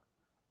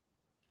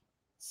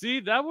 See,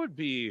 that would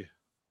be.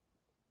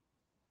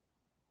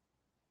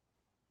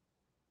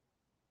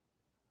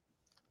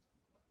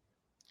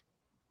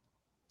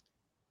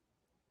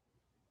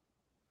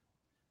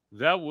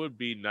 That would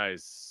be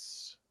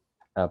nice.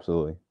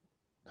 Absolutely.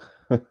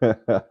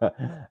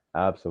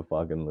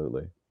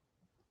 Absolutely.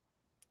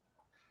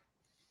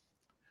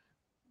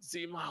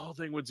 See, my whole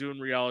thing with doing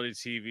reality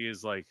TV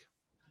is like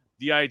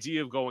the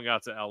idea of going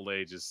out to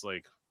LA, just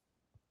like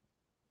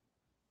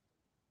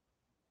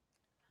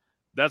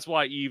that's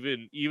why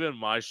even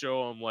my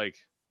show, I'm like,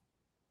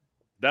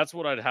 that's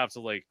what I'd have to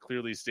like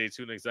clearly state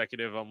to an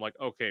executive. I'm like,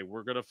 okay,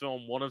 we're gonna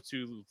film one of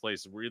 2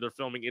 places. We're either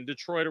filming in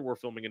Detroit or we're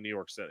filming in New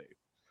York City.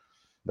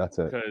 That's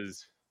it.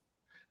 Because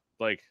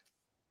like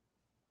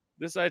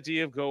this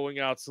idea of going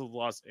out to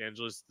Los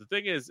Angeles, the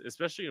thing is,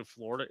 especially in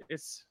Florida,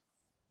 it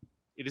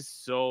is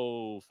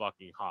so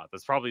fucking hot.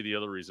 That's probably the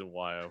other reason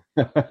why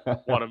I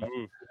want to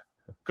move.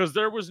 Because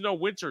there was no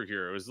winter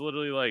here. It was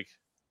literally like,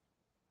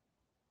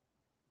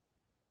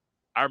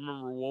 I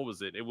remember, what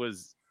was it? It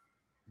was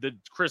the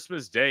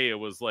Christmas day. It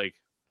was like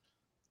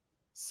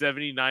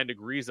 79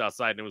 degrees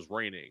outside and it was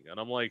raining. And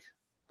I'm like,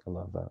 I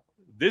love that.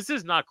 this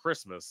is not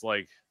Christmas.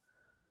 Like,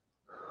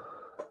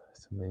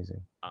 It's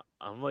amazing.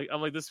 I'm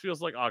like, this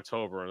feels like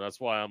October. And that's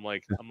why I'm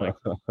like,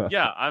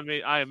 yeah, I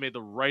made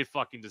the right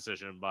fucking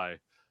decision by.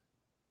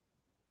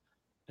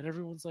 And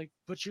everyone's like,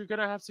 but you're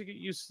gonna have to get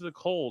used to the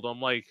cold.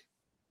 I'm like,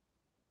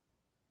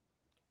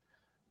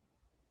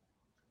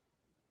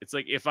 it's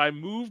like if I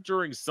move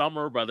during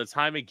summer, by the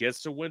time it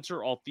gets to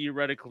winter, I'll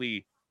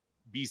theoretically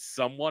be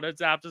somewhat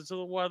adapted to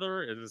the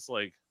weather. And it's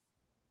like,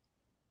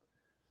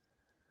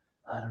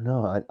 I don't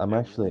know. I'm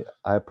actually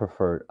I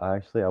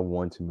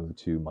want to move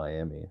to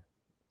Miami.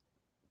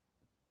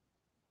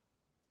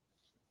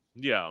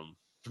 yeah.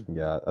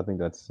 Yeah, I think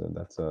that's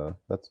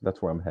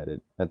where I'm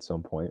headed at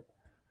some point.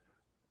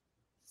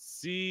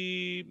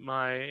 See,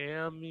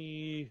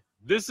 Miami.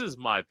 This is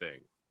my thing.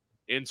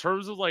 In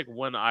terms of like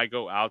when I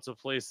go out to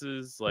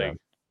places, like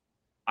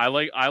I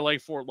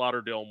like Fort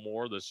Lauderdale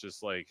more. That's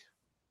just like,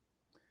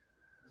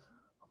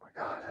 oh my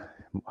god,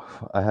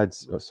 I had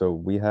so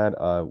we had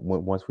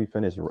once we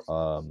finished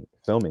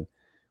filming,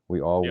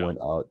 we all yeah, went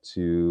out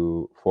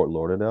to Fort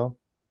Lauderdale.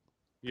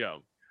 yeah,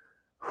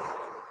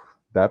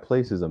 That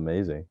place is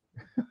amazing.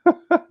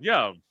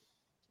 yeah.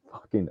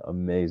 Fucking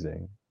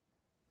amazing.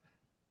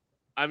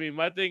 I mean,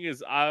 my thing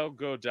is I'll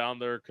go down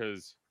there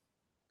because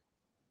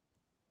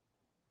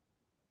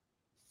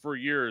for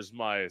years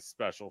my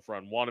special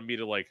friend wanted me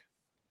to like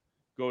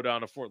go down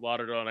to Fort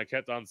Lauderdale, and I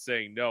kept on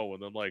saying no,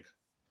 and then like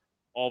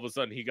all of a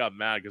sudden he got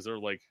mad because they're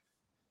like,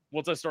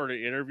 once I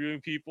started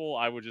interviewing people,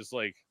 I would just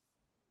like,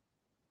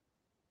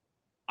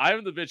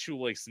 I'm the bitch who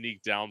like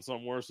sneak down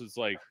somewhere, so it's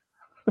like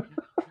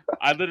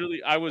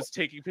I was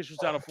taking pictures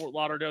down of Fort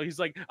Lauderdale. He's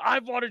like,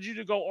 I've wanted you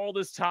to go all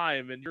this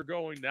time and you're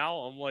going now.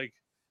 I'm like,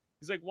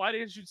 He's like, why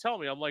didn't you tell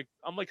me? I'm like,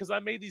 because I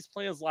made these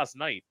plans last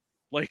night.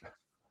 Like,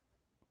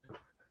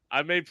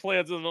 I made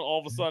plans, and then all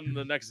of a sudden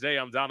the next day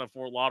I'm down in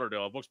Fort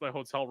Lauderdale. I booked my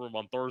hotel room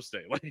on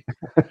Thursday. Like,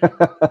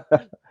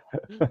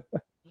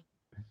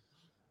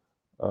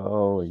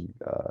 Oh my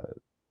God.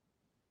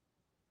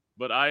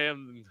 but I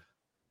am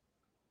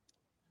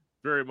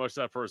very much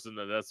that person.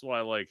 That's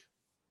why, like,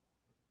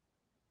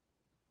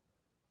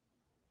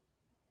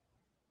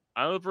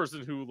 I'm the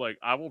person who, like,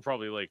 I will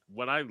probably, like,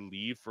 when I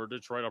leave for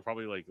Detroit, I'll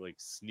probably like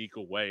sneak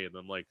away, and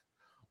then, like,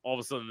 all of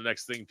a sudden the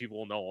next thing people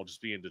will know, I'll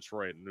just be in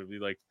Detroit, and it'll be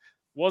like,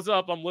 what's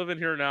up? I'm living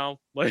here now.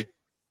 Like,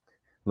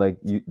 Like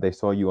they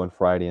saw you on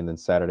Friday, and then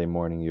Saturday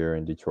morning you're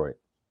in Detroit.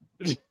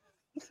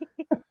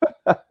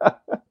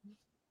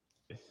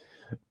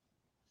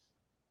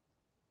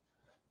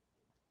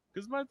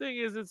 because my thing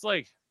is, it's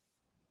like,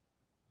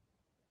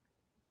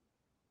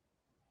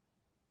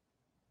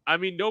 I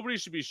mean, nobody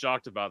should be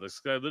shocked about this,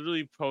 because I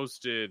literally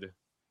posted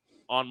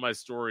on my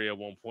story at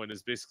one point,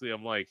 is basically,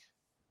 I'm like,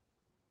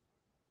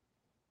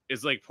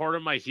 it's like part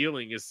of my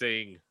healing is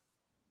saying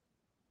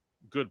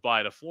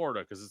goodbye to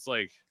Florida, because it's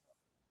like,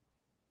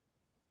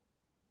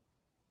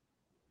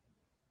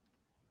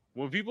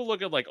 when people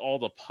look at like all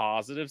the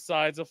positive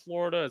sides of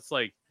Florida, it's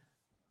like,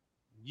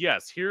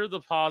 yes, here are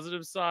the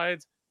positive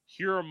sides,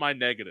 here are my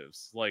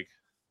negatives. Like,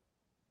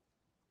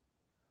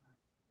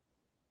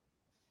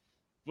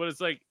 but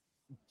it's like,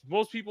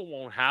 most people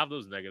won't have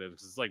those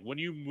negatives. It's like, when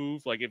you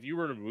move, like, if you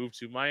were to move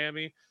to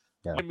Miami,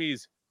 Yeah.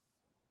 Miami's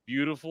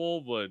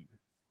beautiful, but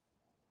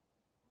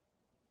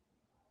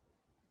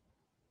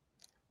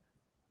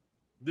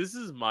this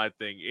is my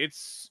thing.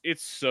 It's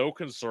so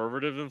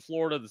conservative in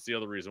Florida. That's the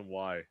other reason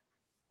why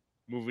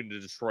moving to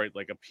Detroit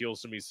like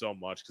appeals to me so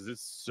much, because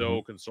it's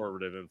so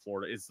conservative in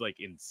Florida. It's like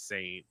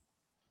insane.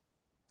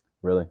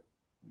 Really?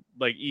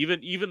 Like,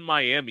 even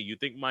Miami, you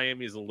think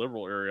Miami is a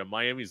liberal area.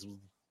 Miami's,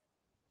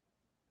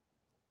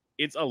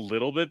 it's a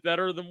little bit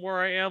better than where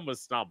I am, but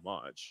it's not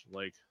much.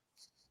 Like,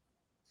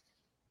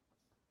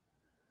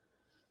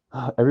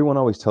 Everyone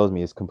always tells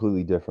me it's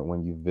completely different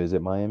when you visit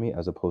Miami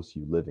as opposed to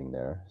you living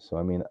there. So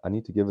I mean, I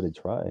need to give it a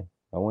try.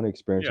 I want to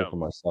experience it yeah, for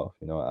myself.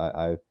 You know,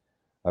 I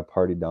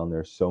partied down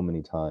there so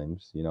many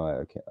times. You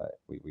know,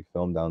 we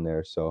filmed down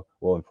there. So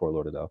well in Fort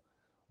Lauderdale.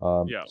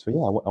 yeah. So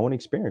yeah, I want to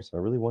experience. I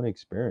really want to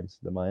experience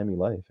the Miami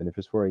life. And if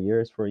it's for a year,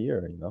 it's for a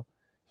year. You know,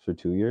 if it's for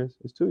 2 years,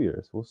 it's 2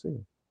 years. We'll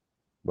see.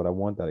 But I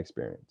want that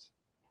experience.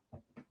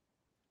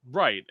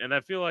 Right. And I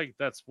feel like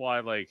that's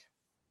why, like,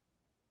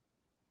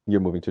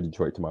 You're moving to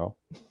Detroit tomorrow.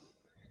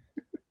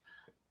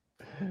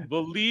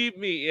 believe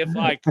me, if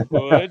I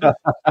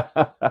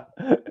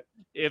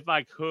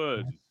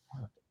could,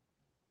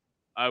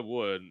 I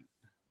would.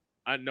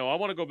 I know I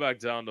want to go back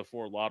down to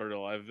Fort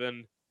Lauderdale. I've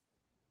been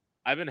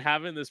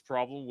having this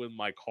problem with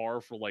my car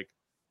for like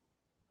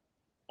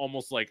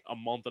almost like a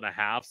month and a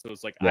half. So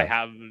it's like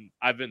Yeah.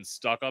 I've been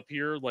stuck up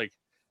here. Like,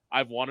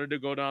 I've wanted to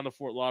go down to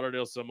Fort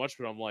Lauderdale so much,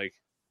 but I'm like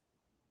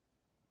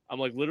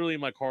literally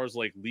my car's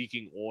like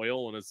leaking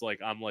oil, and it's like,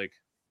 I'm like,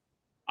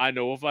 I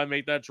know if I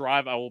make that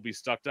drive, I will be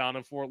stuck down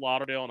in Fort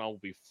Lauderdale and I will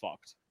be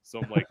fucked. So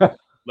I'm like,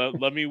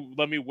 let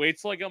me wait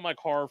till I get my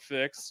car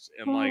fixed,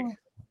 and like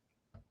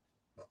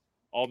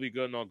I'll be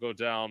good, and I'll go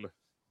down.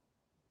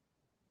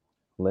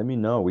 Let me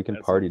know. We can At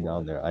some party point.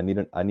 down there. I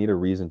need a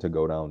reason to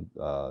go down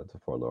to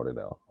Fort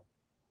Lauderdale.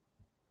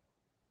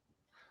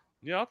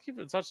 Yeah, I'll keep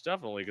in touch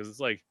definitely, because it's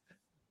like,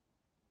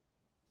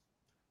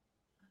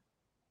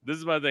 this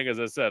is my thing. As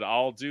I said,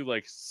 I'll do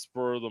like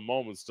spur of the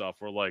moment stuff,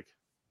 or like,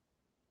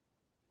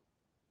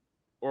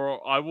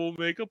 or I will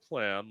make a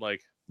plan.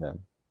 Like, Yeah.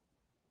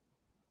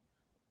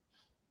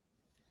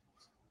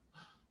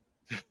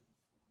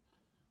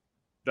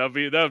 that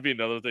would be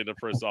another thing to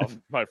piss off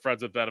my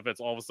friends with benefits.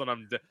 All of a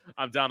sudden,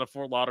 I'm down to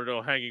Fort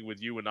Lauderdale hanging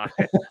with you and I.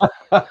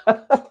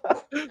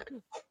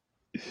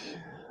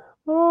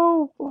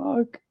 Oh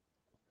fuck.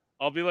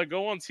 I'll be like,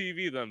 go on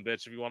TV then,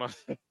 bitch, if you want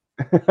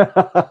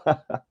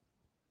to.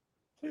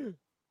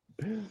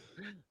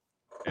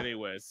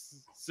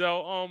 Anyways,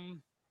 so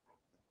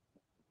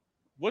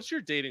what's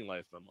your dating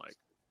life been like?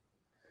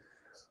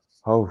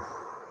 Oh,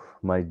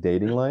 my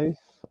dating life.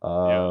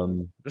 Yeah.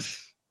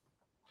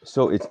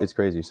 So it's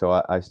crazy. So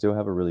I still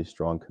have a really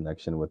strong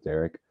connection with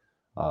Derek.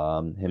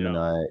 Him and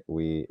Yeah.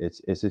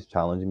 it's just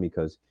challenging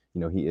because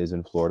you know he is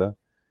in Florida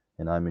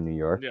and I'm in New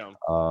York. Yeah.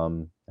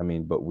 I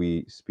mean, but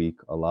we speak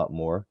a lot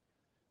more.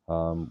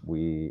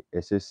 We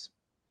it's just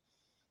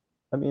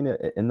I mean,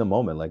 in the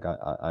moment, like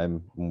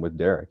I'm with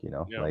Derek, you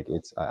know, Yeah. like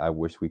I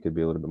wish we could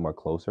be a little bit more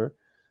closer,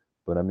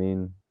 but I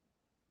mean,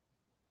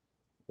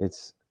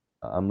 it's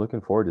I'm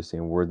looking forward to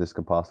seeing where this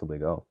could possibly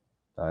go.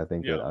 I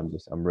think that Yeah.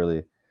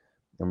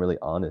 I'm really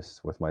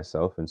honest with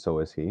myself, and so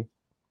is he, and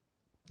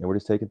we're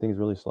just taking things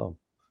really slow.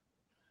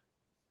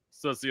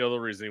 So that's the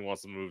other reason he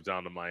wants to move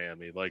down to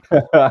Miami. Like,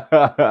 So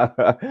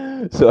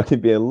I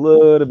can be a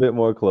little bit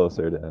more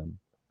closer to him.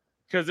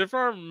 because if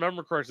I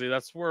remember correctly,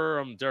 that's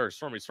where Derek's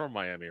from. He's from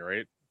Miami,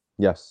 right?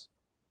 Yes,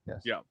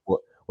 yes. Yeah.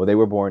 Well, they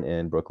were born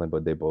in Brooklyn,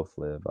 but they both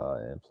live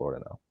in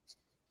Florida now.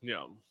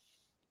 Yeah.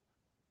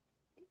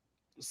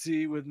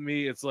 See, with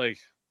me, it's like,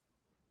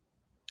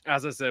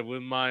 as I said,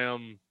 with my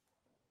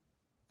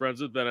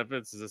friends with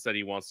benefits, as I said,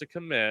 he wants to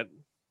commit,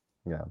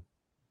 Yeah.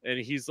 and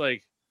he's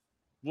like,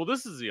 well,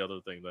 this is the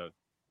other thing that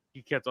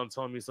he kept on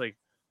telling me. He's like,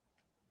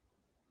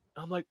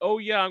 I'm like, oh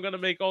yeah, I'm gonna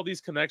make all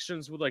these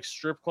connections with like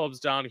strip clubs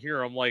down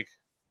here. I'm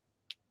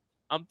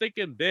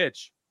thinking,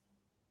 bitch,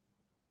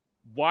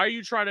 why are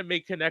you trying to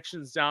make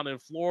connections down in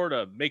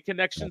Florida? Make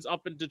connections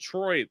up in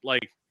Detroit,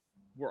 like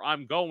where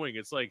I'm going.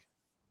 It's like,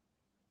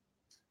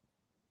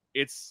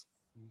 it's,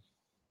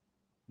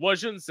 well, I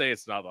shouldn't say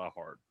it's not that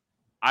hard.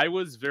 I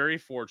was very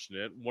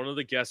fortunate. One of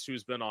the guests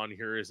who's been on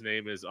here, his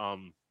name is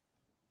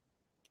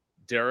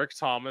Derek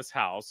Thomas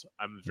House.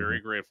 I'm Mm-hmm.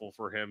 very grateful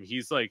for him.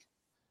 He's like,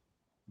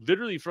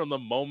 literally from the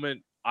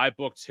moment I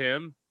booked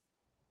him,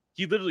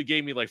 he literally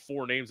gave me like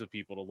 4 names of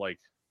people to like,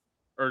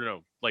 or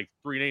no, like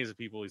 3 names of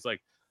people. He's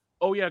like,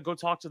 oh yeah, go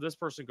talk to this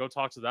person, go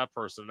talk to that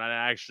person. And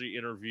I actually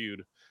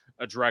interviewed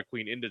a drag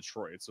queen in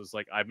Detroit. So it's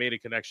like I made a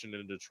connection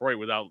in Detroit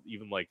without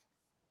even like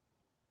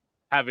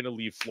having to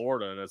leave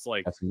Florida. And it's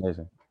like, That's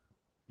amazing.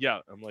 yeah,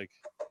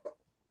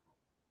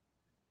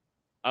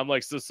 I'm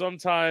like, so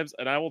sometimes,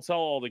 and I will tell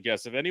all the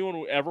guests, if anyone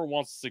who ever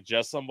wants to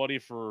suggest somebody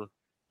for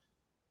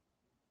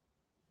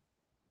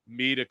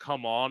me to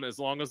come on, as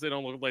long as they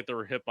don't look like they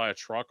were hit by a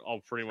truck,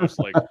 I'll pretty much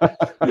like.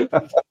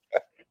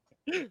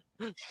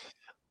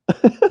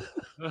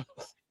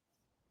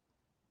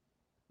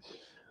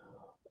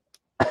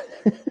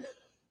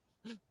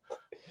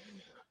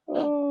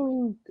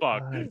 Oh,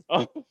 Fuck. God.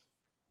 Hold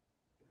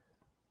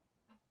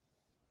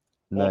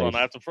on, Nice.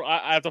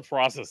 I have to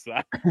process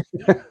that.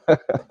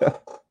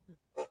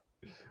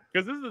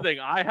 Because this is the thing,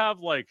 I have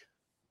like,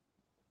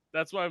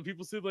 that's why when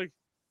people say like,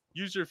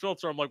 use your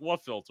filter, I'm like,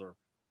 what filter?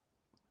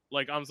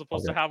 Like I'm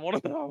supposed to have one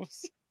of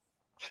those.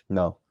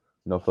 No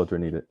filter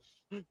needed.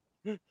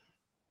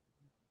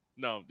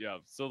 No, yeah.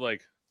 So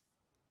like,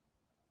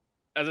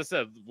 as I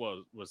said,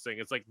 was saying,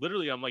 it's like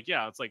literally, I'm like,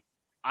 yeah, it's like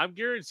I'm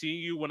guaranteeing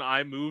you when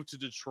I move to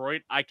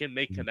Detroit, I can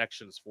make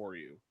connections for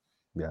you.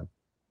 Yeah.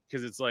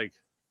 Because it's like,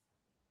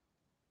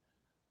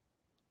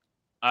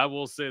 I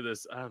will say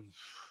this.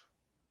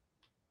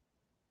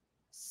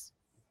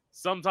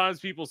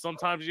 Sometimes you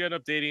end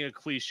up dating a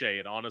cliche.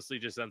 It honestly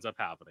just ends up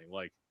happening.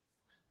 Like,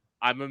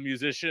 I'm a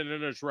musician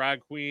and a drag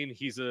queen.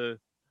 He's a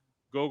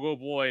go-go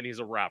boy and he's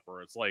a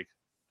rapper. It's like,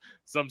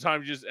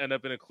 sometimes you just end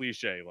up in a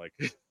cliche. Like,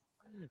 you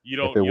If it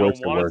don't works,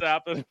 it want it to works.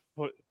 happen,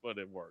 but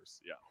it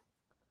works.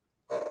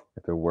 Yeah.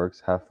 If it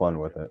works, have fun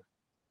with it.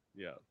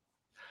 Yeah.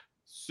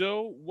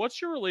 So, what's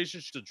your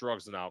relationship to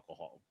drugs and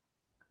alcohol?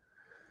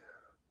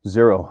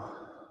 0.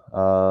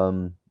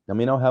 I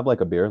mean, I'll have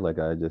like a beer like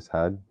I just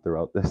had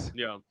throughout this.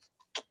 Yeah.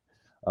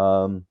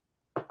 Um,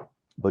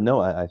 but no,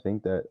 I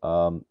think that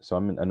so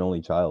I'm an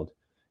only child.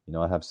 You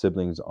know, I have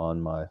siblings on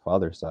my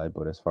father's side,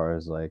 but as far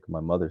as like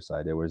my mother's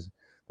side, there was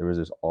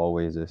this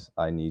always this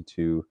I need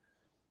to,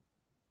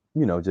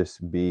 you know,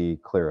 just be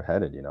clear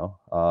headed, you know.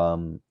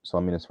 So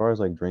I mean, as far as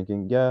like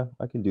drinking, yeah,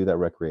 I can do that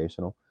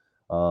recreational.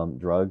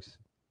 Drugs,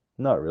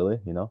 not really,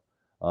 you know.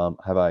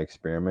 Have I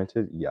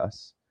experimented?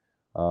 Yes.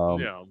 Um,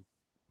 Yeah.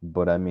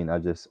 but I mean,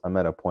 I'm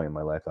at a point in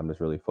my life I'm just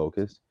really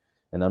focused,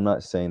 and I'm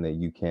not saying that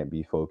you can't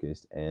be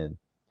focused and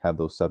have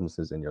those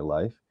substances in your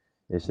life.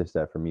 It's just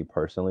that for me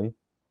personally,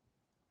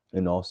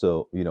 and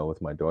also, you know,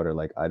 with my daughter,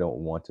 like I don't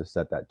want to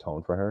set that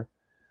tone for her.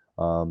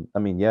 I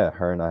mean, yeah,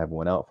 her and I have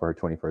went out for her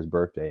 21st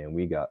birthday and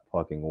we got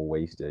fucking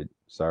wasted.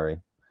 Sorry.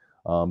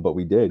 But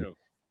we did.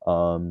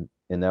 No.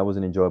 And that was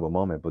an enjoyable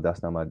moment, but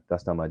that's not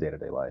my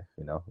day-to-day life,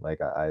 you know?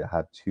 Like I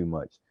have too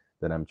much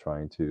that I'm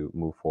trying to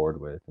move forward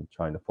with and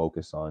trying to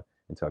focus on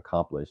and to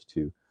accomplish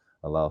to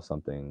allow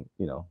something,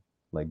 you know,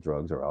 like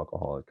drugs or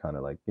alcohol to kind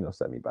of like, you know,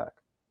 set me back.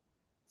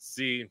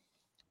 See,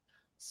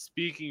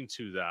 speaking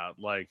to that,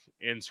 like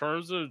in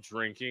terms of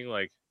drinking,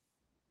 like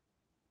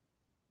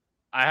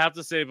I have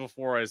to say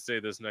before I say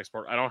this next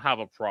part, I don't have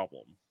a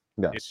problem.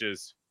 Yeah. It's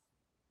just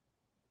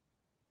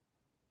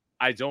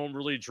I don't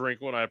really drink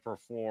when I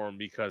perform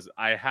because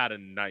I had a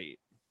night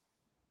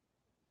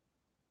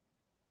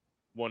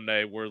one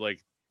day where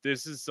like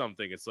this is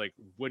something. It's like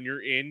when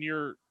you're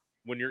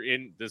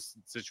in this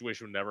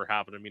situation would never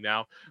happen to me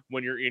now.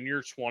 When you're in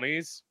your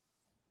 20s,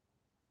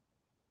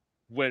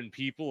 when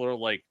people are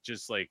like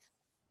just like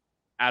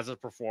as a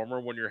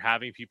performer, when you're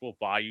having people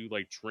buy you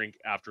like drink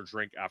after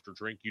drink after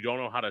drink, you don't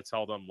know how to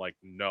tell them like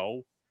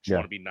no. Just Yeah.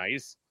 want to be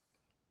nice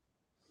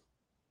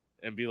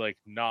and be like,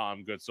 nah,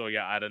 I'm good. So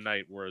yeah, I had a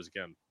night. Whereas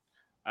again,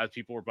 as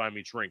people were buying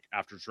me drink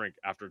after drink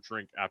after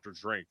drink after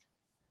drink,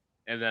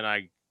 and then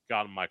I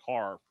got in my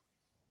car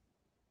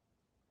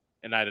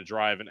and I had to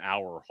drive an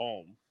hour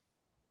home,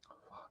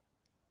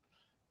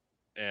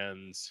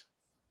 and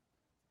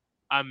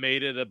I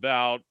made it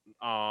about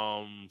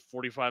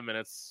 45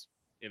 minutes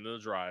into the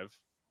drive,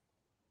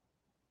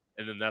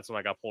 and then that's when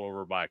I got pulled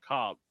over by a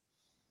cop.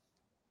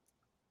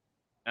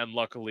 And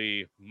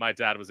luckily, my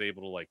dad was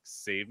able to like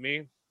save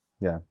me.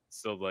 Yeah.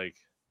 So like,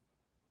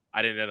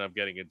 I didn't end up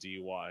getting a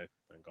DUI,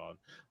 thank God.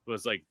 But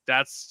it's like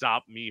that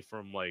stopped me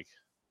from like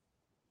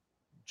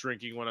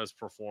drinking when I was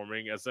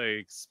performing. As I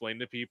explained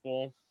to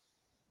people,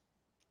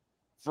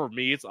 for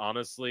me, it's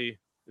honestly,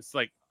 it's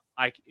like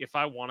if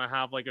I want to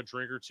have like a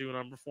drink or two and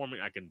I'm performing,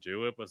 I can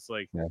do it. But it's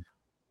like Yeah.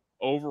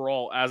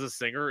 overall, as a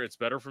singer, it's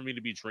better for me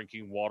to be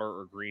drinking water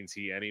or green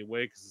tea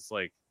anyway, because it's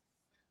like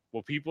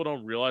what people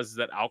don't realize is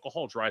that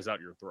alcohol dries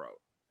out your throat,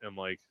 and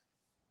like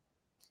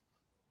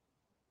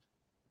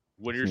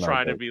when It's you're not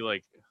trying to great. be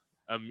like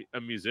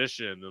a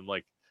musician and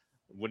like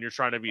when you're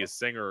trying to be a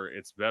singer,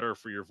 it's better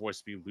for your voice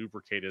to be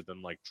lubricated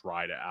than like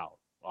dried out,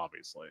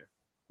 obviously.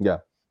 Yeah.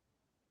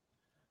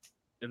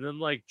 And then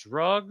like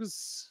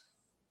drugs,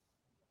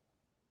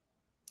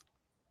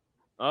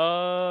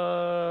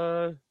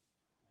 uh,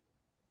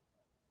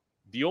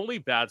 the only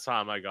bad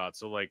time I got,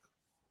 so like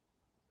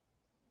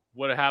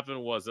what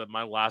happened was at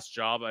my last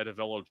job, I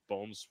developed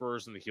bone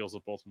spurs in the heels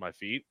of both of my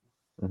feet.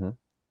 Mm-hmm.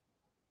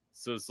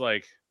 So it's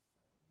like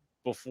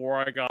before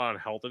I got on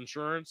health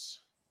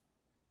insurance,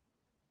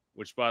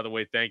 which by the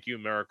way, thank you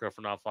America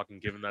for not fucking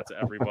giving that to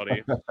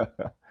everybody.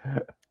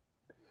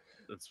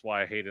 That's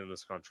why I hate it in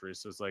this country.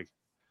 So it's like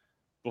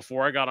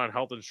before I got on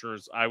health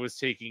insurance, I was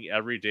taking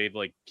every day to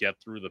like get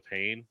through the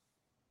pain.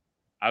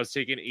 I was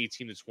taking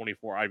 18 to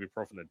 24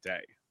 ibuprofen a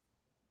day.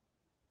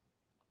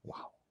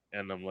 Wow.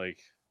 And I'm like,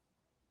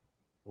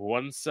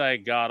 once I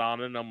got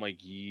on it, I'm like,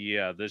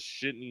 yeah, this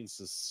shit needs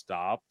to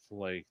stop.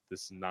 Like,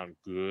 this is not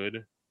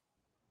good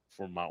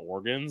for my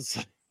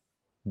organs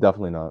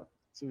Definitely not.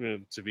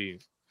 to be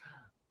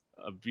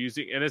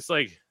abusing. And it's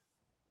like,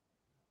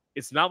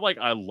 it's not like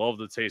I love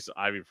the taste of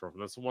ibuprofen.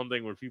 That's one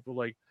thing where people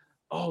like,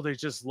 oh, they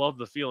just love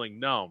the feeling.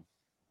 No,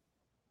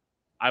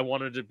 I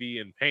wanted to be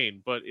in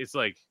pain, but it's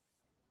like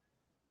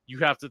you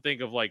have to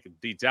think of like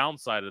the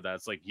downside of that.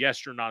 It's like,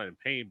 yes, you're not in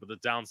pain, but the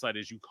downside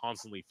is you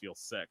constantly feel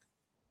sick.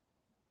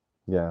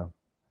 Yeah.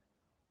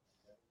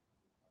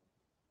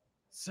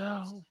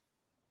 So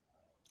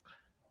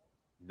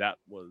that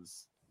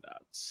was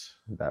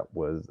that. That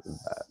was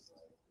that.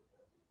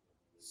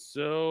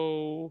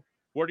 So,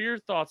 what are your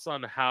thoughts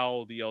on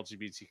how the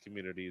LGBT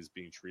community is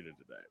being treated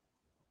today?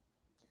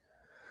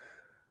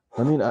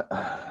 I mean,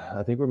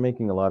 I think we're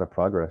making a lot of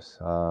progress.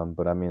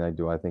 But I mean,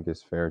 I think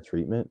it's fair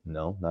treatment?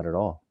 No, not at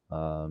all.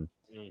 Of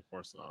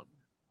course not.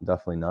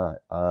 Definitely not.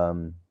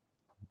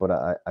 But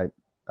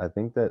I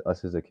think that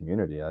us as a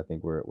community, I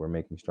think we're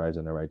making strides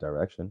in the right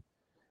direction.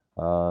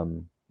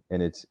 Um,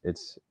 and it's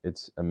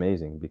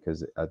amazing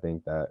because I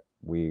think that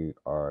we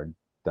are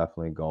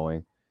definitely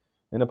going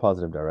in a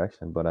positive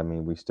direction. But I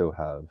mean, we still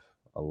have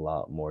a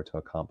lot more to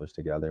accomplish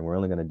together, and we're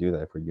only going to do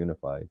that if we're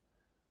unified.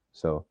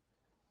 So,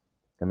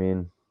 I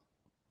mean,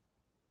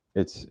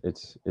 it's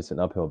an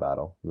uphill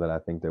battle that I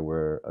think that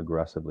we're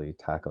aggressively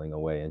tackling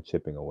away and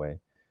chipping away,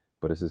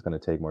 but it's just going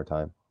to take more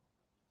time.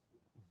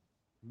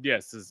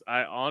 Yes,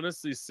 I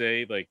honestly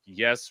say, like,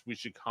 yes, we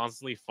should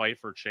constantly fight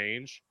for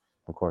change,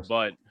 Of course.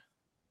 but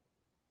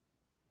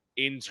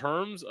in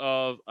terms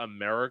of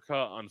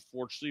America,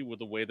 unfortunately, with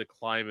the way the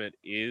climate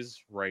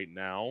is right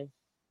now,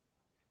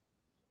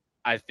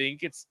 I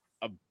think it's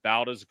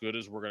about as good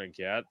as we're going to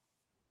get.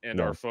 And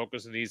Yeah. our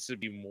focus needs to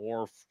be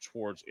more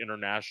towards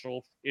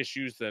international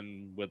issues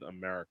than with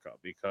America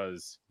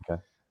because Okay.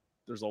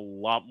 there's a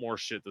lot more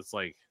shit that's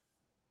like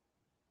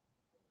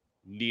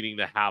needing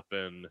to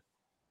happen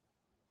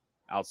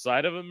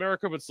outside of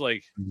America. But it's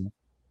like Mhm.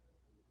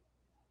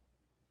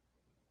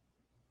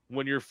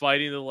 when you're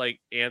fighting the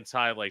like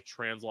anti like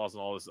trans laws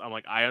and all this, I'm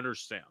like, I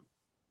understand.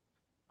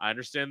 I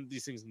understand that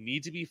these things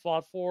need to be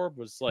fought for,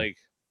 but it's like,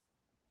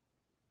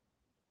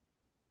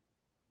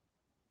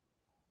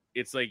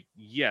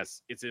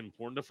 yes, it's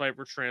important to fight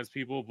for trans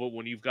people, but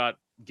when you've got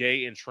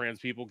gay and trans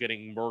people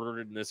getting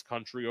murdered in this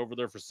country over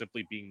there for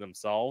simply being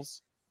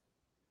themselves,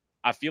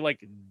 I feel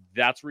like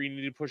that's where you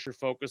need to push your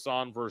focus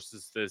on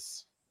versus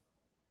this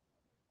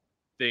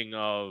thing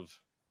of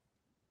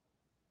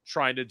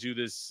trying to do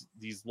these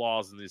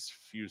laws in these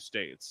few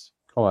states.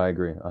 Oh, I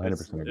agree. It's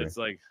 100% agree. it's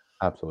like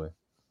Absolutely.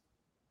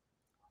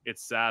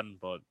 it's sad,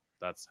 but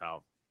that's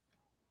how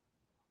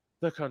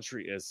the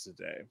country is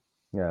today.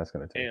 Yeah, it's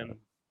going to take And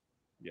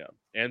yeah.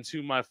 And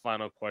to my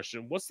final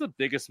question, what's the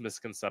biggest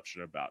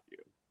misconception about you?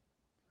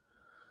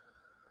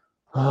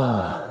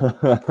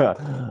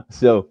 time.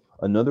 So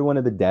another one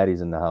of the daddies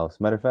in the house.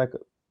 Matter of fact,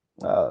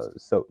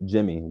 so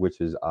Jimmy,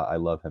 which is I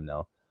love him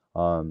now.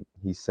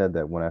 He said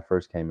that when I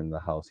first came into the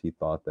house, he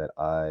thought that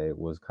I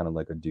was kind of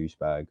like a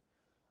douchebag.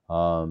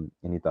 And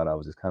he thought I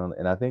was just kind of,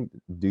 and I think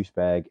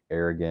douchebag,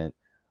 arrogant,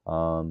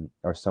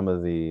 are some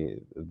of the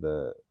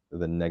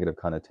negative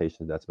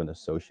connotations that's been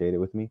associated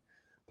with me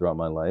throughout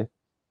my life.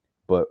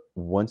 But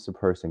once a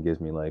person gives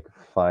me like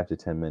 5 to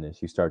 10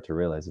 minutes, you start to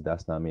realize that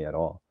that's not me at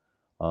all.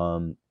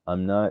 I'm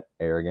not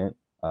arrogant.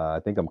 I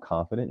think I'm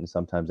confident, and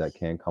sometimes that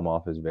can come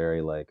off as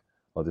very like,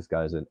 oh, this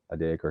guy's a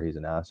dick or he's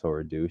an asshole or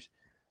a douche.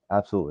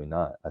 Absolutely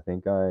not. I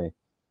think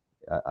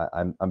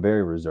I'm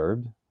very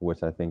reserved,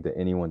 which I think that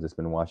anyone that's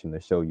been watching the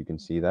show, you can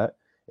see that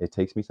it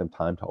takes me some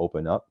time to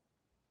open up.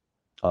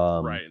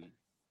 Um, Right.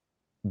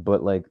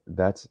 but like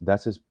that's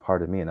just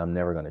part of me, and I'm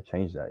never gonna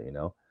change that.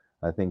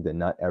 I think that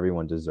not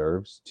everyone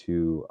deserves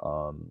to,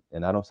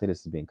 and I don't say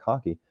this as being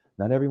cocky,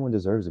 not everyone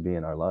deserves to be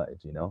in our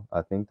lives, you know?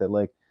 I think that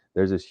like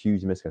there's this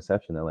huge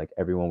misconception that like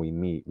everyone we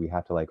meet, we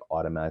have to like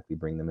automatically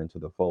bring them into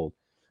the fold.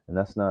 And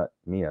that's not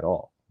me at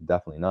all.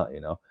 Definitely not, you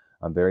know?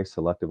 I'm very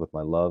selective with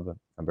my love.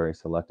 I'm very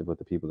selective with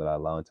the people that I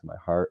allow into my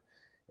heart,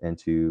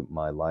 into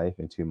my life,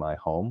 into my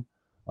home.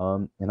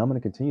 And I'm going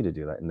to continue to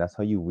do that. And that's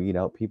how you weed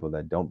out people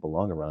that don't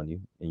belong around you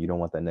and you don't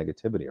want that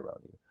negativity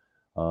around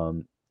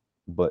you.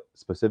 But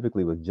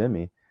specifically with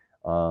Jimmy,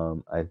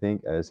 I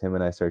think as him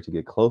and I started to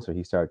get closer,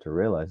 he started to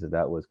realize that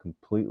that was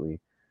completely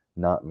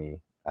not me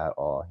at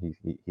all.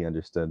 He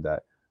understood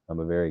that I'm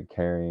a very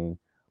caring,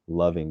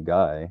 loving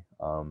guy,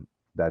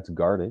 that's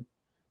guarded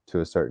to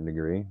a certain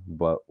degree.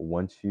 But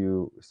once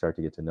you start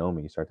to get to know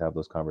me, you start to have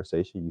those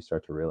conversations, you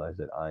start to realize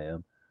that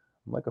I'm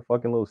like a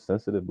fucking little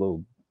sensitive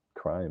little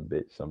crying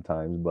bitch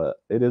sometimes, but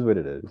it is what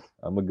it is.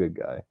 I'm a good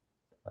guy,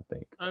 I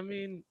think.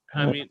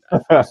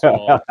 First of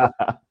all,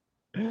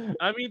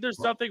 there's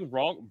nothing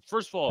wrong.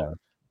 First of all, Yeah,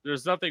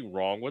 there's nothing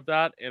wrong with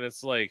that, and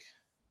it's like,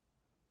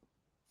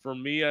 for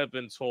me, I've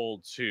been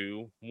told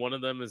two. One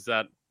of them is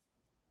that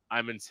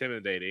I'm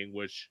intimidating,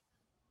 which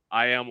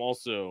I am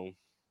also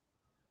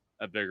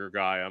a bigger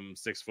guy. I'm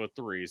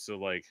 6'3", so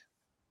like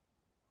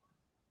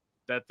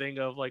that thing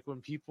of like when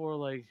people are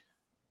like,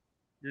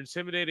 "You're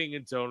intimidating,"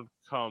 and don't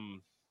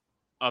come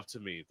up to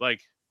me.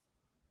 Like,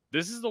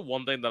 this is the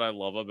one thing that I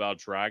love about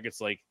drag. It's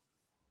like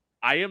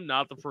I am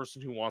not the person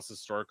who wants to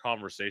start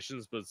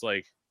conversations, but it's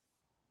like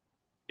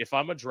if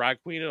I'm a drag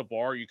queen at a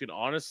bar, you can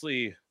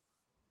honestly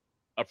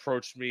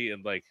approach me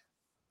and like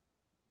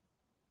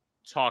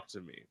talk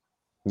to me.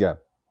 yeah,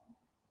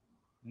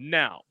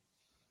 Now,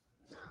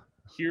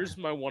 here's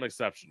my one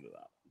exception to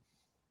that.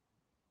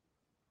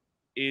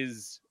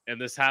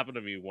 And this happened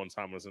to me one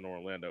time when I was in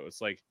Orlando.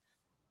 It's like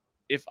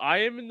if I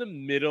am in the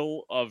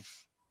middle of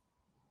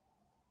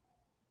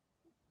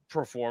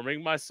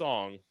performing my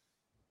song,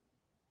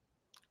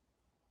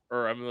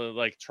 or I'm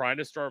like trying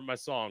to start my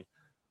song,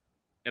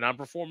 and I'm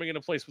performing in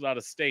a place without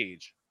a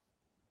stage,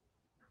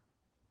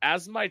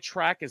 as my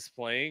track is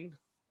playing,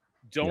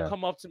 don't yeah.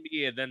 come up to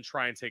me and then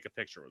try and take a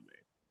picture with me.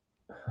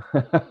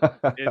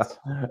 It's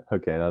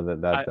Okay, now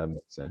I that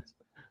makes sense.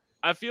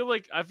 I feel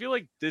like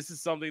this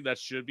is something that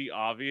should be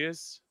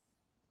obvious,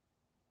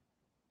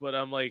 but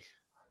I'm like,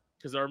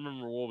 because I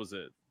remember, what was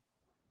it?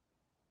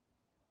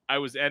 I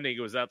was ending.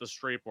 It was at the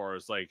straight bar.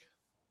 It's like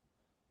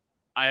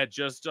I had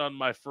just done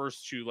my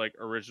first two like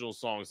original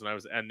songs, and I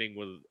was ending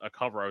with a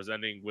cover. I was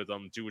ending with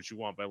 "Do What You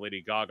Want" by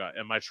Lady Gaga,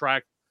 and my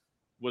track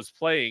was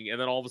playing,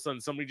 and then all of a sudden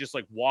somebody just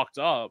like walked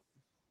up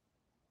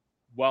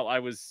while I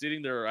was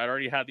sitting there. I'd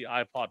already had the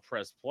iPod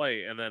press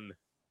play, and then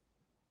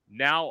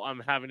now I'm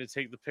having to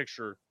take the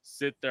picture,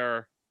 sit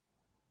there,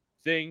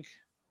 think,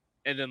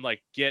 and then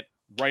like get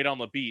right on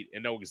the beat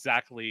and know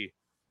exactly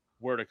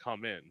where to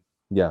come in.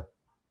 Yeah,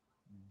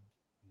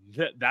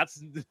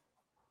 That's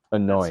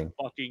annoying.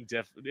 fucking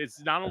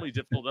It's not only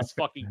difficult, that's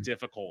fucking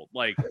difficult.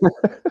 Like,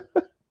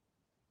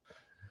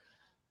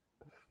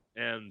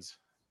 and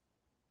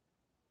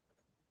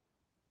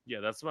yeah,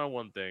 that's my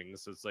one thing.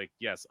 So it's like,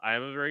 yes, I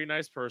am a very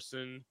nice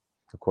person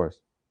Of course.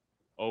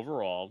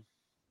 overall.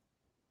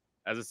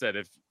 As I said,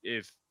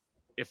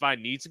 if I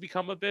need to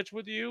become a bitch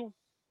with you,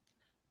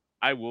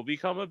 I will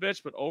become a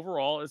bitch. But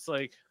overall, it's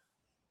like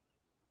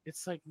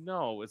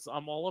no,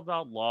 I'm all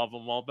about love.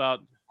 I'm all about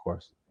Of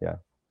course. Yeah.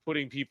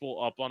 putting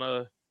people up on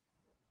a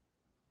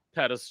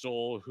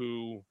pedestal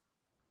who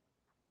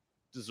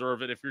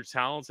deserve it. If you're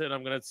talented,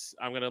 I'm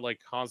gonna like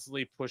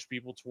constantly push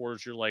people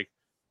towards your like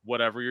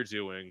whatever you're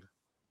doing.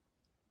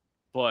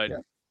 But Yeah.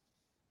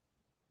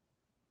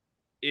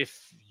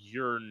 if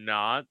you're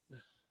not,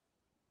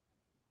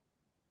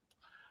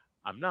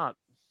 I'm not.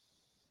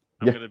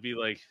 I'm Yeah. gonna be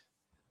like,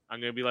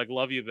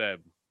 love you, babe,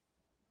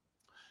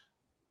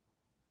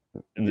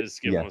 and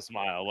just give Yeah. him a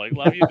smile, like,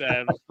 love you,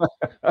 babe.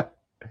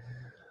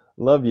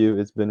 Love you.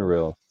 It's been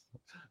real.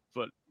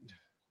 But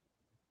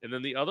and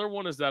then the other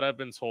one is that I've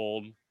been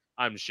told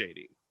I'm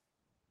shady.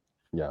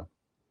 Yeah.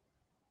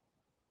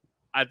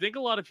 I think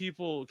a lot of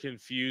people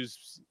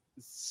confuse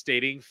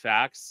stating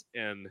facts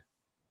and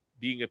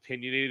being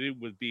opinionated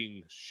with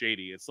being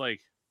shady. It's like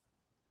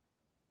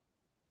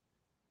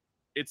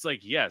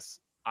yes,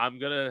 I'm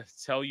gonna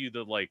tell you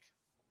the like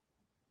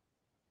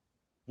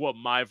what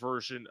my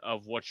version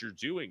of what you're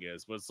doing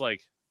is, but it's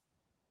like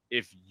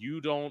if you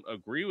don't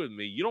agree with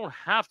me, you don't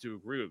have to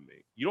agree with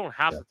me. You don't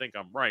have Yeah. to think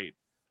I'm right.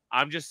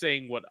 I'm just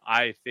saying what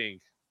I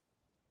think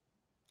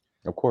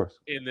Of course.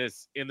 in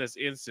this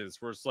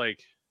instance where it's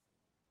like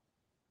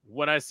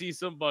when I see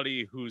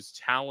somebody who's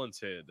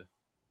talented,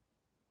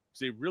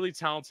 who's a really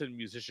talented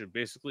musician,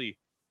 basically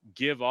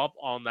give up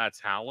on that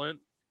talent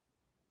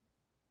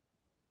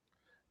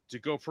to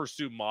go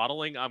pursue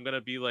modeling, I'm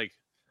gonna be like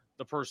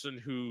the person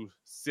who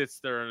sits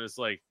there and is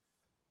like,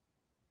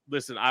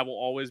 listen, I will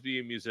always be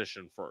a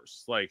musician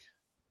first. Like,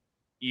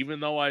 even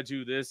though I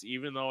do this,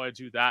 even though I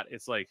do that,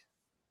 it's like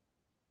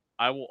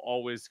I will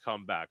always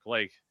come back.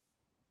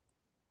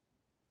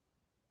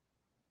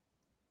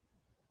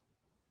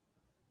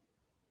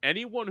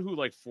 anyone who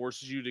like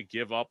forces you to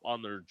give up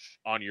on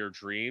your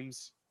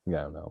dreams,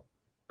 Yeah, no.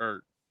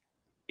 or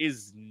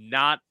is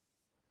not,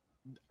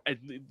 at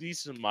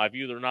least in my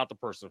view, they're not the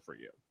person for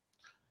you.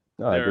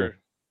 No, I agree.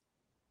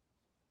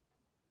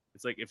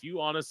 It's like, if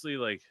you honestly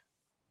like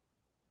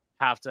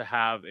have to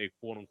have a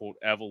quote unquote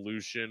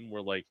evolution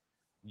where like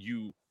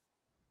you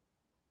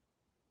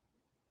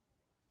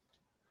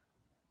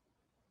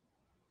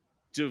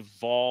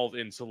devolve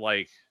into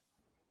like,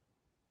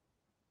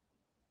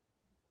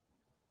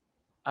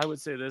 I would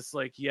say this,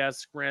 like,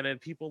 yes, granted,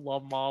 people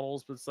love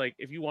models, but it's like,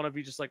 if you want to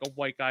be just like a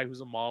white guy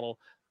who's a model,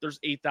 there's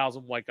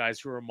 8,000 white guys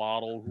who are a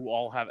model who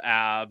all have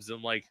abs,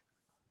 and like,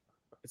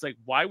 it's like,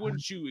 why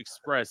wouldn't you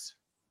express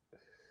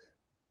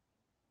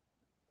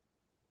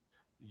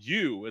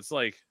you? It's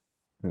like,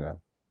 Yeah.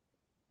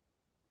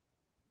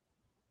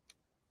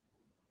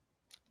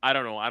 I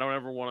don't know. I don't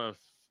ever want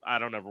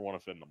to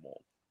fit in a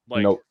mold.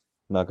 Like, nope,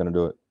 not gonna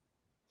do it.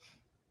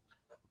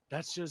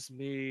 That's just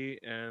me.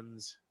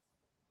 And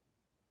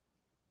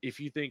if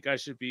you think I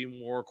should be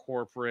more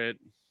corporate,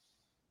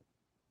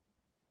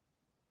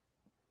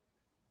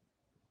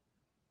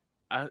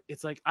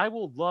 it's like, I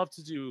will love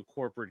to do a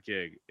corporate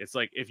gig. It's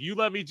like, if you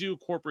let me do a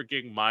corporate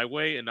gig my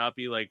way and not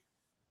be like,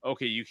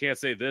 okay, you can't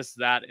say this,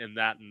 that, and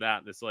that, and that.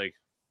 And it's like,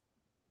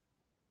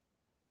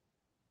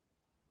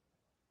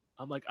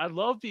 I'm like, I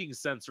love being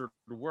censored.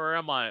 Where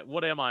am I?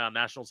 What am I on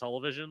national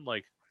television?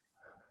 Like,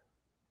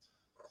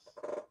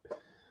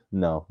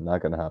 no,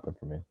 not gonna happen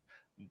for me.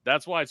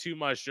 That's why to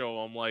my show,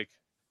 I'm like,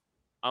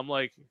 I'm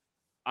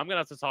gonna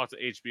have to talk to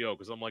HBO,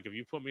 because I'm like, if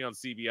you put me on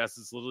CBS,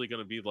 it's literally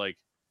gonna be like,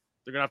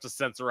 they're gonna have to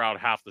censor out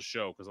half the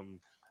show, because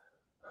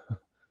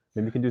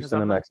Maybe you can do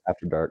Cinemax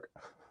After Dark.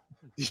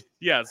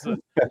 Yeah, so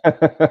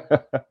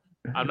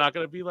I'm not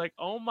gonna be like,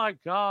 oh my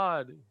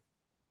god,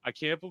 I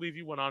can't believe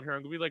you went on here.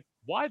 I'm gonna be like,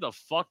 why the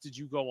fuck did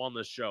you go on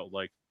this show?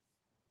 Like,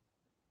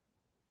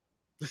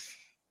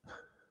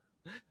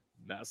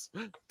 mess.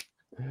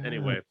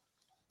 Anyway,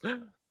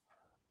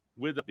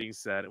 with that being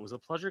said, it was a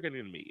pleasure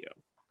getting to meet you.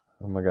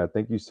 Oh my god,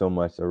 thank you so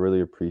much. I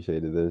really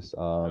appreciated this.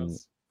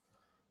 Yes.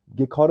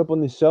 Get caught up on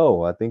the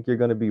show. I think you're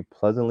gonna be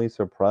pleasantly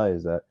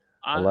surprised at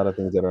a lot of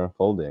things that are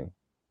unfolding.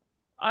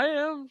 I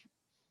am.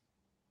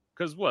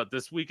 Because what?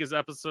 This week is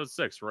episode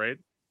 6, right?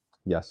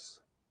 Yes.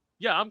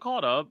 Yeah, I'm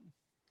caught up.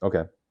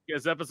 Okay.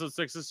 Because episode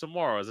 6 is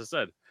tomorrow, as I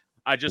said.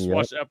 I just Yep.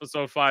 watched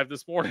episode 5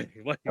 this morning.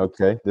 Like,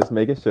 okay, just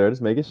making sure.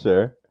 Just making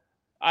sure.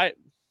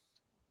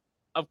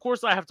 Of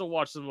course, I have to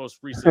watch the most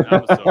recent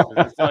episode.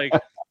 It's like,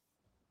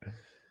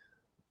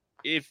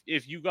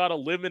 if you got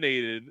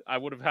eliminated, I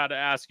would have had to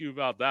ask you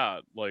about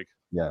that. Like,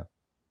 yeah,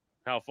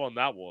 how fun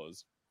that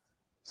was.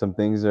 Some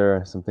things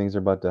are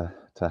about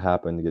to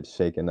happen, to get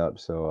shaken up.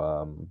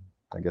 So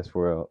I guess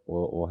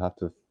we'll have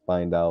to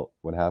find out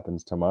what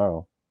happens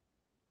tomorrow.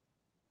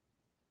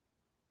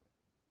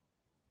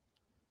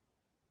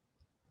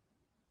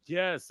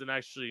 Yes, and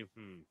actually,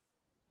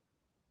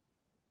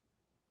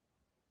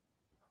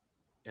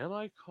 am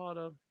I caught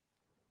up?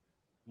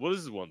 Well,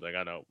 this is one thing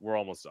I know. We're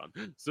almost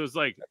done. So it's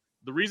like,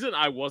 the reason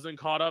I wasn't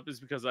caught up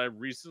is because I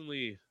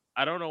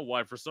don't know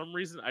why, for some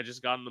reason, I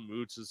just got in the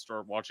mood to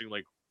start watching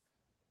like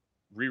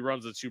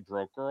reruns of Two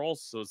Broke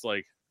Girls. So it's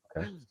like,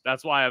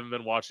 that's why I haven't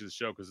been watching the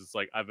show, because it's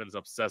like, I've been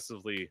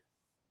obsessively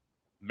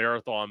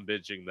marathon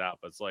binging that.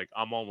 But it's like,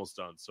 I'm almost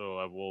done, so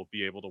I will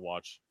be able to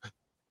watch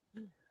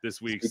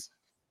this week's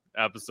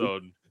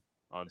episode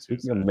on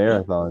Speaking Tuesday. of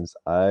marathons,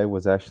 I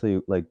was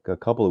actually, like, a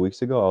couple of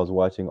weeks ago, I was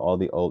watching all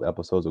the old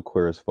episodes of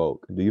Queer as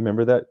Folk. Do you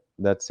remember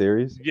that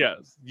series?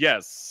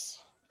 Yes.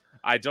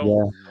 I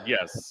don't. Yeah.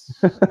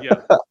 Yes.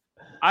 Yeah.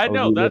 I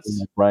know,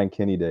 that's Brian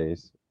Kinney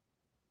days.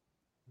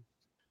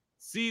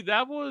 See,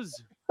 that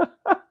was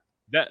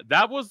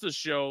that was the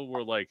show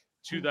where, like,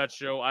 to that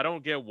show, I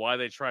don't get why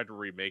they tried to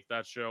remake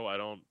that show. I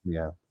don't.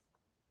 Yeah.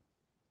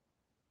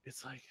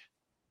 It's like,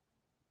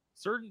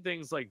 certain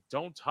things, like,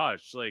 don't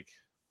touch. Like,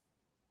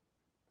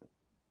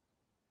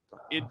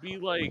 it'd be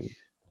like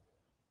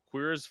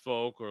Queer as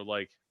Folk, or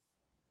like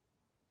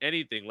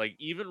anything, like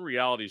even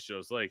reality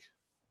shows. Like,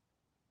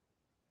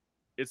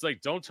 it's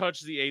like, don't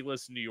touch the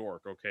A-list New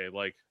York, okay?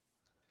 Like,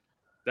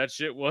 that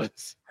shit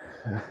was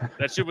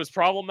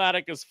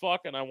problematic as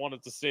fuck, and I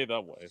wanted to stay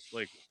that way.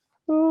 Like,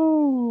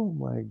 oh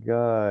my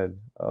god.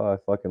 Oh, I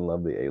fucking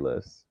love the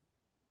A-list.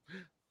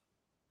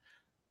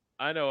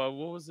 I know.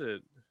 What was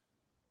it?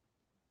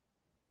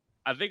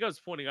 I think I was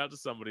pointing out to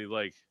somebody,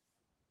 like,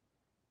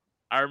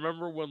 I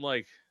remember when,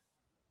 like,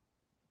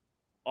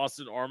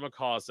 Austin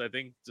Armacost, I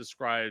think,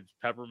 described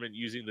Peppermint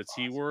using the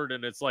T word,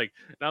 and it's like,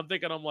 and I'm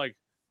thinking, I'm like,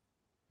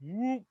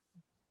 whoop,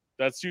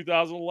 that's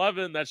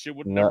 2011. That shit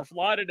would never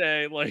fly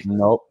today. Like,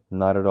 nope,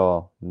 not at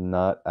all.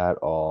 Not at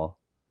all.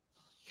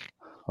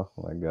 Oh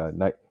my god.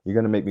 You're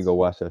gonna make me go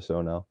watch that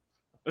show now.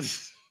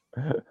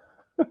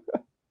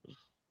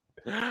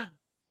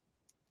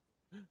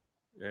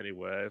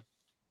 Anyway,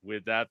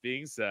 with that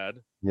being said,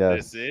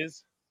 yes. This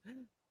is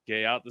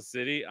Gay Out the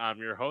City. I'm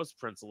your host,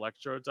 Prince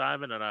Electro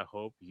Diamond, and I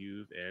hope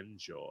you've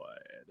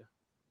enjoyed.